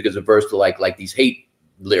classical music as averse to like these hate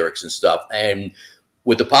lyrics and stuff. And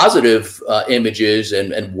with the positive images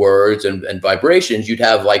and words and vibrations, you'd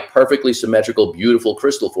have like perfectly symmetrical, beautiful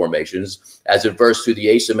crystal formations as averse to the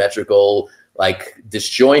asymmetrical, like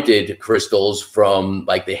disjointed crystals from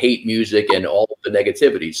like the hate music and all of the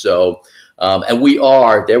negativity. So, and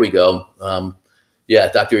there we go.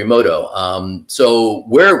 Dr. Emoto. So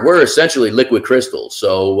we're essentially liquid crystals.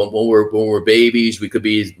 So when we're babies, we could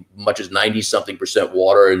be as much as 90-something%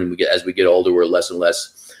 water, and as we get older, we're less and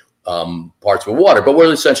less parts of water. But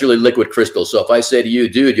we're essentially liquid crystals. So if I say to you,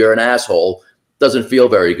 dude, you're an asshole, doesn't feel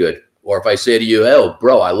very good. Or if I say to you, oh,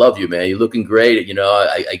 bro, I love you, man, you're looking great.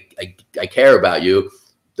 I care about you.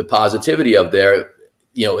 The positivity of there,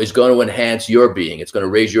 is going to enhance your being. It's going to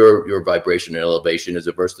raise your vibration and elevation as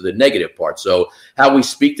averse to the negative part. So how we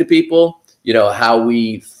speak to people, how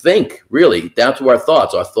we think, really down to our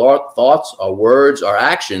thoughts, our words, our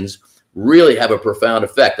actions really have a profound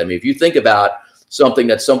effect. I mean, if you think about something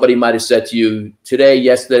that somebody might have said to you today,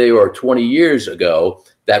 yesterday, or 20 years ago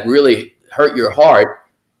that really hurt your heart,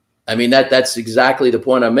 I mean, that's exactly the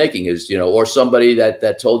point I'm making is, or somebody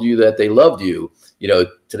that told you that they loved you,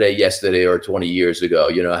 today, yesterday, or 20 years ago,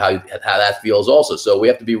 how that feels also. So we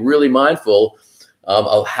have to be really mindful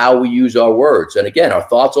of how we use our words. And again, our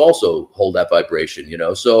thoughts also hold that vibration,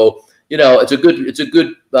 so, it's a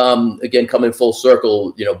good, again, coming full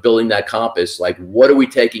circle, building that compass, like what are we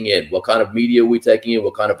taking in? What kind of media are we taking in?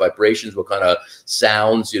 What kind of vibrations, what kind of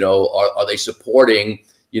sounds, are they supporting,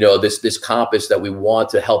 this compass that we want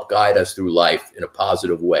to help guide us through life in a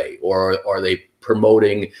positive way? Or are they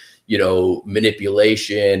promoting,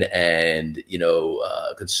 manipulation and,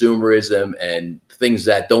 consumerism and things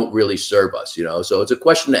that don't really serve us, So it's a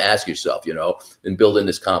question to ask yourself, in building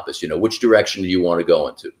this compass, which direction do you want to go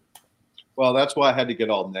into? Well, that's why I had to get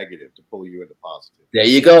all negative to pull you into positive. There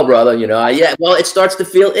you go, brother. Well, it starts to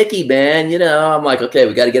feel icky, man. I'm like, okay,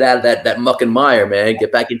 we got to get out of that muck and mire, man.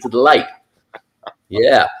 Get back into the light.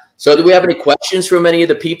 Yeah. So do we have any questions from any of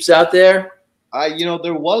the peeps out there?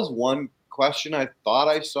 There was one question I thought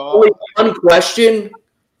I saw. Only one question?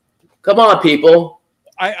 Come on, people.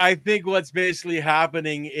 I think what's basically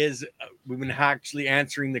happening is we've been actually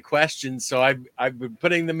answering the questions. So I've been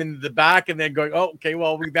putting them in the back and then going, oh, okay,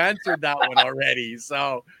 well, we've answered that one already.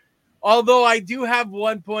 So although I do have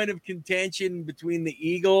one point of contention between the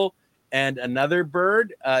eagle and another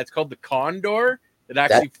bird, it's called the condor. That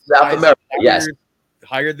actually South America, yes,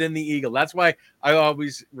 higher than the eagle. That's why I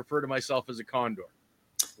always refer to myself as a condor.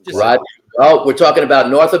 Right. Oh, we're talking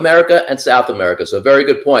about North America and South America. So very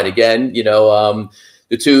good point. Again,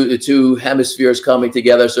 the two hemispheres coming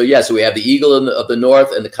together. So so we have the eagle of the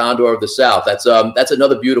north and the condor of the south. That's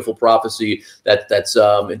another beautiful prophecy that's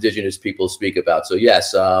indigenous people speak about. So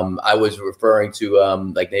yes, I was referring to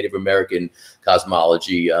like Native American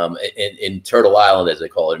cosmology in Turtle Island, as they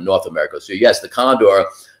call it, in North America. So yes, the condor,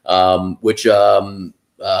 which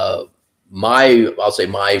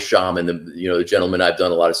my shaman, the gentleman I've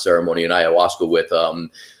done a lot of ceremony in ayahuasca with,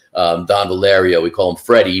 Don Valerio, we call him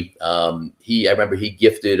Freddie. I remember he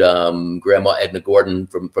gifted Grandma Edna Gordon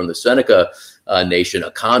from the Seneca Nation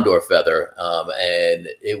a condor feather, and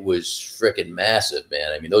it was freaking massive,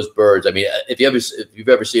 man. I mean, those birds. I mean, if you've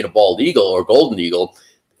ever seen a bald eagle or golden eagle,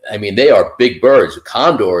 I mean, they are big birds.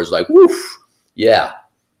 Condors, like, woof. Yeah,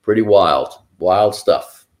 pretty wild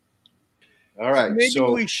stuff. All right. Maybe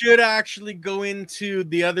so we should actually go into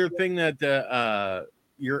the other thing that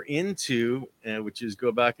you're into, which is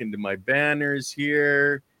go back into my banners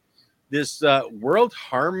here. This World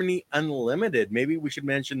Harmony Unlimited. Maybe we should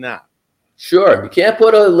mention that. Sure, you can't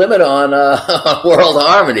put a limit on World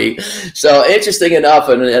Harmony. So interesting enough,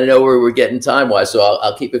 and I know we're getting time-wise, so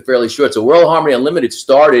I'll keep it fairly short. So World Harmony Unlimited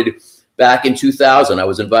started back in 2000. I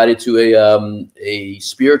was invited to a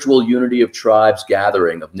spiritual unity of tribes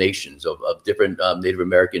gathering of nations, of different Native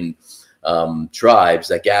American tribes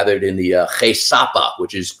that gathered in the Sapa,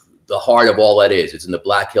 which is the heart of all that is. It's in the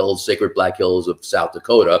Black Hills, sacred Black Hills of South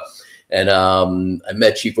Dakota. And I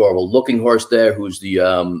met Chief Orville Looking Horse there, who's the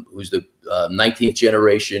 19th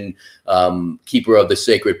generation keeper of the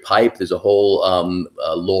sacred pipe. There's a whole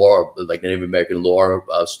lore, like Native American lore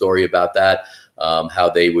story about that, how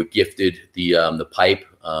they were gifted the pipe.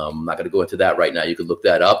 I'm not going to go into that right now. You can look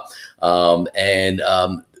that up.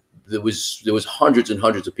 There was hundreds and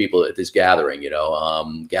hundreds of people at this gathering.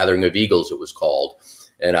 Gathering of Eagles, it was called.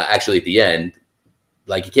 And actually, at the end,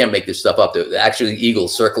 like, you can't make this stuff up. There were actually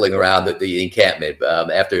eagles circling around the encampment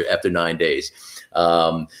after 9 days.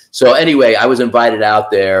 So anyway, I was invited out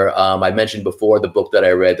there. I mentioned before the book that I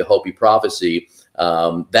read, The Hopi Prophecy.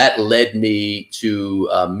 That led me to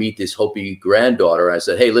meet this Hopi granddaughter. I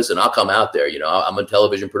said, hey, listen, I'll come out there. I'm in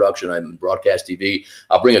television production. I'm in broadcast TV.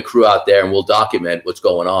 I'll bring a crew out there and we'll document what's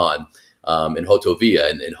going on in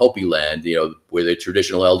Hotovia in Hopi land, where the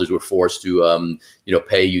traditional elders were forced to,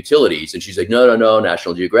 pay utilities. And she's like, no,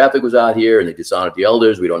 National Geographic was out here and they dishonored the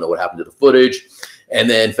elders. We don't know what happened to the footage. And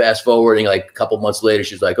then fast forwarding, like a couple months later,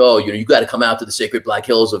 she's like, oh, you got to come out to the sacred Black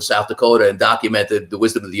Hills of South Dakota and document the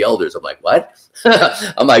wisdom of the elders. I'm like, what?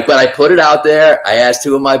 I'm like, but I put it out there. I asked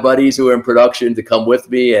two of my buddies who were in production to come with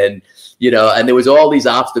me. And, and there was all these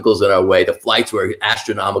obstacles in our way. The flights were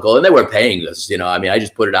astronomical and they weren't paying us. I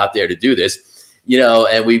just put it out there to do this,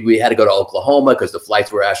 and we had to go to Oklahoma because the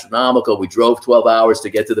flights were astronomical. We drove 12 hours to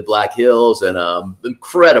get to the Black Hills, and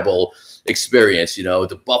incredible experience,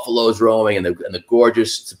 the buffaloes roaming and the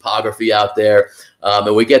gorgeous topography out there.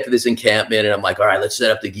 And we get to this encampment and I'm like, all right, let's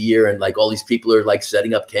set up the gear. And like all these people are like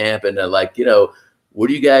setting up camp and they're like, what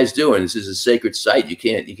are you guys doing? This is a sacred site. You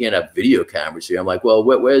can't have video cameras here. I'm like, well,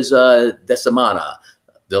 where's Desamana?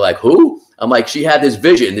 They're like, who? I'm like, she had this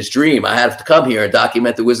vision, this dream. I have to come here and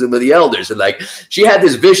document the wisdom of the elders. And like, she had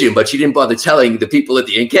this vision, but she didn't bother telling the people at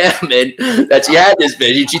the encampment that she had this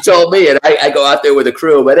vision. She told me, and I go out there with a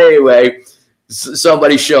crew. But anyway,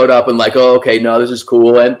 somebody showed up and like, oh, okay, no, this is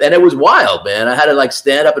cool. And it was wild, man. I had to like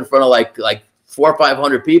stand up in front of like 400 or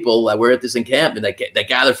 500 people that were at this encampment that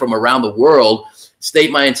gathered from around the world,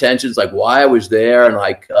 state my intentions, like why I was there. And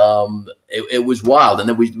like, it was wild. And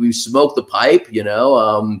then we smoked the pipe,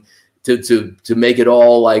 to make it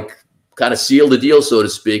all like kind of seal the deal, so to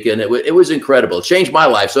speak. And it was incredible. It changed my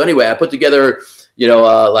life. So anyway, I put together,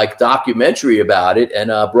 like documentary about it and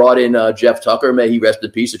brought in Jeff Tucker, may he rest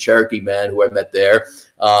in peace, a Cherokee man who I met there.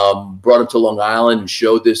 Brought him to Long Island and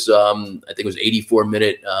showed this, I think it was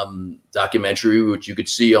 84-minute documentary, which you could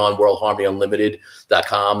see on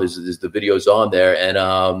worldharmonyunlimited.com. There's the videos on there,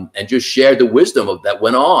 and just shared the wisdom of that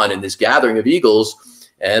went on in this gathering of eagles.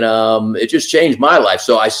 And it just changed my life.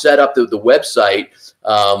 So I set up the website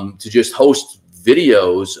to just host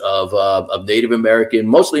videos of Native American,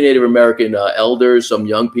 mostly Native American elders, some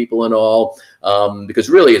young people and all,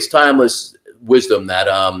 because really it's timeless wisdom that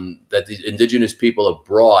the indigenous people have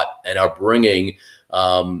brought and are bringing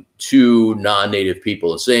to non-native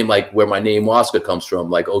people. The same like where my name Waska comes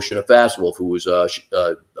from, like Ocean Fastwolf, who was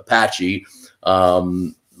Apache,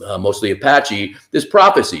 mostly Apache. There's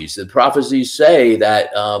prophecies. The prophecies say that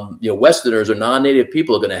Westerners or non-native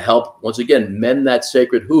people are going to help once again mend that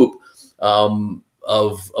sacred hoop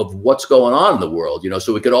of what's going on in the world,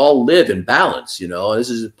 so we could all live in balance, and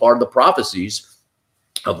this is part of the prophecies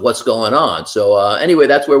of what's going on. So anyway,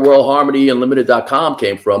 that's where worldharmonyunlimited.com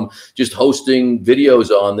came from, just hosting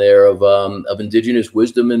videos on there of indigenous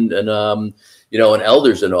wisdom and and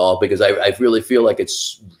elders and all, because I really feel like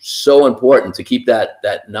it's so important to keep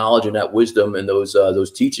that knowledge and that wisdom and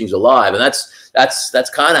those teachings alive. And that's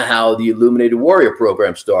kind of how the Illuminated Warrior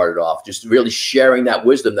program started off, just really sharing that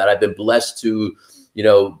wisdom that I've been blessed to,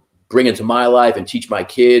 bring into my life and teach my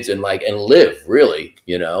kids and live really,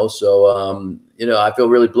 So, I feel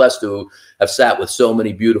really blessed to have sat with so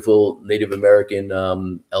many beautiful Native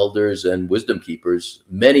American elders and wisdom keepers,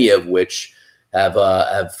 many of which have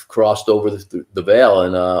crossed over the veil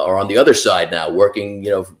and are on the other side now, working,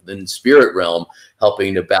 in spirit realm,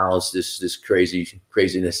 helping to balance this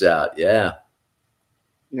craziness out. Yeah.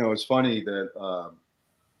 It's funny that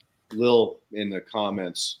Lil in the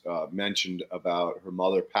comments mentioned about her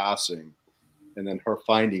mother passing and then her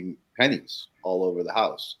finding pennies all over the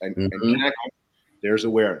house. And there's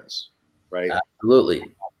awareness, right?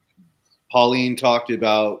 Absolutely. Pauline talked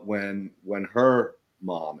about when her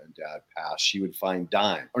mom and dad passed, she would find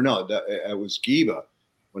dimes. Or no, it was Giba.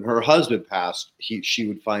 When her husband passed, she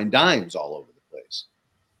would find dimes all over the place.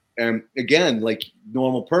 And again, like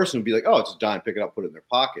normal person would be like, oh, it's a dime, pick it up, put it in their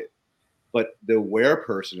pocket. But the aware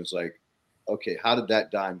person is like, okay, how did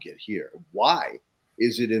that dime get here? Why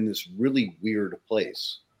is it in this really weird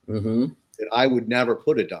place that I would never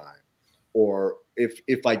put a dime? Or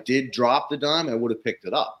if I did drop the dime, I would have picked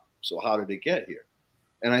it up. So how did it get here?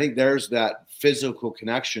 And I think there's that physical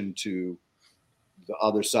connection to the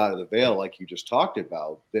other side of the veil, like you just talked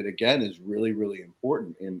about, that again is really, really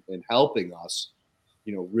important in helping us,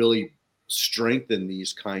 really strengthen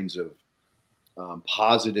these kinds of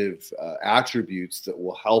positive attributes that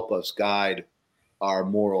will help us guide our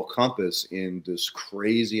moral compass in this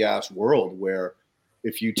crazy ass world where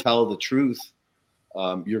if you tell the truth,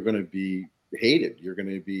 you're going to be hated. You're going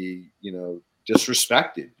to be,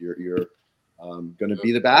 disrespected. You're going to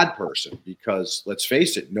be the bad person because let's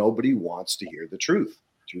face it, nobody wants to hear the truth.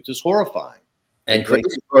 Truth is horrifying. And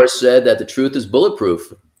Crazy Horse said that the truth is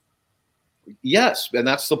bulletproof. Yes, and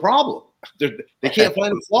that's the problem. They can't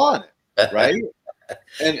find a flaw in it, right?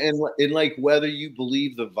 and like whether you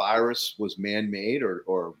believe the virus was man-made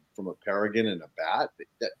or from a peregrine and a bat,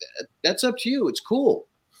 that's up to you. It's cool.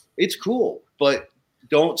 It's cool. But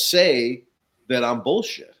don't say that I'm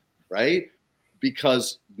bullshit, right?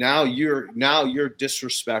 Because now you're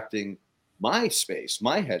disrespecting my space,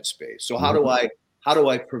 my headspace. So how do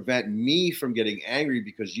I prevent me from getting angry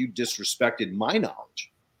because you disrespected my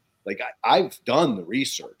knowledge? Like I've done the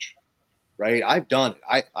research, right? I've done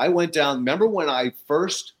it. I went down. Remember when I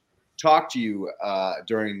first talked to you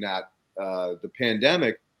during that the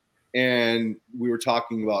pandemic, and we were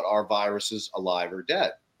talking about our viruses alive or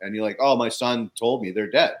dead, and you're like, "Oh, my son told me they're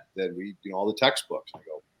dead." Then we, all the textbooks. I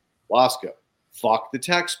go, Waska, fuck the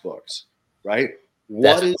textbooks, right?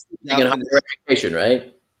 What is the definition,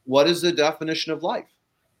 right? What is the definition of life?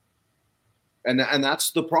 And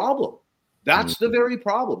that's the problem. That's the very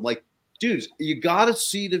problem. Like, dudes, you got to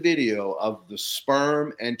see the video of the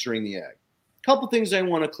sperm entering the egg. A couple things I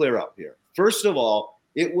want to clear up here. First of all,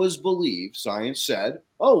 it was believed, science said,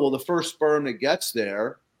 oh, well, the first sperm that gets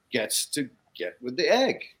there gets to get with the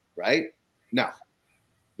egg, right? No,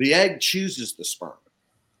 the egg chooses the sperm.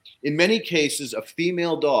 In many cases, a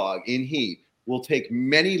female dog in heat will take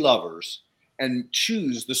many lovers and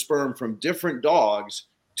choose the sperm from different dogs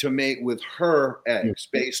to mate with her eggs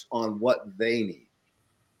based on what they need.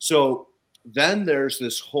 So then there's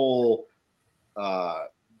this whole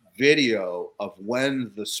video of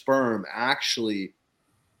when the sperm actually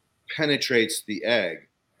penetrates the egg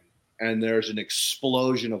and there's an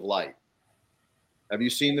explosion of light. Have you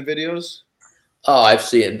seen the videos? Oh, I've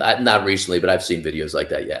seen it. Not recently, but I've seen videos like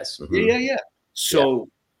that. Yes. Yeah. So,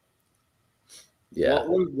 yeah.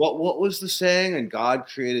 What was the saying? And God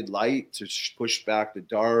created light to push back the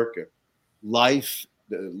dark. Life,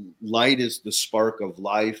 the light is the spark of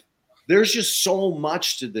life. There's just so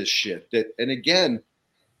much to this shit that, and again,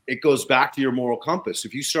 it goes back to your moral compass.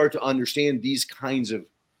 If you start to understand these kinds of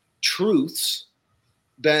truths,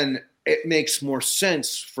 then it makes more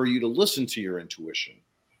sense for you to listen to your intuition,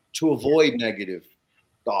 to avoid negative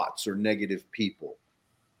thoughts or negative people,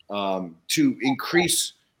 to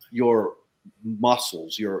increase your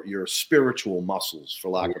muscles, your spiritual muscles, for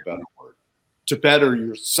lack of a better word, to better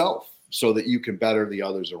yourself so that you can better the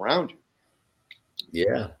others around you.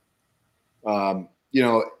 Yeah. I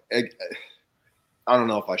don't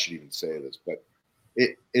know if I should even say this, but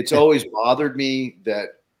it's always bothered me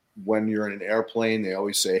that when you're in an airplane, they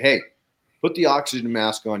always say, hey, put the oxygen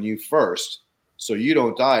mask on you first so you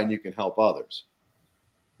don't die and you can help others.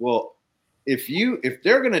 Well, if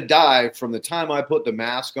they're going to die from the time I put the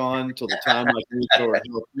mask on till the time I reach over and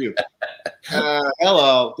help you,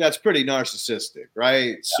 hello, that's pretty narcissistic,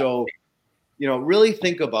 right? So, really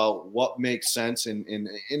think about what makes sense in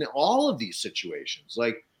all of these situations.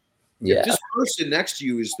 Like, if this person next to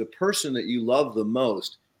you is the person that you love the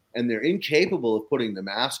most and they're incapable of putting the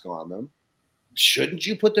mask on them, shouldn't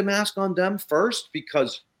you put the mask on them first?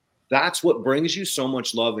 Because that's what brings you so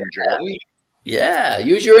much love and joy. Yeah,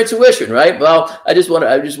 use your intuition, right? Well, I just want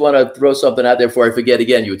to throw something out there before I forget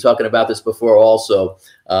again. You were talking about this before also.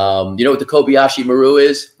 You know what the Kobayashi Maru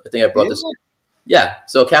is? I think I brought this. Yeah.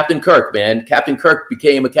 So Captain Kirk, man. Captain Kirk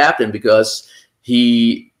became a captain because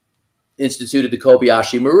he instituted the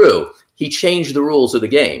Kobayashi Maru. he changed the rules of the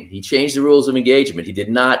game. He changed the rules of engagement. He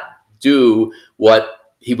did not do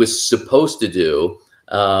what he was supposed to do.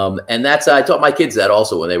 And that's, I taught my kids that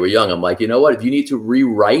also when they were young. I'm like, you know what, if you need to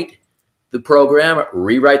rewrite the program,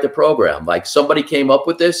 rewrite the program. Like, somebody came up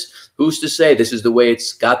with this, who's to say this is the way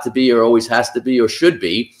it's got to be or always has to be or should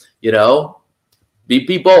be, you know?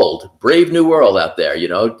 Be bold, brave new world out there, you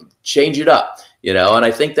know, change it up, you know, and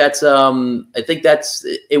I think that's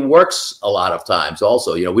it works a lot of times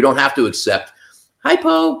also, you know, we don't have to accept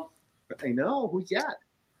hypo. I know, who's that?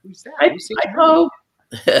 Who's that? Hypo.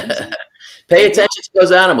 Pay attention to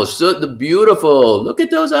those animals. So the beautiful, look at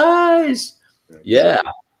those eyes. Yeah.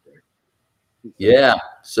 Yeah.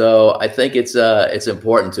 So I think it's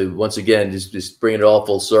important to, once again, just bring it all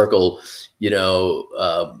full circle. You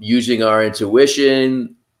know, using our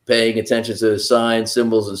intuition, paying attention to the signs,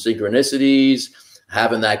 symbols, and synchronicities,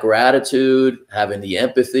 having that gratitude, having the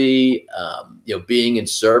empathy, you know, being in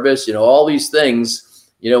service, you know, all these things,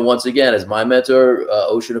 you know, once again, as my mentor,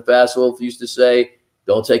 Ocean of Fast Wolf, used to say,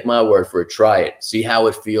 don't take my word for it. Try it. See how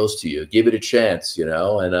it feels to you. Give it a chance, you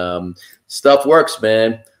know, and stuff works,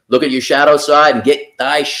 man. Look at your shadow side and get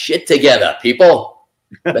thy shit together, people.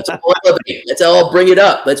 Let's elevate. Let's all bring it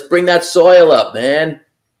up. Let's bring that soil up, man.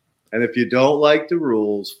 And if you don't like the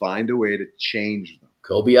rules, find a way to change them.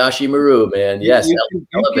 Kobayashi Maru, man. Yes. You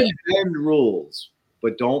can bend rules,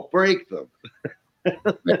 but don't break them. If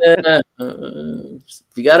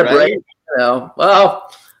you got to break, you know.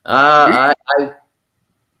 Well, okay.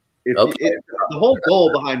 The whole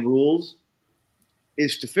goal behind rules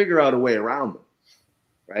is to figure out a way around them,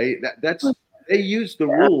 right? They use the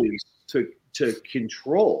rules to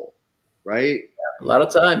control, right? A lot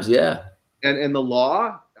of times, yeah. And the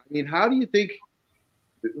law, I mean, how do you think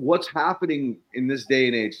what's happening in this day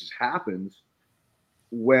and age just happens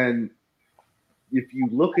when, if you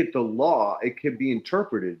look at the law, it can be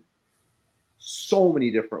interpreted so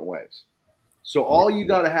many different ways. So all you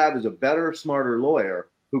got to have is a better, smarter lawyer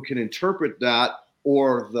who can interpret that,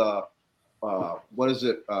 or the what is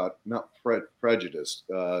it? Not prejudice,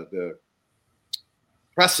 the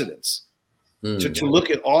precedents. To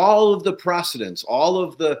look at all of the precedents, all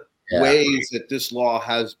of the ways that this law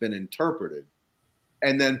has been interpreted,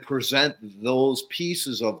 and then present those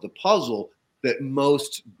pieces of the puzzle that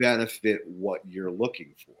most benefit what you're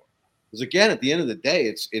looking for. Because again, at the end of the day,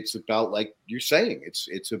 it's about, like you're saying,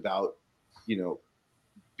 it's about, you know,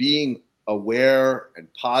 being aware and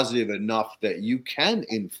positive enough that you can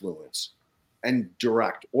influence and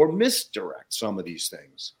direct or misdirect some of these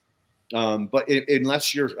things. But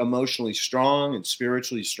unless you're emotionally strong and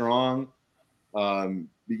spiritually strong,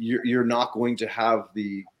 you're not going to have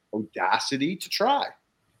the audacity to try.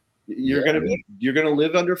 You're going to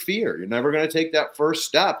live under fear. You're never going to take that first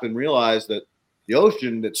step and realize that the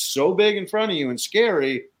ocean that's so big in front of you and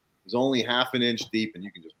scary is only half an inch deep, and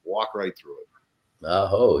you can just walk right through it.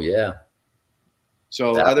 Oh yeah.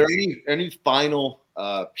 So, are there any final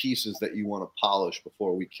pieces that you want to polish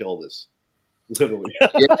before we kill this? Literally.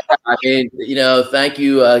 Yeah, I mean, you know, thank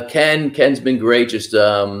you, Ken. Ken's been great, just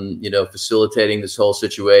you know, facilitating this whole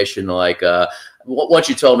situation. Like, once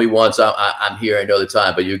you told me once, I'm here. I know the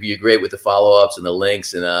time, but you're great with the follow-ups and the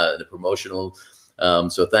links and the promotional.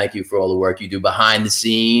 So thank you for all the work you do behind the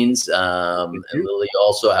scenes. And Lily,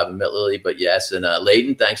 also haven't met Lily, but yes. And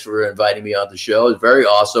Layden, thanks for inviting me on the show. It's very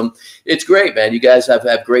awesome. It's great, man. You guys have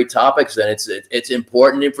great topics, and it's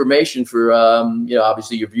important information for you know,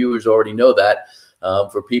 obviously your viewers already know that,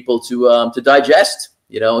 for people to digest,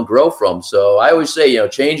 you know, and grow from. So I always say, you know,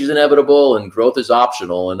 change is inevitable and growth is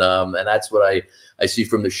optional, and that's what I see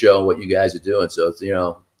from the show and what you guys are doing. So it's, you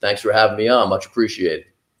know, thanks for having me on. Much appreciated.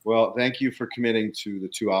 Well, thank you for committing to the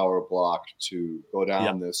 2-hour block to go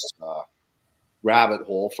down this rabbit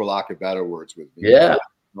hole, for lack of better words, with me. Yeah.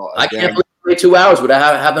 Well, I can't believe 2 hours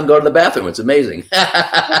without having to go to the bathroom. It's amazing.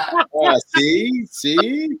 See?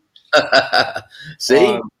 See?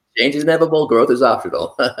 Change is inevitable. Growth is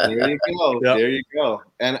optional. There you go. Yep. There you go.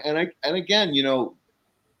 And again, you know,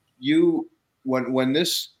 when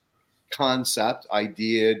this concept,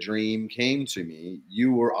 idea, dream came to me,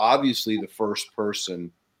 you were obviously the first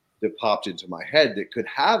person that popped into my head that could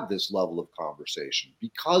have this level of conversation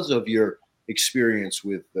because of your experience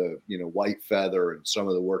with the, you know, White Feather and some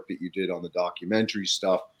of the work that you did on the documentary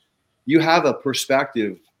stuff. You have a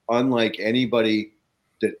perspective unlike anybody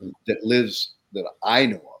that lives that I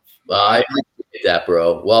know of. Well, I appreciate that,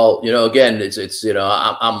 bro. Well, you know, again, it's you know,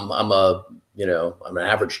 I'm a, you know, I'm an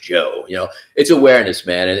average Joe. You know, it's awareness,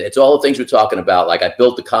 man, and it's all the things we're talking about. Like, I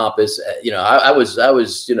built the compass. You know, I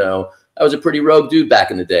was, you know, I was a pretty rogue dude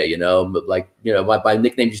back in the day, you know, like, you know, my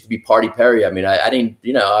nickname used to be Party Perry. I mean, I didn't,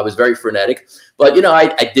 you know, I was very frenetic, but, you know,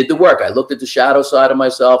 I did the work. I looked at the shadow side of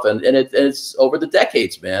myself, and it's over the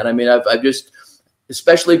decades, man. I mean, I've just,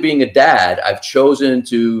 especially being a dad, I've chosen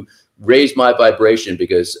to raise my vibration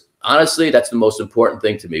because honestly, that's the most important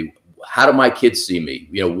thing to me. How do my kids see me?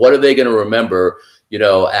 You know, what are they going to remember, you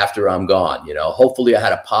know, after I'm gone? You know, hopefully I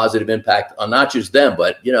had a positive impact on not just them,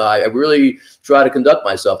 but, you know, I really try to conduct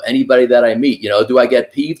myself. Anybody that I meet, you know, do I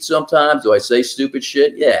get peeved sometimes? Do I say stupid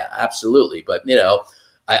shit? Yeah, absolutely. But, you know,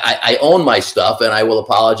 I own my stuff, and I will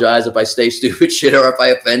apologize if I say stupid shit or if I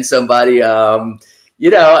offend somebody. You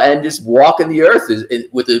know, and just walking the earth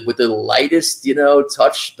with the lightest, you know,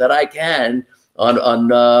 touch that I can on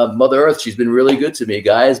Mother Earth. She's been really good to me.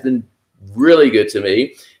 Guy has been really good to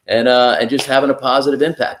me, and just having a positive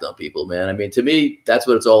impact on people, man. I mean, to me, that's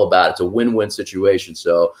what it's all about. It's a win-win situation.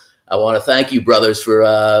 So I want to thank you, brothers, for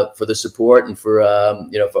the support and for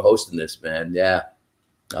you know, for hosting this, man. Yeah,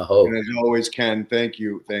 I hope. And as always, Ken, thank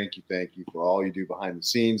you for all you do behind the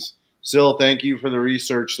scenes. Sil, thank you for the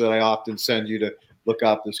research that I often send you to look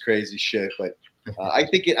up this crazy shit. But I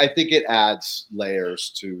think it adds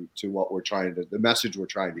layers to what we're trying to, the message we're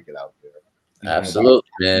trying to get out there. Absolutely,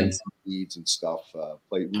 man. Needs and stuff,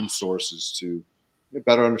 play resources to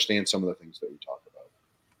better understand some of the things that we talk about.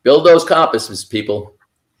 Build those compasses, people.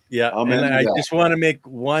 Yeah, and I just want to make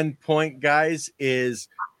one point, guys, is,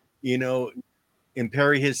 you know, and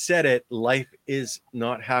Perry has said it, life is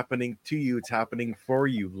not happening to you, it's happening for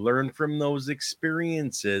you. Learn from those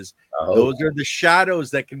experiences. Those are the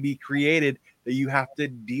shadows that can be created that you have to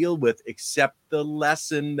deal with. Accept the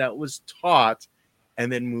lesson that was taught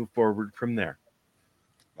and then move forward from there.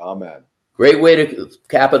 Amen. Great way to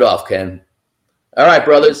cap it off, Ken. All right,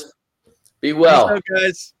 brothers. Be well. Peace out,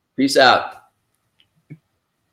 guys. Peace out.